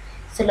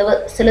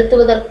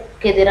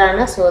செலுத்துவதற்கெதிரான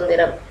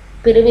சுதந்திரம்.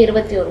 பிரிவு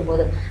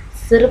 29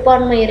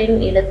 சிறுபான்மையரின்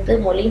எழுத்து,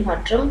 மொழி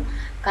மற்றும்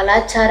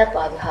கலாச்சார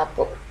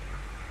பாதுகாப்பு.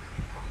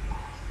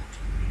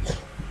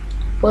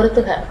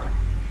 பொறுத்துக.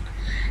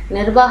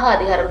 நிர்வாக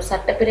அதிகாரம்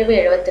சட்டப்பிரிவு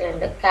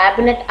 72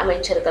 கேபினட்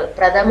அமைச்சர்கள்,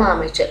 பிரதம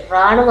அமைச்சர்.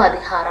 இராணுவ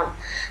அதிகாரம்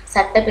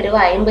சட்டப்பிரிவு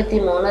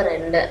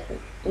 53(2)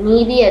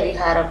 நீதி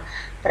அதிகாரம்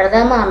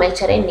பிரதம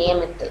அமைச்சரை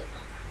நியமித்தல்.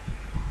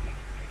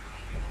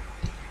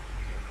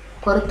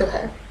 பொறுத்துக.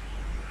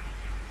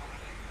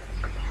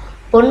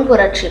 பொன்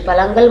புரட்சி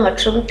பழங்கள்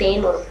மற்றும்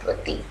தேன்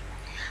உற்பத்தி.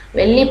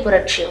 வெள்ளி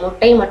புரட்சி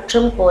முட்டை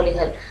மற்றும்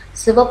கோழிகள்.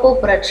 சிவப்பு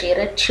புரட்சி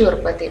இறைச்சி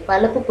உற்பத்தி.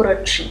 பழுப்பு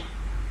புரட்சி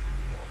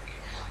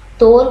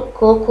தோல்,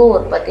 கோகோ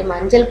உற்பத்தி.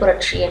 மஞ்சள்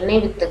புரட்சி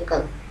எண்ணெய்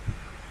வித்துக்கள்.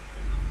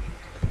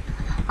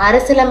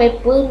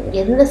 அரசியலமைப்பு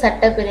எந்த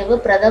சட்டப்பிரிவு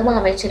பிரதம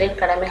அமைச்சரின்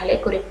கடமைகளை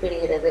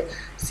குறிப்பிடுகிறது?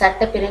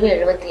 சட்டப்பிரிவு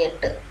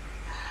 78.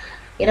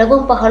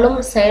 இரவும் பகலும்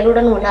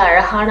செயலுடன் உள்ள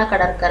அழகான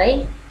கடற்கரை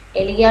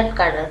எலியாட்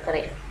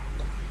கடற்கரை.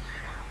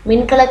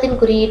 மின்கலத்தின்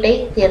குறியீட்டை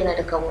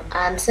தேர்ந்தெடுக்கவும்.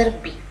 Answer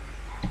B.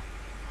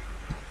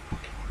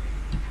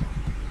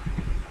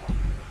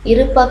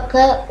 இருபக்க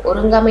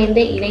ஒருங்கமைந்த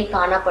இலை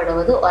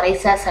காணப்படுவது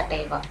ஒரைசா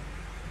சட்டைவா.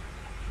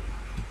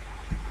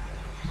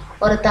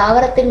 ஒரு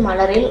தாவரத்தின்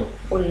மலரில்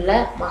உள்ள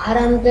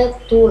மகரந்த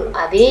தூள்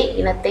அதே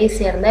இனத்தை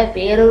சேர்ந்த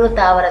வேறொரு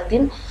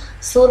தாவரத்தின்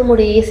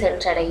சூல்முடியை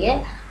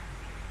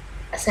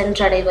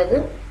சென்றடைவது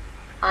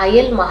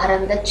அயல்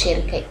மகரந்த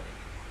சேர்க்கை.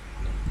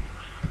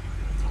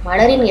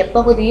 மலரின்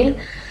எப்பகுதியில்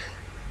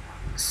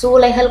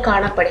சூளைகள்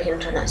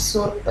காணப்படுகின்றன?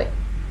 சூற்பை.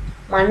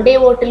 மண்டை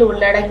ஓட்டில்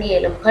உள்ளடங்கிய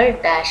எலும்புகள்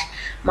டேஷ்.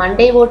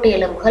 மண்டை ஓட்டு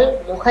எலும்புகள்,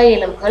 முக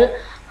எலும்புகள்,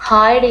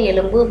 ஹாய்டு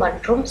எலும்பு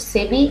மற்றும்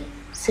செவி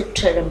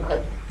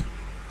சிற்றெலும்புகள்.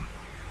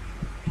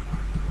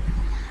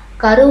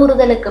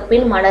 கருவுறுதலுக்கு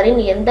பின் மலரின்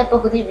எந்த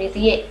பகுதி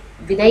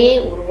விதையை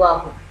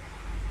உருவாகும்?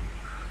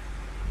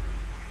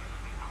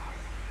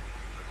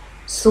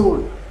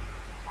 சூல்.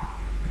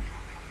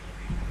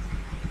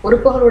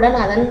 உறுப்புகளுடன்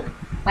அதன்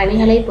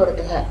பணிகளை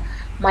பொருத்துக.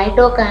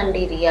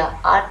 மைட்டோகாண்ட்ரியா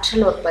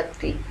ஆற்றல்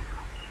உற்பத்தி,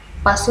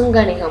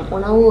 பசுங்கணிகம்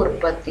உணவு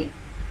உற்பத்தி,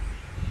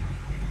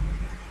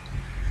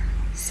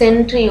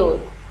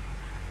 சென்ட்ரியோல்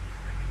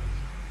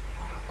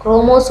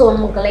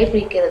குரோமோசோம்களை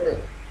பிரிக்கிறது,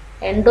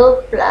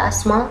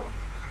 எண்டோபிளாஸ்மா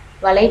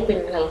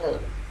வலைப்பின்னல்கள்,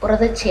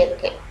 புரதச்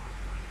சேர்க்கை.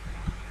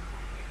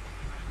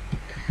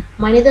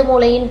 மனித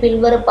மூளையின்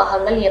பின்வரும்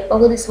பாகங்கள்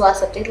எப்பகுதி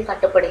சுவாசத்தில்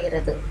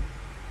கட்டுப்படுகிறது?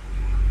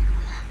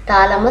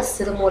 தாலமஸ்,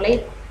 சிறுமூளை,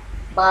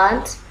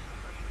 பான்ஸ்,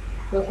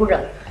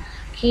 முகுளம்.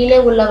 கீழே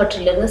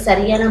உள்ளவற்றிலிருந்து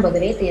சரியான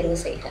பதிலை தேர்வு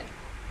செய்க.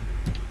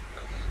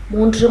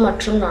 3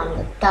 மற்றும்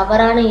 4.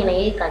 தவறான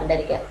இணையை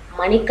கண்டறிக.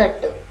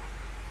 மணிக்கட்டு,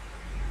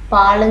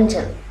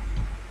 பாலஞ்சல்.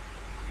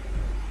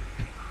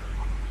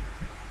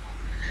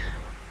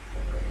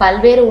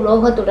 பல்வேறு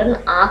உலோகத்துடன்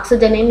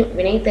ஆக்சிஜனின்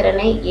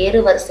வினைத்திறனை ஏறு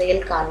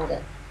வரிசையில் காண்க.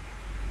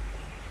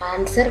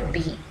 Answer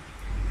B.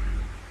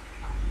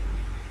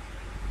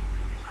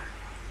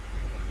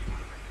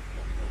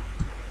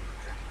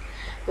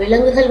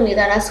 விலங்குகள்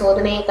மீதான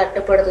சோதனையை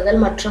கட்டுப்படுத்துதல்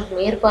மற்றும்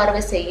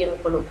மேற்பார்வை செய்யும்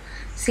குழு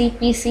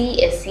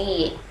CPCSE.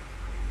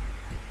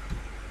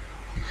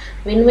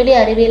 விண்வெளி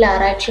அறிவியல்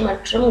ஆராய்ச்சி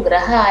மற்றும்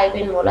கிரக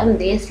ஆய்வின் மூலம்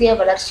தேசிய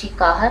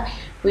வளர்ச்சிக்காக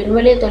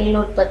விண்வெளி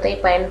தொழில்நுட்பத்தை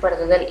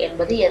பயன்படுத்துதல்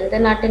என்பது எந்த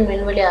நாட்டின்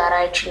விண்வெளி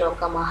ஆராய்ச்சி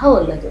நோக்கமாக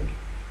உள்ளது?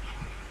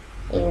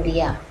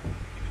 இந்தியா.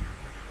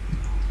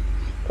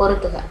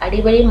 பொறுத்துக.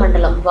 அடிவளி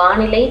மண்டலம்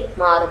வானிலை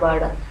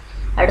மாறுபாடு,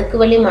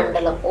 அடுக்குவளி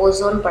மண்டலம்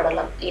ஓசோன்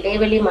படலம்,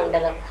 இடைவெளி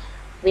மண்டலம்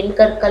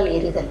விண்கற்கள்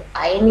எரிதல்,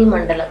 அயனி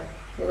மண்டலம்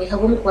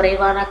மிகவும்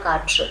குறைவான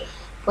காற்று,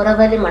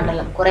 புறவலி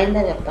மண்டலம் குறைந்த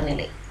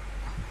வெப்பநிலை.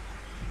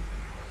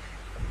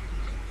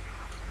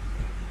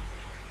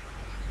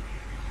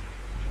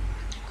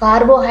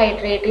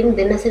 கார்போஹைட்ரேட்டின்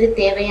தினசரி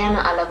தேவையான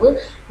அளவு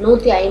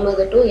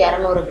 150 to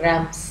 200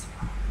 கிராம்ஸ்.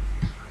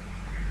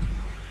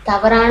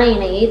 தவறான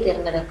இணையை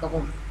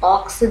தேர்ந்தெடுக்கவும்.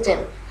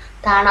 ஆக்சிஜன்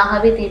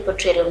தானாகவே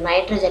தீப்பற்றிடும்,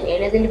 நைட்ரஜன்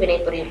எளிதில்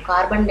வினைபுரியும்,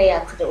 கார்பன் டை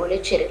ஆக்சைடு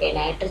ஒளிச்சேர்க்கை,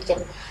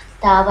 நைட்ரஜன்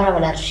தாவர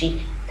வளர்ச்சி.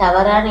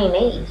 தவறான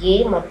இணை A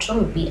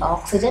மற்றும் B.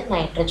 Oxygen,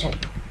 nitrogen.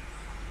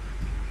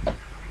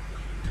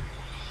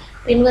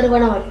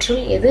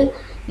 பின்வருவனவற்றுள் எது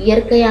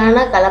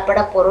இயற்கையான கலப்பட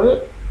பொருள்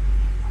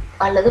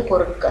அல்லது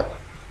பொருட்கள்?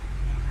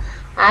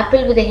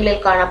 ஆப்பிள்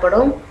விதைகளில்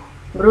காணப்படும்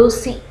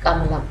புரூசிக்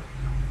அமிலம்.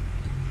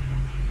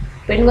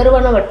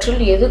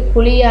 பின்வருவனவற்றுள் எது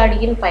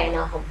குழியாடியின்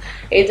பயனாகும்?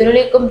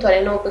 எதிரொலிக்கும்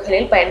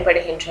தொலைநோக்குகளில்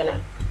பயன்படுகின்றன.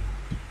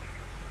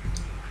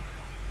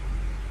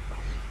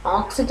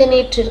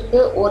 ஆக்சிஜனேற்றிற்கு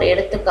ஓர்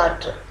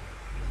எடுத்துக்காட்டு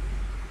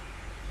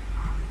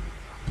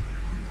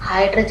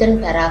ஹைட்ரஜன்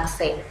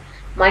பெராக்சைடு.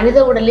 மனித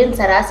உடலின்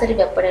சராசரி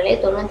வெப்பநிலை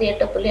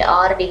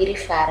 98.6 டிகிரி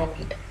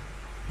ஃபாரன்ஹீட்.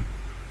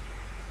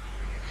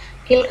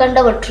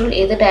 கீழ்கண்டவற்றுள்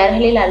எது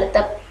டயர்களில்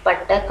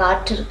அழுத்தப்பட்ட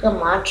காற்றிற்கு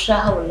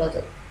மாற்றாக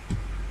உள்ளது?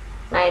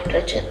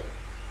 நைட்ரஜன்.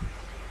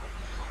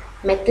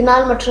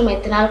 மெத்தினால் மற்றும்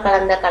மெத்தினால்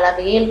கலந்த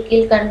கலவையை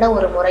கீழ்கண்ட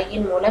ஒரு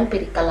முறையின் மூலம்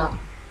பிரிக்கலாம்.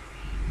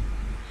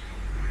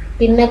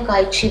 பின்ன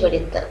காய்ச்சி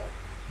வடித்தல்.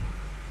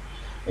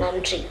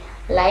 நன்றி.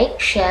 Like,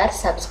 share,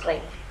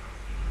 subscribe.